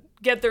doesn't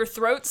get their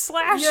throat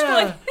slashed.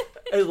 Yeah.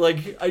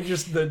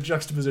 The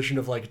juxtaposition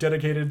of like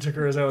dedicated to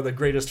Kurosawa, the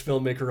greatest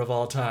filmmaker of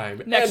all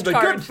time, Next and the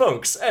card. good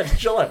folks at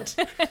Gillette.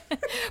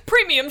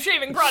 Premium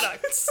shaving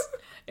products.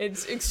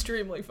 It's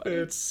extremely funny.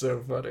 It's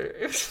so funny.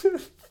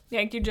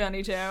 Thank you,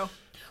 Johnny Chow.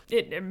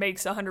 It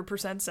makes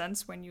 100%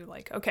 sense when you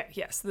like, okay,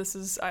 yes, this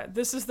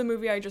is the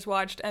movie I just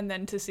watched, and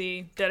then to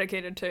see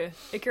dedicated to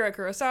Akira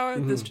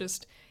Kurosawa, this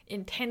just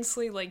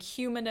intensely like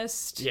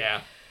humanist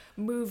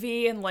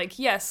movie, and like,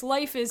 yes,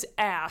 life is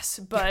ass,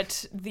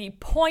 but the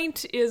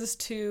point is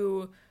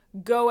to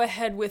go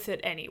ahead with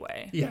it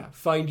anyway. Yeah,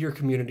 find your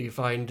community,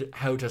 find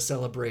how to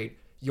celebrate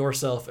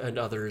yourself and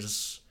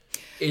others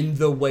in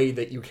the way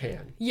that you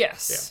can.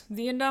 Yes,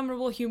 the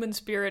indomitable human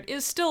spirit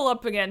is still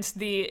up against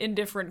the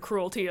indifferent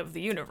cruelty of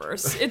the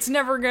universe. It's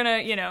never gonna,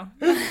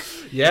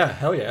 Yeah,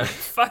 hell yeah.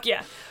 Fuck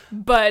yeah.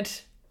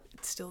 But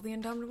it's still the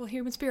indomitable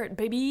human spirit,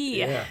 baby.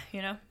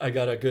 Yeah. I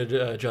got a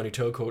good Johnny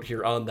Toe quote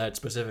here on that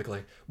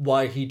specifically.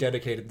 Why he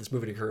dedicated this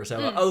movie to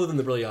Kurosawa, other than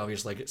the really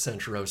obvious like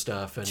Senshiro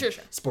stuff and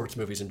sports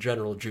movies in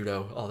general,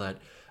 judo, all that.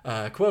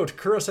 Quote,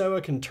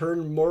 Kurosawa can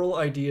turn moral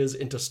ideas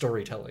into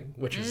storytelling,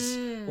 which is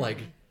like...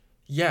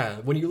 Yeah,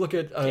 when you look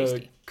at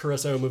a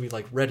Kurosawa movie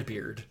like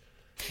Redbeard,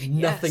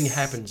 Nothing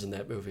happens in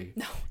that movie.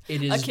 No.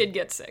 It is a kid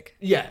gets sick.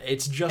 Yeah,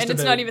 it's just and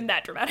it's not even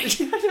that dramatic.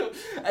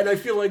 And I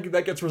feel like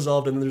that gets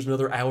resolved and then there's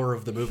another hour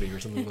of the movie or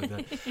something like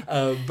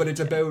that. But it's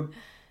about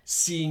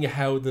seeing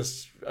how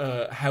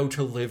how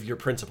to live your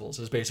principles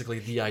is basically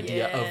the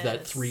idea of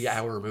that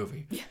 3-hour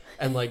movie. Yeah.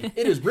 And like,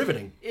 it is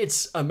riveting.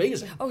 It's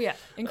amazing. Oh yeah,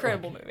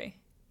 incredible movie.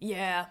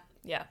 Yeah,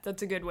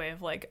 that's a good way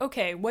of like,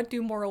 okay, what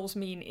do morals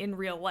mean in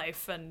real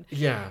life? And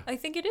I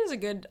think it is a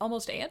good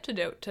almost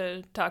antidote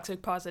to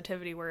toxic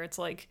positivity, where it's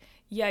like,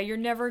 yeah, you're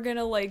never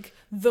gonna like,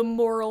 the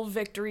moral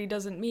victory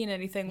doesn't mean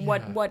anything.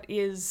 Yeah. What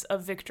is a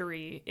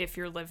victory if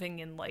you're living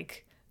in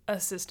like a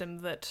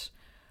system that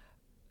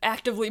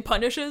actively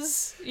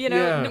punishes,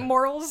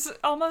 morals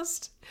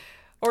almost,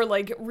 or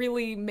like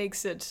really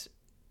makes it,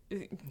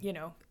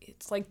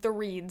 it's like the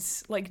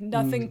reeds, like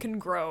nothing can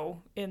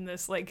grow in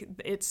this, like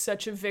it's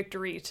such a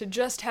victory to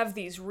just have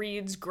these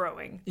reeds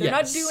growing. They're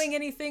not doing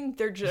anything,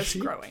 they're just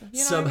growing.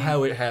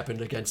 Somehow it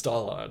happened against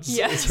all odds.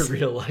 Yes. It's a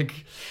real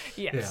like,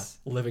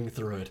 living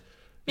through it.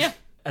 Yeah.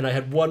 And I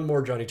had one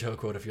more Johnny To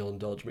quote, if you'll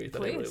indulge me, that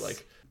Please. I really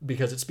like,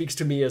 because it speaks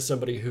to me as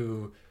somebody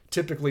who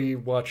typically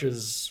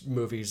watches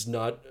movies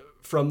not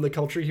from the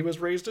culture he was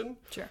raised in.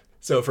 Sure.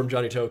 So from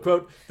Johnny To,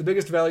 quote, "The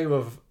biggest value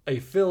of a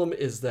film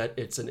is that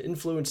it's an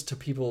influence to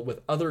people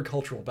with other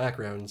cultural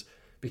backgrounds,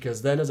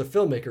 because then as a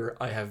filmmaker,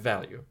 I have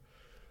value."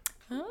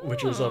 Oh.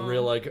 Which is a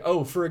real like,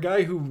 for a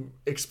guy who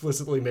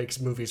explicitly makes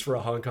movies for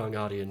a Hong Kong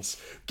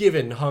audience,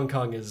 given Hong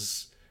Kong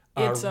is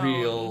a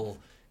real,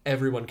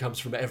 everyone comes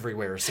from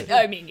everywhere city.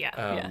 I mean,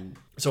 yeah.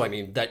 So I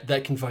mean,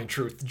 that can find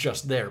truth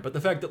just there. But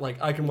the fact that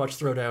like I can watch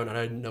Throwdown and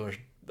I didn't know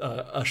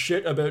a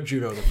shit about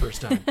judo the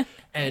first time,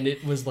 and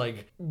it was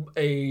like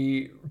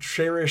a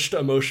cherished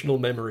emotional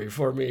memory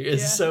for me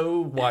is so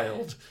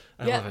wild.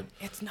 I love it.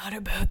 It's not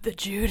about the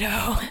judo.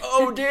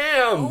 Oh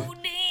damn! Oh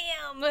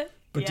damn!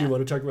 But do you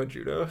want to talk about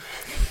judo?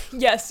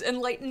 Yes,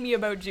 enlighten me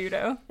about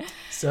judo.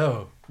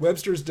 So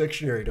Webster's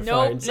Dictionary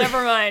defines. Nope,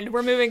 never mind.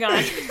 We're moving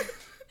on.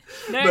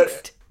 Next.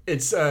 But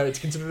it's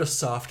considered a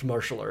soft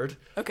martial art.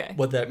 Okay.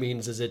 What that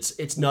means is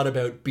it's not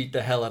about beat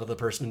the hell out of the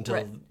person until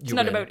you win. It's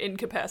not about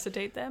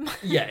incapacitate them.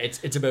 Yeah,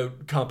 it's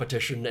about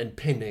competition and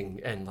pinning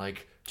and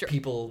like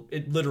people.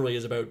 It literally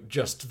is about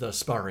just the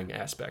sparring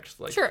aspect.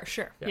 Like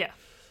sure, yeah.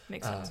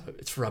 Makes sense.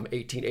 It's from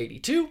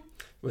 1882.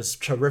 Was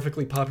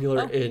terrifically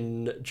popular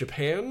in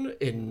Japan,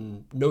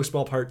 in no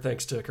small part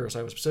thanks to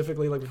Kurosawa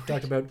specifically, like we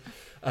talked about.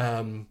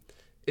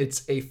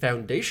 It's a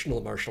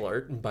foundational martial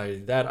art, and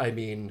by that I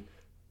mean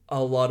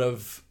a lot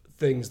of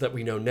things that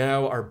we know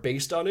now are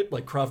based on it,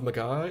 like Krav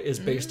Maga is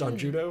based on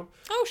judo.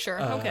 Oh,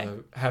 sure, okay.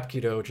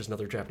 Hapkido, which is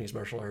another Japanese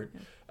martial art.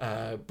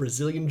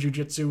 Brazilian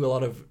Jiu-Jitsu, a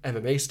lot of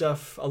MMA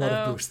stuff, a lot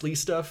of Bruce Lee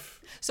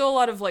stuff. So a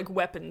lot of like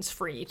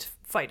weapons-free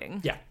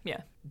fighting. Yeah.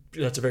 Yeah.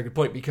 That's a very good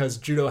point, because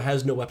judo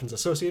has no weapons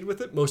associated with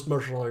it. Most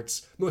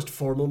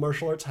formal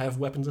martial arts have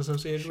weapons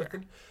associated with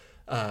them,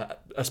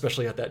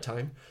 especially at that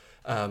time.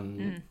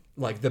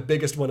 Like the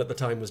biggest one at the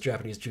time was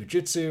Japanese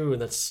Jiu-Jitsu,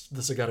 and the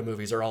Sagata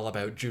movies are all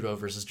about judo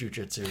versus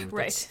Jiu-Jitsu.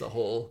 Right. That's the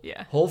whole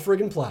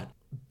friggin' plot.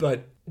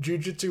 But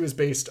Jiu-Jitsu is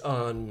based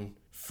on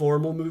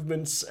formal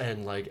movements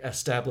and like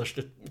established,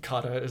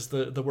 kata is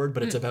the word,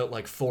 but it's about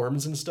like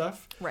forms and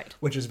stuff. Right.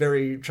 Which is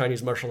very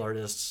Chinese martial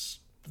artists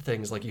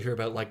things like you hear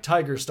about like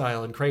tiger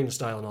style and crane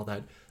style and all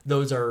that.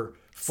 Those are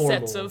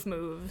formal sets of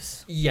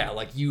moves. Yeah,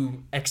 like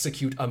you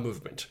execute a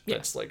movement.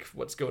 That's like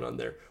what's going on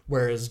there.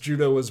 Whereas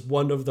judo was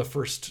one of the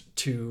first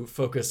to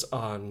focus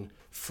on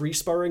free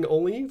sparring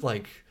only.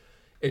 Like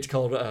it's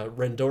called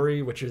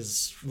rendori, which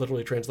is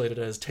literally translated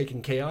as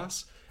taking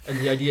chaos. And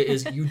the idea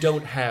is you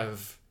don't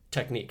have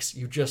techniques.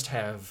 You just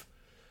have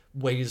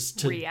ways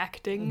to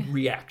react.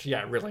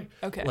 Yeah, really.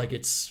 Okay. Like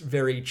it's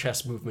very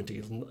chess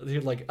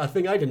movementy. Like a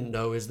thing I didn't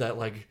know is that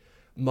like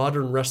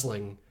modern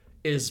wrestling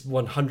is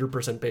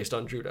 100% based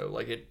on judo.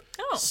 Like it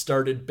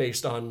started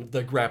based on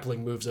the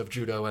grappling moves of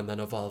judo and then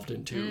evolved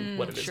into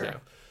what it is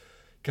now.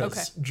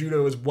 Because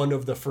judo is one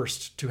of the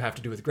first to have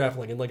to do with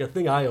grappling. And like a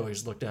thing I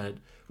always looked at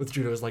with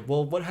judo is like,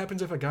 well, what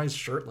happens if a guy's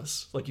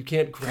shirtless? Like you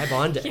can't grab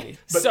onto anything.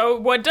 So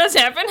what does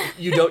happen?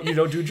 you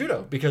don't do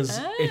judo because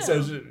it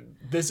says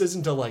this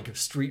isn't a like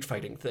street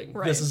fighting thing.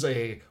 Right. This is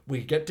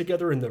we get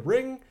together in the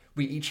ring.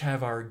 We each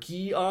have our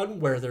gi on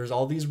where there's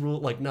all these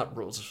rules, like not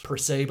rules per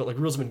se, but like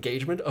rules of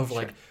engagement of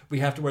like, we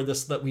have to wear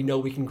this so that we know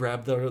we can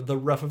grab the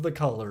ruff of the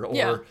collar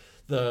or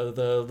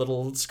the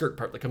little skirt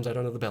part that comes out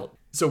onto the belt.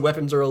 So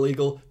weapons are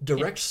illegal.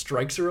 Direct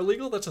strikes are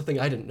illegal. That's a thing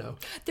I didn't know.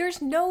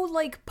 There's no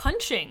like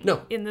punching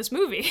in this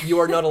movie. You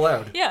are not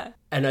allowed. Yeah.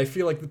 And I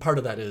feel like part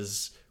of that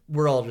is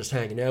we're all just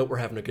hanging out. We're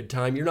having a good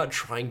time. You're not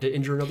trying to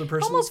injure another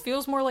person. It almost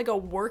feels more like a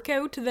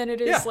workout than it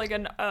is like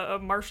a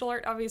martial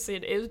art. Obviously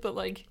it is, but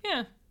like,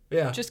 yeah.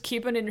 Just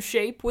keeping in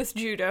shape with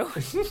judo.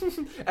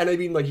 And I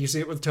mean, like, you see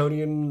it with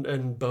Tony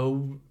and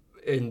Bo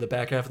in the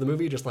back half of the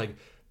movie, just, like,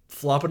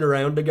 flopping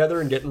around together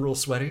and getting real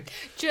sweaty.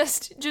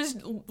 Just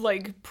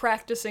like,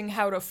 practicing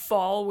how to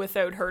fall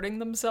without hurting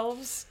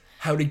themselves.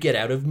 How to get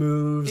out of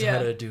moves, how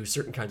to do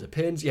certain kinds of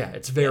pins. Yeah,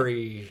 it's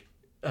very,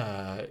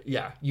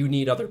 you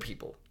need other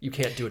people. You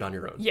can't do it on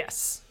your own.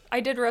 Yes. I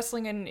did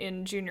wrestling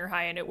in junior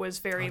high, and it was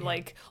very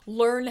like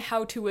learn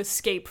how to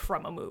escape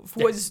from a move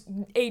was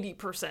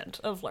 80%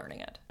 of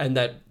learning it. And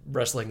that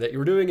wrestling that you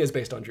were doing is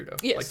based on judo.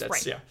 Yes, like that's,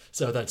 right. Yeah.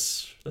 So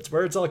that's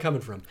where it's all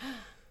coming from.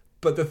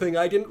 But the thing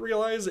I didn't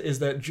realize is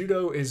that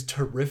judo is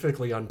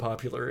terrifically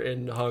unpopular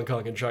in Hong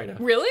Kong and China.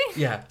 Really?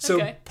 Yeah. So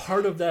Okay.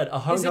 part of that,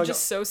 Is it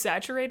just so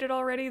saturated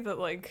already that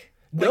like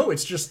no,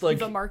 it's just like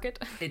the market?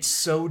 it's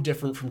so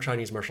different from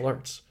Chinese martial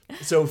arts.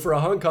 So for a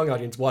Hong Kong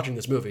audience watching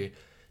this movie,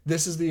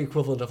 this is the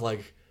equivalent of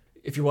like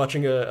if you're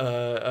watching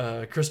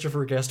a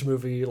Christopher Guest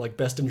movie like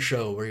Best in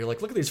Show, where you're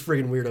like, look at these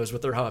friggin' weirdos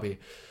with their hobby.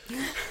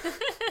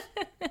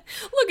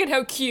 Look at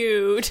how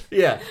cute.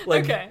 Yeah,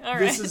 like Okay, all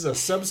this right. is a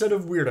subset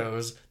of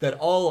weirdos that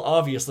all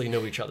obviously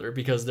know each other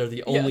because they're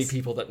the only Yes.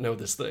 people that know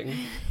this thing.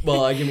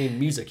 Well, I mean,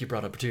 music you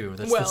brought up too.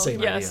 That's the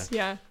same yes,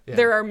 idea. yeah.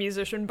 There are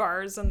musician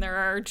bars and there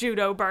are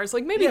judo bars.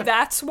 Like maybe Yeah.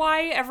 that's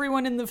why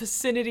everyone in the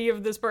vicinity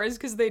of this bar is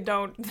because they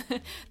don't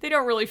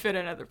really fit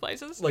in other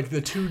places. Like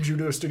the two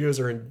judo studios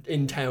are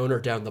in town or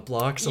down the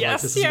block, so like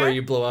Yes, this is yeah. where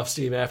you blow off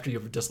steam after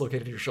you've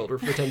dislocated your shoulder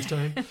for the 10th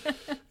time.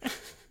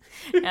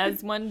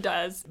 As one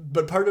does.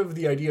 But part of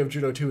the idea of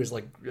judo too is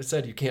like I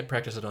said, you can't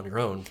practice it on your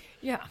own.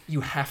 Yeah.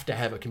 You have to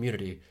have a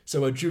community.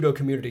 So a judo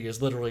community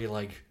is literally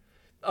like,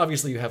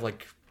 obviously you have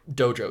like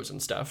dojos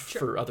and stuff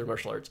for other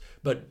martial arts,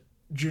 but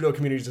judo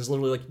communities is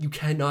literally like you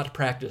cannot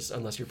practice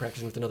unless you're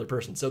practicing with another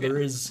person. So there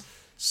is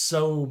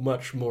so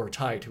much more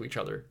tie to each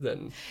other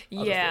than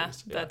other things. Yeah.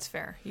 That's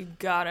fair. You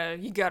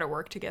gotta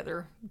work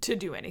together to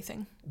do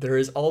anything. There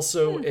is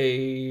also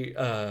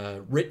a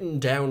written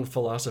down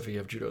philosophy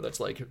of judo that's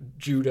like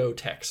judo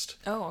text.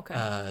 Oh,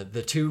 okay.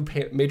 The two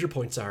major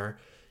points are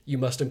you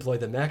must employ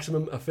the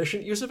maximum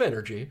efficient use of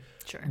energy,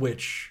 Sure.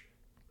 which,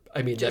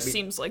 I mean, Just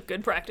seems like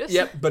good practice.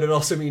 Yep, but it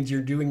also means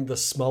you're doing the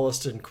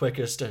smallest and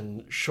quickest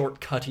and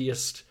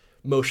shortcuttiest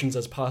motions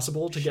as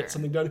possible to Sure. get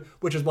something done,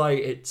 which is why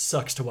it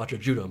sucks to watch a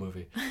judo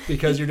movie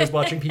because you're just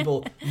watching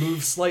people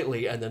move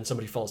slightly and then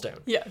somebody falls down.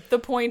 Yeah. The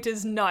point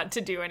is not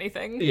to do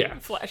anything Yeah.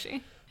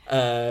 flashy.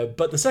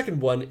 But the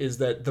second one is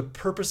that the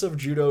purpose of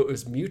judo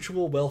is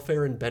mutual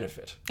welfare and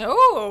benefit.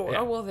 Oh, Yeah.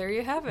 oh well, there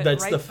you have it.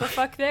 That's right the the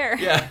fuck there.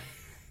 Yeah,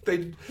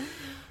 they.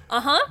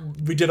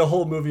 We did a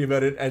whole movie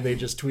about it, and they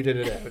just tweeted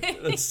it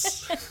out.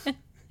 That's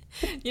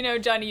You know,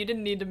 Johnny, you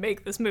didn't need to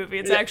make this movie.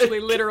 It's actually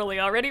literally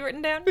already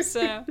written down.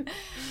 So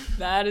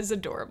that is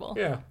adorable.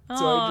 yeah.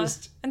 So Aw. I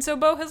just And so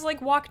Bo has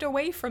like walked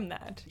away from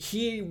that.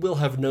 he will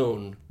have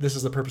known this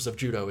is the purpose of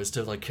judo is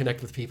to like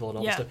connect with people and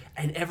all this Yeah. stuff,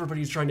 and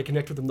everybody's trying to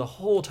connect with him the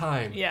whole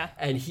time. Yeah.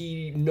 And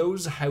he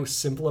knows how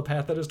simple a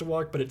path that is to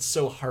walk, but it's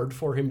so hard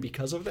for him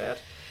because of that.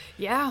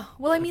 Yeah.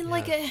 Well, I mean,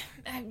 like,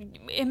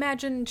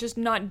 imagine just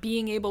not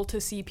being able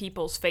to see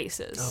people's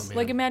faces. Oh, man.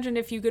 Like, imagine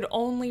if you could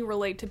only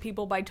relate to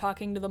people by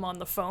talking to them on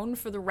the phone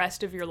for the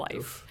rest of your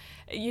life.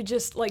 You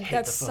just, like, Hate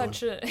that's the phone.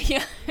 such a...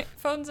 Yeah,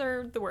 phones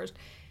are the worst.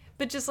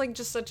 But just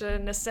such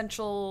an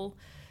essential,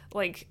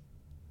 like,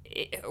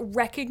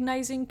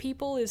 recognizing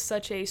people is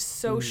such a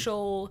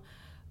social...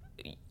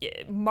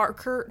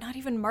 marker, not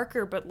even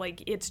marker, but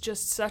like it's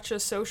just such a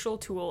social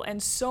tool,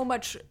 and so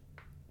much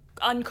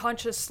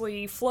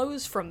unconsciously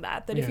flows from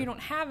that if Yeah. you don't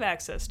have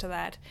access to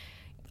that,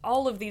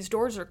 all of these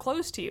doors are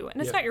closed to you,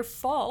 and it's Yeah. not your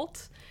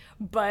fault,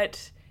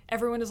 but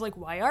everyone is like,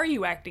 why are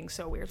you acting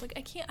so weird? Like,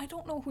 I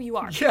don't know who you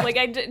are. Yeah.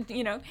 Like,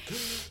 you know,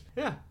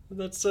 Yeah,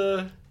 that's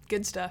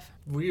good stuff.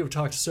 we have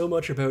talked so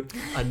much about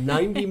a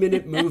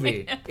 90-minute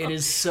movie. It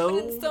is so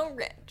It's so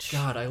rich.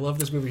 God, I love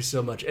this movie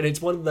so much. And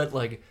it's one that,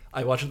 like,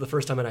 I watched it the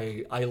first time and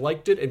I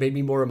liked it. It made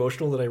me more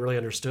emotional than I really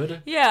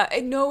understood. Yeah,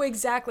 I know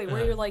exactly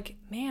where you're like,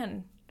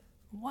 man,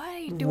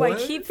 why do What? I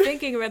keep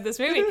thinking about this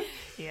movie?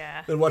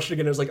 Yeah. Then watched it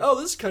again, I was like, oh,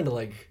 this is kind of,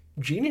 like,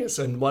 genius.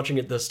 And watching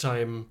it this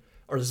time,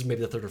 or this is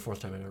maybe the third or fourth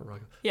time, I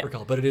don't Yeah.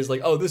 recall. But it is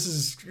like, oh, this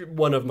is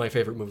one of my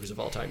favorite movies of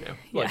all time now.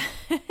 Like,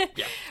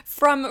 yeah.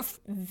 From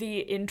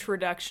the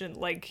introduction,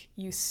 like,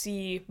 you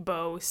see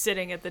Bo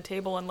sitting at the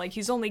table and, like,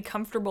 he's only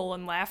comfortable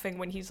and laughing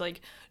when he's,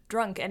 like,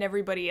 drunk, and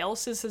everybody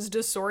else is as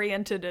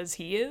disoriented as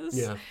he is.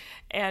 Yeah.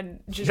 And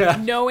just Yeah.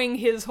 knowing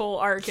his whole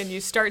arc, and you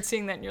start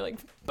seeing that, and you're like,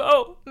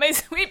 Bo, my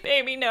sweet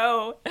baby,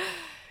 no.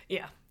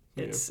 Yeah.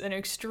 It's an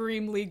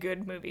extremely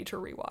good movie to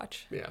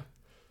rewatch. Yeah.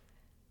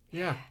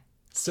 Yeah.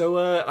 So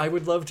I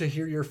would love to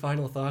hear your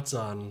final thoughts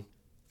on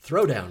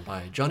Throwdown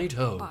by Johnny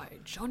Toe. By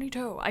Johnny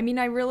Toe. I mean,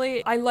 I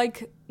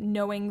like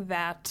knowing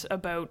that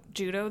about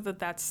judo,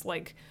 that's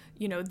like,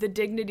 you know, the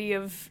dignity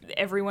of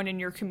everyone in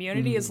your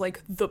community is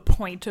like the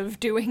point of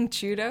doing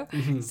judo.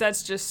 So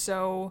that's just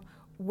so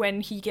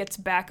when he gets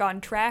back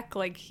on track,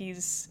 like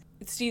he's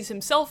sees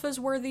himself as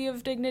worthy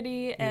of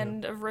dignity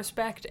and of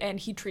respect, and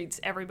he treats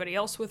everybody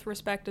else with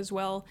respect as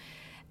well.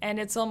 And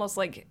it's almost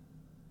like,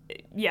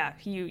 yeah,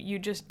 you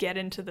just get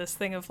into this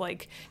thing of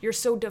like, you're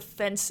so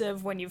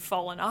defensive when you've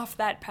fallen off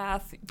that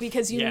path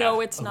because you Yeah. know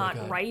it's Oh my not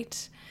God.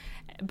 right,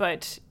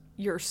 but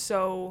you're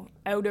so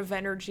out of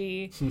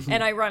energy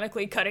and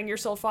ironically cutting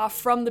yourself off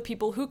from the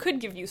people who could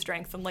give you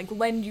strength and like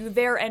lend you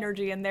their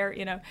energy and their,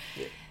 you know,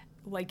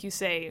 like you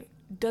say,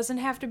 doesn't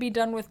have to be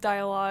done with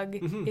dialogue,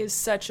 is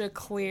such a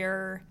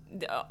clear,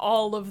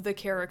 all of the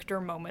character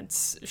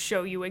moments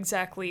show you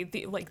exactly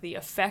the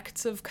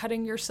effects of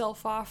cutting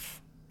yourself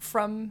off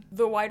from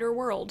the wider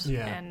world,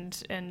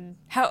 and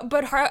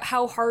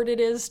how hard it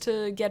is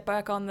to get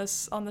back on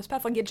this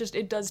path. Like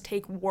it does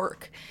take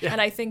work, and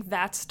I think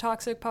that's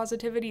toxic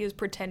positivity, is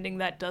pretending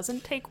that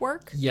doesn't take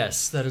work.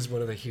 Yes, that is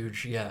one of the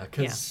huge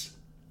because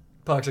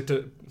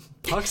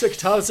toxic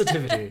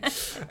positivity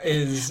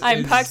is.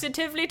 I'm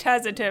positively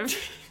positive.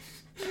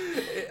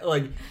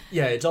 Like,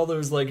 yeah, it's all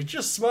those like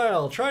just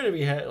smile, try to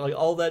be like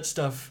all that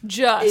stuff.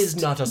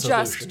 Is not a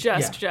solution.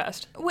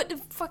 Just what?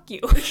 Fuck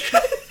you.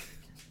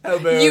 How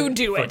about you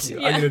do it.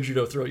 You. I'm gonna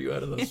judo throw you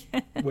out of this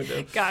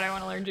window. God, I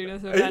want to learn judo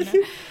so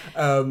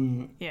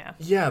bad.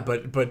 Yeah,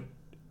 but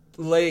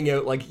laying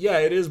out like,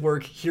 it is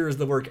work. Here's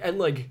the work, and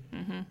like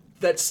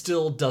that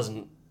still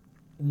doesn't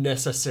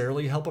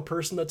necessarily help a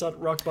person that's at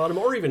rock bottom,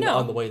 or even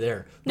on the way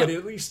there. But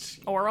at least,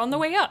 or on the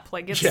way up.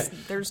 Like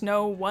there's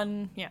no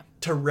one. Yeah.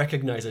 To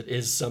recognize it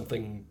is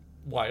something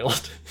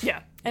wild.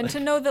 Yeah. And to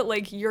know that,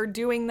 like, you're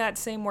doing that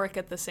same work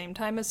at the same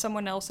time as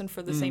someone else and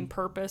for the same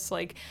purpose,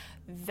 like,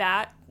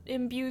 that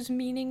imbues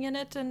meaning in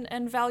it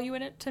and value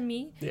in it to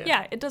me.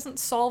 Yeah, it doesn't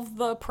solve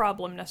the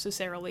problem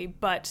necessarily,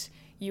 but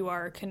you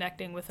are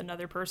connecting with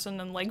another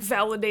person and, like,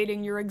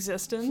 validating your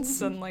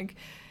existence, and, like,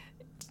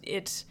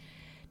 it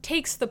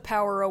takes the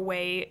power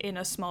away in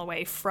a small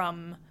way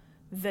from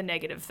the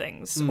negative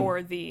things,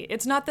 or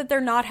it's not that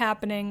they're not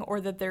happening or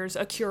that there's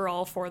a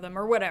cure-all for them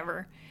or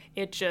whatever.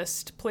 It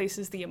just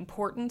places the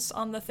importance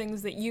on the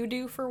things that you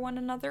do for one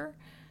another.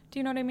 Do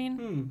you know what I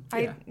mean?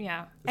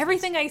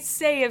 Everything I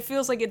say, it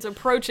feels like it's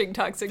approaching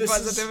toxic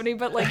positivity,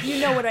 but, like, you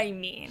know what I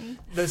mean.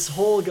 This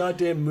whole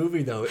goddamn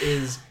movie, though,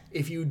 is,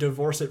 if you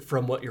divorce it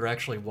from what you're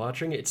actually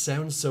watching, it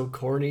sounds so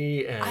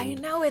corny and... I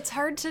know, it's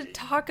hard to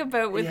talk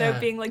about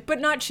without being like, but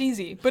not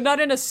cheesy, but not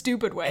in a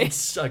stupid way.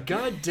 It's a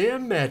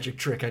goddamn magic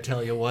trick, I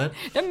tell you what.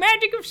 The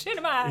magic of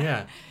cinema!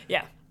 Yeah.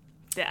 Yeah.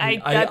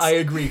 I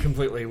agree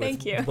completely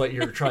with what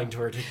you're trying to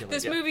articulate.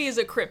 This movie is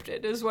a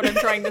cryptid, is what I'm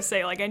trying to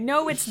say. Like, I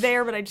know it's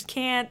there, but I just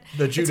can't.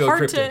 The judo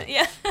cryptid.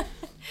 Yeah.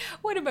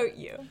 What about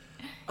you?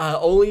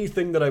 Only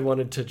thing that I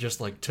wanted to just,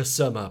 like, to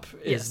sum up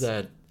is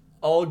that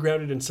all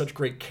grounded in such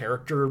great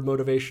character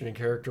motivation and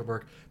character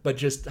work, but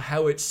just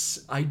how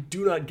I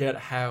do not get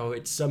how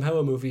it's somehow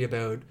a movie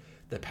about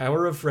the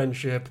power of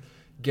friendship,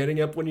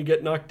 getting up when you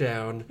get knocked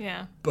down.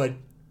 Yeah. But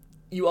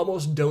you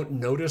almost don't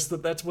notice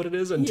that that's what it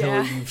is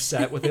until you've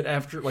sat with it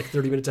after, like,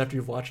 30 minutes after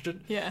you've watched it.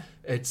 Yeah.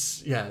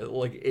 It's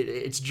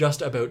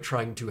just about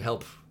trying to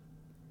help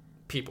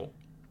people,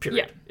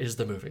 period, is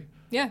the movie.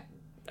 Yeah.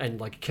 And,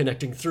 like,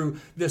 connecting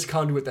through this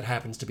conduit that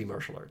happens to be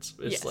martial arts.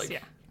 It's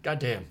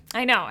goddamn.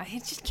 I know.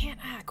 I just can't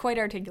quite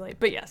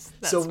articulate, but yes,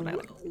 that's what I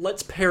like.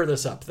 Let's pair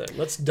this up then.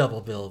 Let's double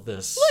bill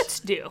this.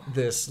 Let's do.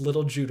 This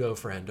little judo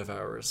friend of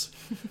ours.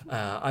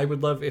 I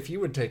would love if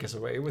you would take us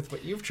away with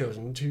what you've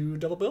chosen to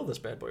double bill this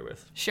bad boy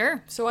with.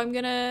 Sure. So I'm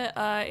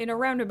gonna, in a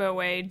roundabout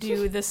way,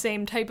 do the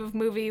same type of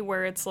movie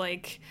where it's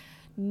like,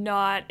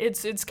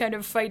 it's kind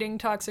of fighting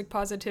toxic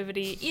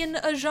positivity in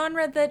a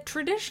genre that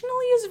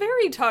traditionally is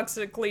very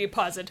toxically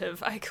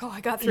positive. I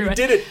got through it.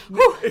 You did it.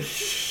 Whew.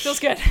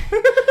 Feels good.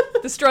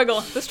 The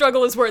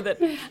struggle is worth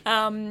it.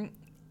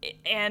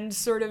 And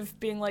sort of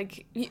being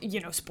like,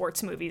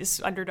 sports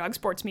movies, underdog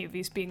sports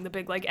movies being the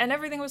big, like, and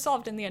everything was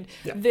solved in the end.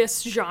 Yeah.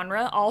 This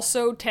genre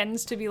also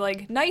tends to be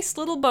like nice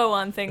little bow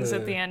on things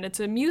at the end.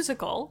 It's a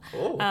musical.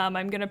 Oh.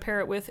 I'm going to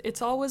pair it with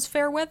It's Always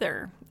Fair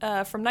Weather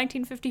from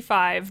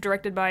 1955,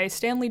 directed by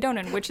Stanley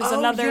Donen, which is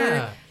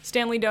another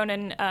Stanley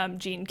Donen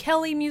Gene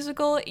Kelly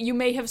musical. You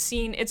may have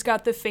seen, it's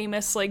got the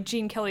famous, like,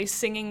 Gene Kelly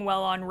singing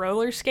while on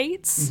roller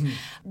skates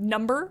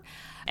number.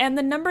 And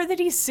the number that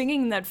he's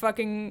singing in that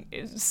fucking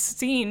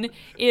scene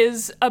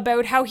is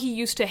about how he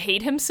used to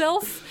hate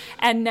himself,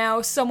 and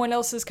now someone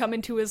else has come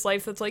into his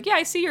life that's like, yeah,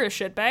 I see you're a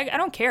shitbag. I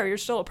don't care. You're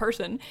still a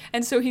person.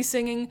 And so he's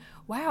singing,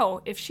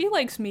 wow, if she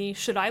likes me,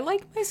 should I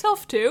like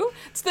myself too?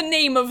 It's the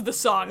name of the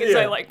song, is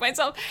I Like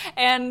Myself.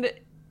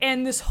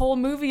 And this whole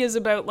movie is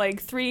about,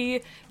 like,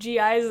 3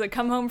 GIs that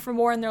come home from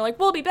war and they're like,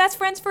 we'll be best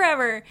friends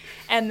forever.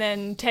 And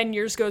then 10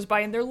 years goes by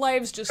and their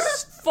lives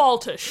just fall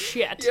to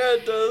shit. Yeah,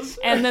 it does.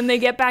 And then they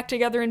get back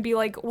together and be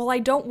like, well, I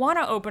don't want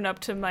to open up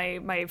to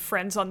my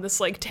friends on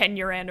this, like,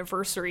 10-year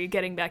anniversary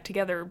getting back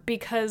together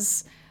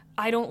because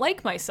I don't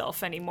like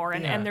myself anymore.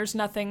 And there's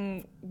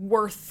nothing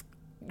worth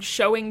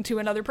showing to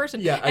another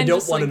person. Yeah, I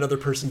don't want another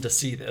person to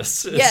see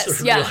this.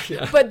 Yes,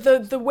 But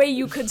the way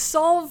you could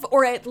solve,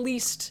 or at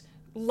least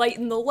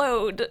lighten the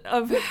load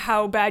of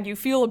how bad you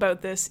feel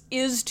about this,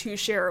 is to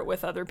share it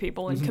with other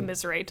people and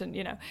commiserate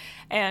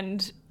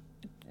and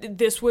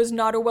this was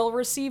not a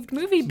well-received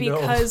movie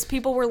because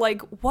people were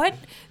like, what?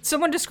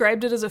 Someone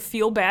described it as a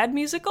feel-bad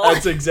musical?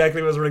 That's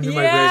exactly what was running through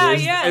my brain.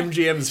 Is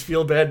MGM's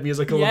feel-bad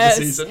musical of the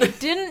season. It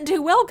didn't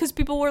do well because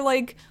people were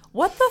like,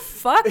 what the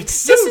fuck? It's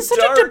so this is such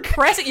dark. a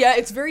depressing... Yeah,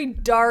 it's very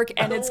dark,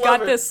 and it's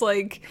got it. this,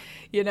 like,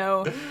 you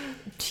know...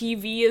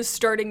 TV is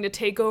starting to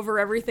take over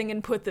everything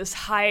and put this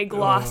high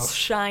gloss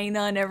shine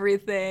on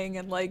everything,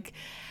 and like...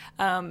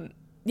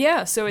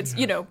 so it's,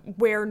 you know,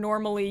 where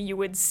normally you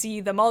would see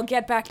them all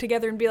get back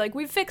together and be like,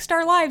 we've fixed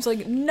our lives.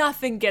 Like,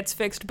 nothing gets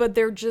fixed, but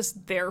they're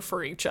just there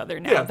for each other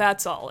now. Yeah.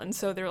 That's all. And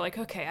so they're like,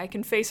 okay, I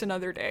can face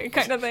another day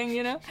kind of thing,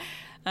 you know?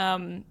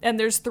 And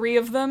there's 3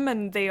 of them,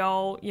 and they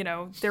all, you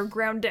know, they're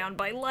ground down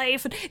by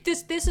life.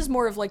 This is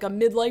more of like a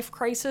midlife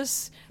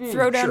crisis.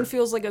 Throwdown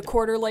feels like a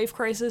quarter life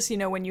crisis, you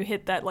know, when you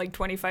hit that like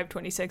 25,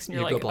 26, and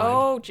you're like,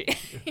 oh, gee.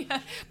 Yeah,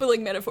 but like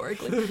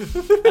metaphorically.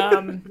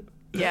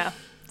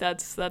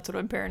 That's what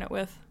I'm pairing it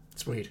with.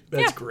 Sweet.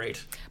 That's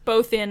great.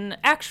 Both in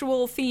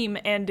actual theme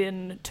and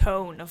in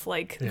tone of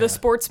like the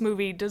sports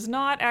movie does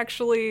not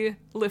actually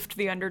lift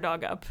the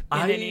underdog up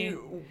in any...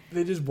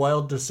 It is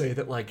wild to say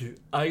that, like,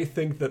 I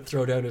think that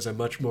Throwdown is a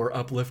much more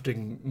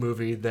uplifting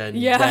movie than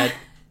that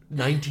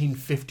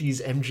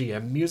 1950s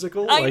MGM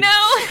musical. I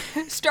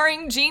know!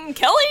 Starring Gene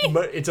Kelly?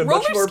 It's a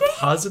much more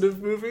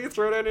positive movie,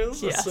 Throwdown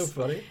is. It's so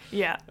funny.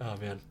 Yeah. Oh,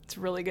 man. It's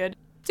really good.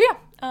 So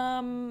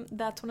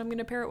that's what I'm going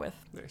to pair it with.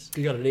 Nice.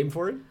 You got a name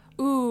for it?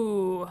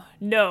 Ooh,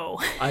 no.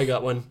 I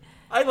got one.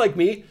 I like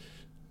me.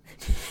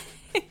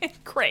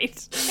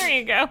 Great. There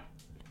you go.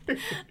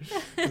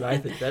 I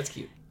think that's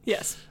cute.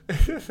 Yes.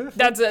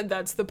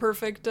 That's the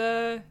perfect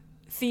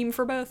theme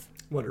for both.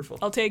 Wonderful.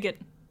 I'll take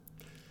it.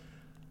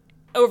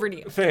 Over to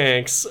you.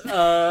 Thanks.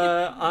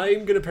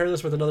 I'm going to pair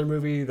this with another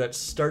movie that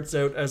starts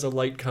out as a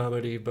light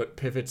comedy but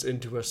pivots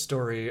into a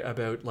story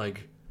about,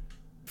 like,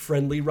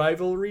 friendly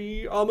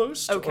rivalry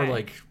almost. Okay. Or,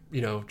 like,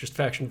 you know, just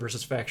faction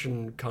versus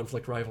faction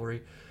conflict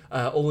rivalry.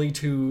 Only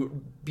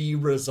to be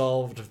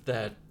resolved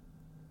that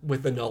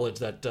with the knowledge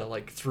that,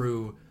 like,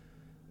 through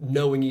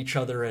knowing each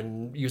other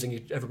and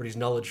using everybody's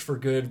knowledge for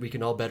good, we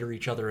can all better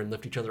each other and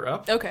lift each other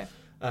up. Okay.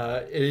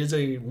 It is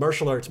a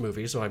martial arts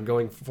movie, so I'm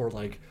going for,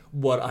 like,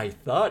 what I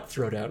thought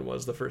Throwdown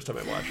was the first time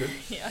I watched it.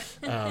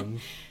 Yeah.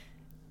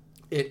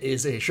 It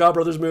is a Shaw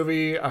Brothers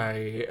movie. I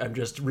am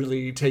just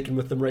really taken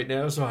with them right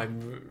now, so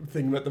I'm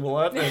thinking about them a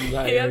lot.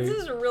 And this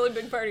is a really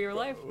big part of your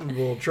life.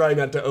 We'll try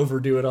not to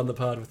overdo it on the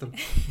pod with them.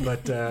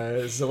 But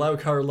Zalao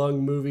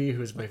Kar-Lung movie,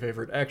 who's my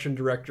favorite action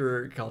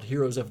director, called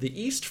Heroes of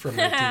the East from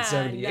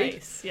 1978.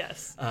 Nice,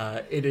 yes.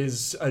 It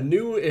is a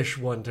new-ish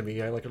one to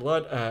me. I like it a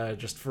lot.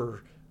 Just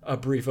for a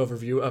brief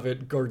overview of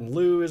it, Gordon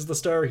Liu is the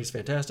star. He's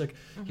fantastic.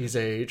 Mm-hmm. He's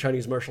a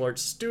Chinese martial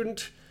arts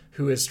student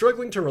who is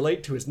struggling to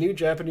relate to his new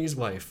Japanese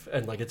wife.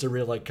 And, like, it's a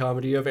real, like,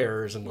 comedy of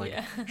errors. And, like,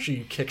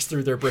 she kicks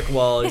through their brick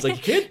wall. He's like,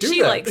 you can't do that.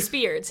 She likes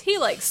spears. He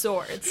likes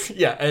swords.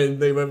 Yeah,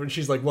 and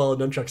she's like, well,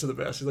 nunchucks are the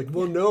best. He's like,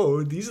 well,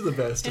 no, these are the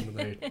best. And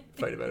then they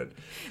fight about it.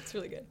 It's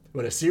really good.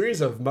 When a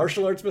series of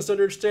martial arts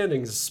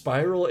misunderstandings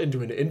spiral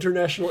into an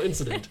international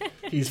incident,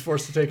 he's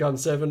forced to take on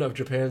 7 of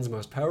Japan's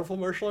most powerful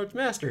martial arts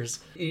masters,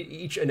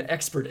 each an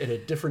expert in a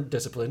different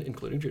discipline,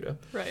 including judo.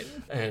 Right.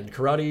 And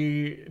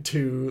karate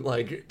to,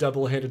 like,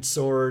 double-handed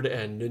sword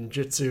and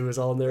ninjutsu is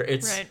all in there.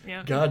 It's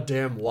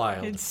goddamn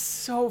wild. It's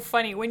so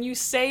funny. When you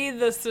say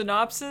the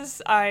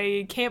synopsis,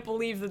 I can't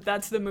believe that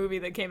that's the movie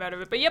that came out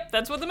of it. But yep,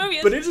 that's what the movie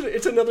is. But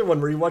it's another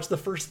one where you watch the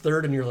first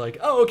third and you're like,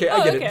 oh, okay,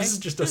 I get it. This is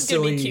just a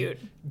silly... cute.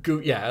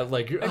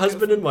 Like,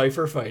 husband and wife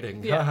are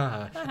fighting.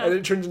 Yeah. And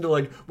it turns into,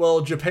 like, well,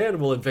 Japan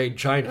will invade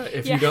China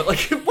if you don't... Like,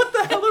 what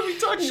the hell are we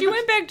talking about? She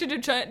went back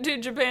to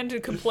Japan to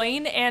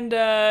complain, and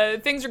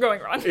things are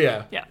going wrong.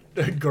 Yeah. Yeah.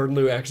 Gordon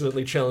Liu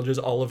accidentally challenges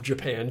all of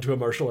Japan to a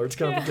martial arts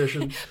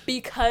competition.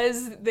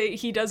 Because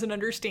he doesn't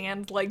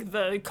understand, like,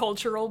 the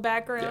cultural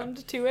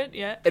background to it.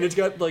 Yeah. And it's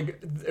got,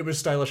 like, it was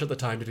stylish at the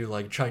time to do,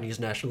 like, Chinese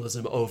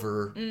nationalism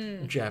over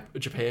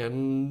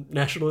Japan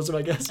nationalism,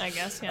 I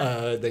guess.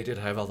 Yeah. They did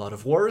have a lot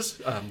of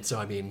wars, so,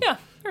 I mean... Yeah,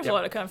 there's a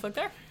lot of conflict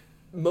there.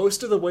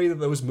 Most of the way that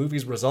those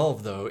movies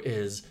resolve, though,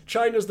 is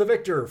China's the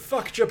victor,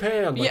 fuck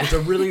Japan. Like, it's a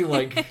really,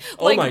 like,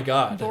 oh like, my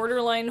god.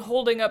 Borderline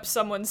holding up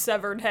someone's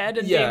severed head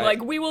and being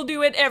like, we will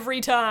do it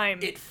every time.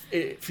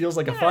 It feels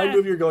like a fine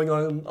movie you're going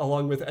on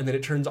along with, and then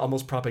it turns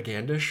almost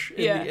propagandish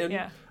in the end.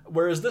 Yeah.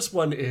 Whereas this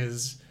one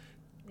is...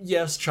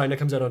 Yes, China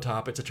comes out on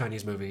top. It's a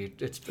Chinese movie.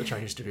 It's a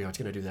Chinese studio. It's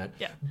going to do that.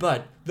 Yeah.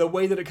 But the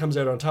way that it comes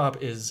out on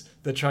top is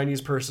the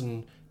Chinese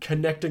person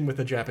connecting with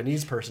the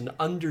Japanese person,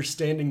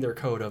 understanding their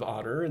code of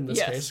honor in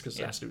this case, because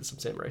it has to do with some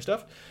samurai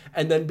stuff,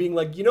 and then being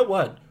like, you know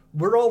what?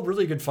 We're all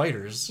really good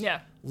fighters.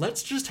 Yeah.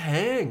 Let's just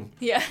hang.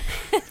 Yeah.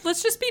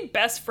 Let's just be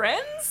best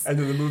friends. And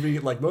then the movie,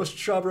 like most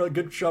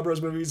good Shaw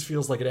Bros movies,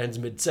 feels like it ends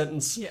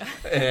mid-sentence. Yeah.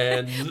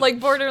 And like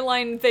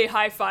borderline, they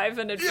high-five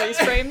and it face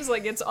frames.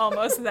 Like, it's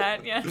almost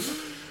that, yeah.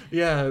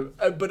 Yeah,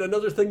 but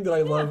another thing that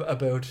I love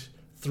about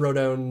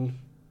Throwdown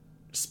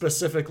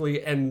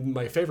specifically, and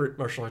my favorite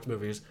martial arts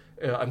movies,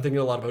 I'm thinking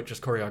a lot about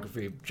just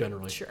choreography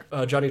generally. Sure.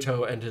 Johnny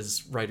To and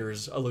his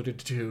writers alluded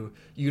to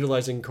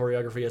utilizing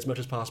choreography as much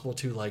as possible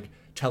to, like,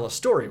 tell a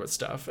story with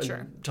stuff and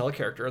Sure. tell a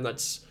character, and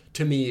that's,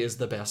 to me, is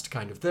the best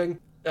kind of thing.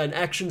 An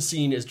action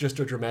scene is just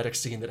a dramatic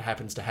scene that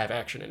happens to have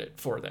action in it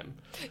for them.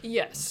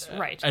 Yes,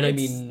 right. And it's I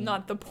mean,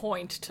 not the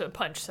point to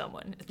punch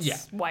someone. It's Yeah.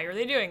 why are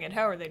they doing it?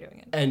 How are they doing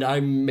it? and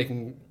I'm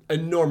making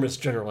enormous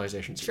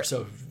generalizations here,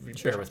 so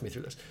bear with me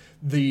through this.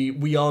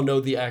 We all know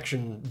the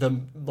action,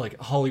 the like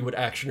Hollywood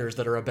actioners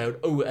that are about,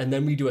 oh, and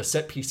then we do a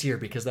set piece here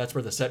because that's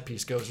where the set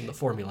piece goes in the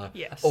formula.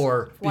 Yes.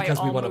 Or Why because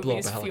we all want to blow up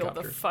movies a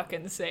helicopter. feel the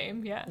fucking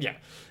same. Yeah. Yeah,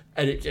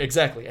 and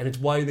exactly, and it's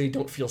why they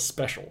don't feel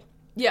special.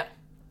 Yeah.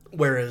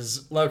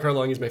 Whereas Lau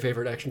Kar-Long is my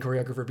favorite action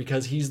choreographer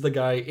because he's the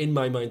guy in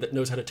my mind that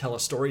knows how to tell a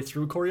story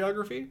through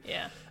choreography.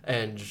 Yeah.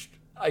 And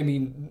I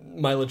mean,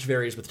 mileage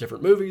varies with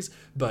different movies,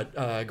 but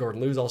Gordon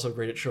Liu's also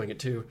great at showing it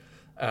too.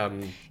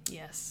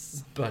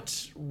 Yes.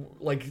 But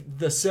like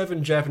the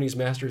 7 Japanese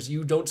masters,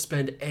 you don't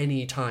spend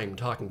any time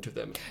talking to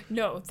them.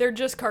 No, they're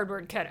just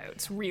cardboard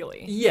cutouts,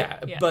 really. Yeah,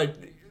 Yeah. but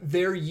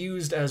they're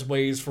used as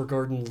ways for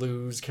Gordon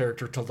Liu's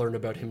character to learn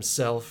about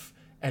himself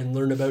and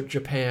learn about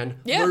Japan,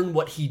 Yeah. learn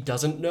what he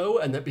doesn't know,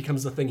 and that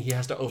becomes the thing he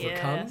has to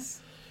overcome. Yes.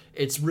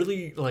 It's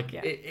really like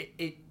Yeah.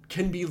 it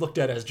can be looked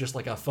at as just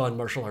like a fun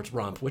martial arts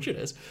romp, which it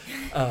is.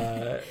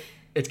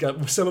 It's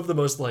got some of the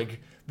most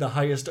like the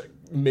highest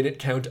minute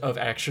count of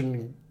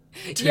action.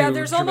 Yeah,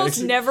 there's almost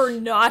dramatic- never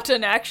not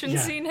an action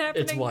Yeah, scene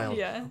happening. It's wild.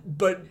 Yeah.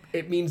 But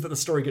it means that the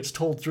story gets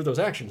told through those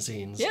action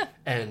scenes. Yeah.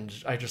 And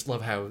I just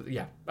love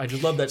I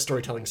just love that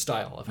storytelling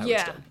style of how it's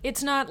Yeah, done.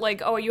 it's not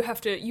like, oh, you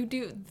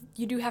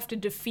do have to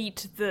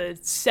defeat the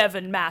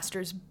 7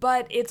 masters,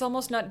 but it's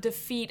almost not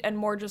defeat and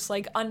more just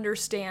like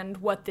understand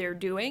what they're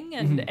doing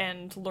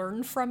and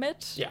learn from it.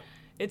 Mm-hmm. Yeah.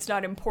 It's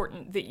not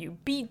important that you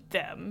beat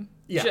them,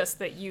 Yeah. just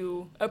that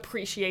you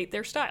appreciate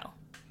their style.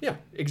 Yeah,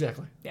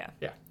 exactly. Yeah.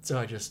 Yeah. So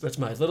that's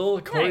my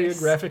little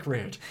choreographic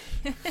rant.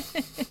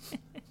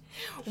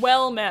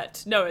 Well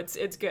met. No,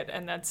 it's good,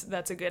 and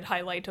that's a good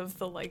highlight of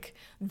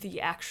the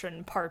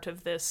action part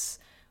of this.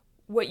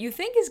 What you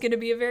think is going to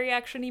be a very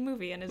actiony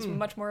movie, and is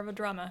much more of a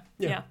drama.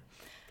 Yeah.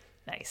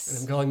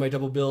 Nice. I'm calling my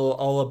double bill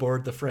all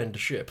aboard the friend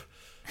ship.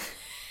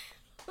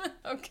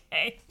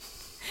 Okay.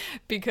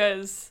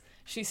 Because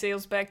she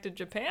sails back to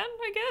Japan,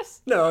 I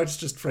guess? No, it's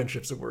just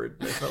friendship's a word.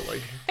 I felt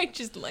like I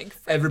just like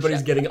friendship.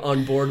 everybody's getting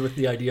on board with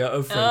the idea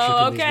of friendship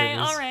Oh, in these okay,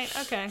 movies. all right,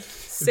 okay.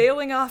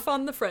 Sailing off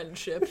on the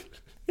friendship.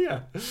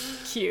 Yeah.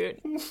 Cute.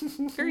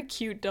 Very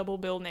cute double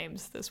bill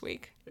names this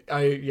week.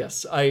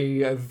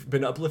 I have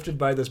been uplifted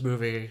by this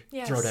movie,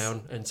 Yes.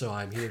 Throwdown, and so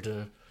I'm here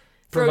to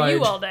Throw provide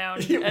you all down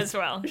as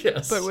well.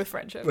 Yes. But with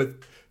friendship.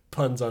 with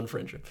puns on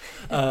friendship.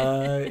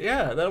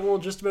 Yeah, that will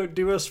just about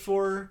do us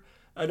for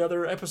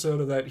another episode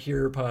of that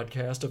here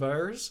podcast of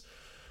ours.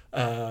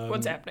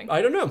 What's happening?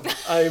 I don't know.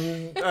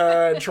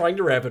 I'm trying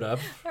to wrap it up.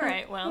 All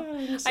right, well,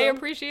 I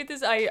appreciate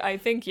this. I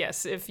think,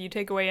 yes, if you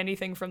take away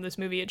anything from this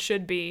movie, it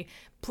should be,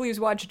 please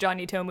watch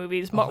Johnny To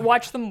movies.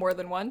 Watch them more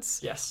than once.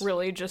 Yes.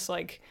 Really, just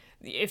like,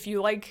 if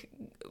you like,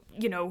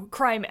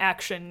 crime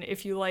action,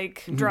 if you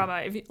like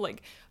drama, if you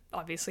like...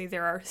 Obviously,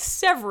 there are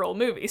several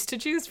movies to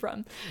choose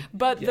from,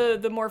 but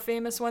the more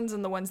famous ones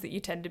and the ones that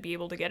you tend to be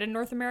able to get in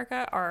North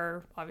America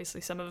are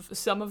obviously some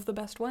of the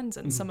best ones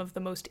and some of the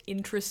most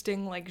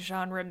interesting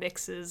genre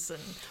mixes and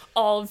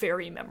all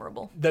very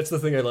memorable. That's the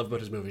thing I love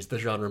about his movies, the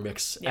genre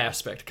mix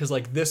aspect. Because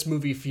this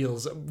movie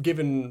feels,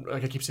 given,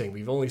 like I keep saying,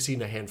 we've only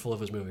seen a handful of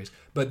his movies,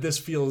 but this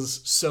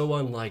feels so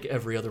unlike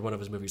every other one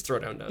of his movies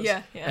Throwdown does.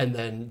 Yeah. And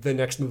then the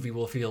next movie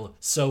will feel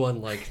so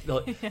unlike.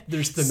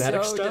 There's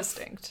thematic So stuff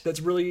distinct.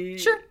 that's really...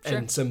 Sure.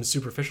 And some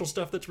superficial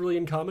stuff that's really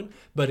in common,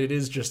 but it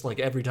is just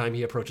every time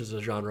he approaches a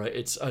genre,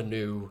 it's a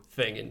new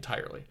thing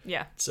entirely.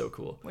 Yeah. It's so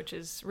cool. Which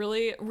is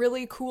really,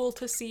 really cool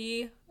to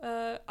see,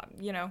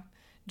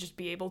 just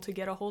be able to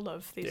get a hold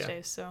of these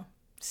days. So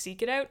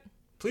seek it out.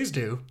 Please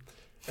do.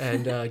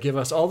 And give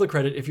us all the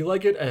credit if you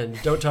like it, and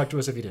don't talk to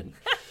us if you didn't.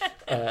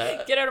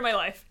 Get out of my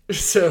life.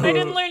 So I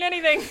didn't learn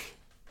anything.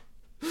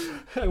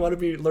 I want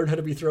to learn how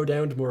to be thrown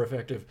down more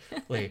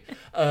effectively.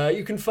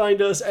 You can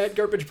find us at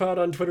Garbage Pod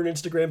on Twitter and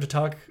Instagram to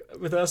talk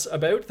with us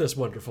about this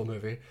wonderful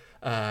movie.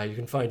 You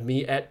can find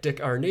me at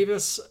Dick R.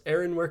 Navis.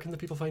 Aaron, where can the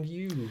people find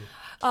you?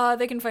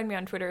 They can find me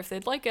on Twitter if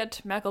they'd like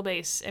it.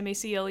 Maclebass,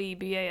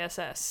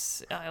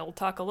 MacleBass. I'll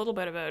talk a little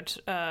bit about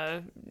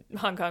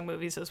Hong Kong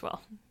movies as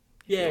well.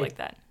 If Yay. you like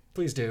that.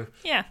 Please do.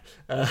 Yeah.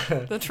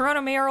 The Toronto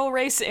mayoral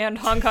race and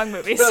Hong Kong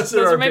movies. Those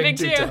are our my big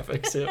big two two.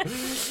 topics.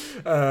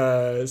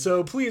 Yeah.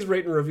 So please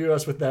rate and review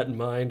us with that in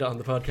mind on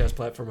the podcast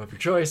platform of your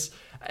choice.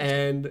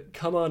 And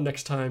come on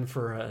next time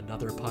for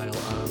another pile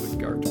of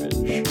garbage.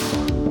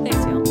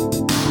 Thanks,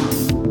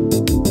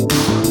 y'all.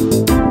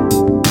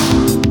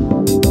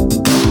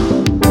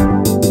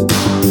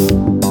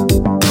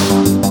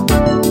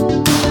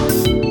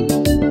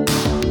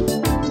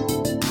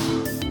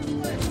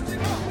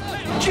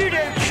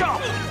 Judo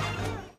chop!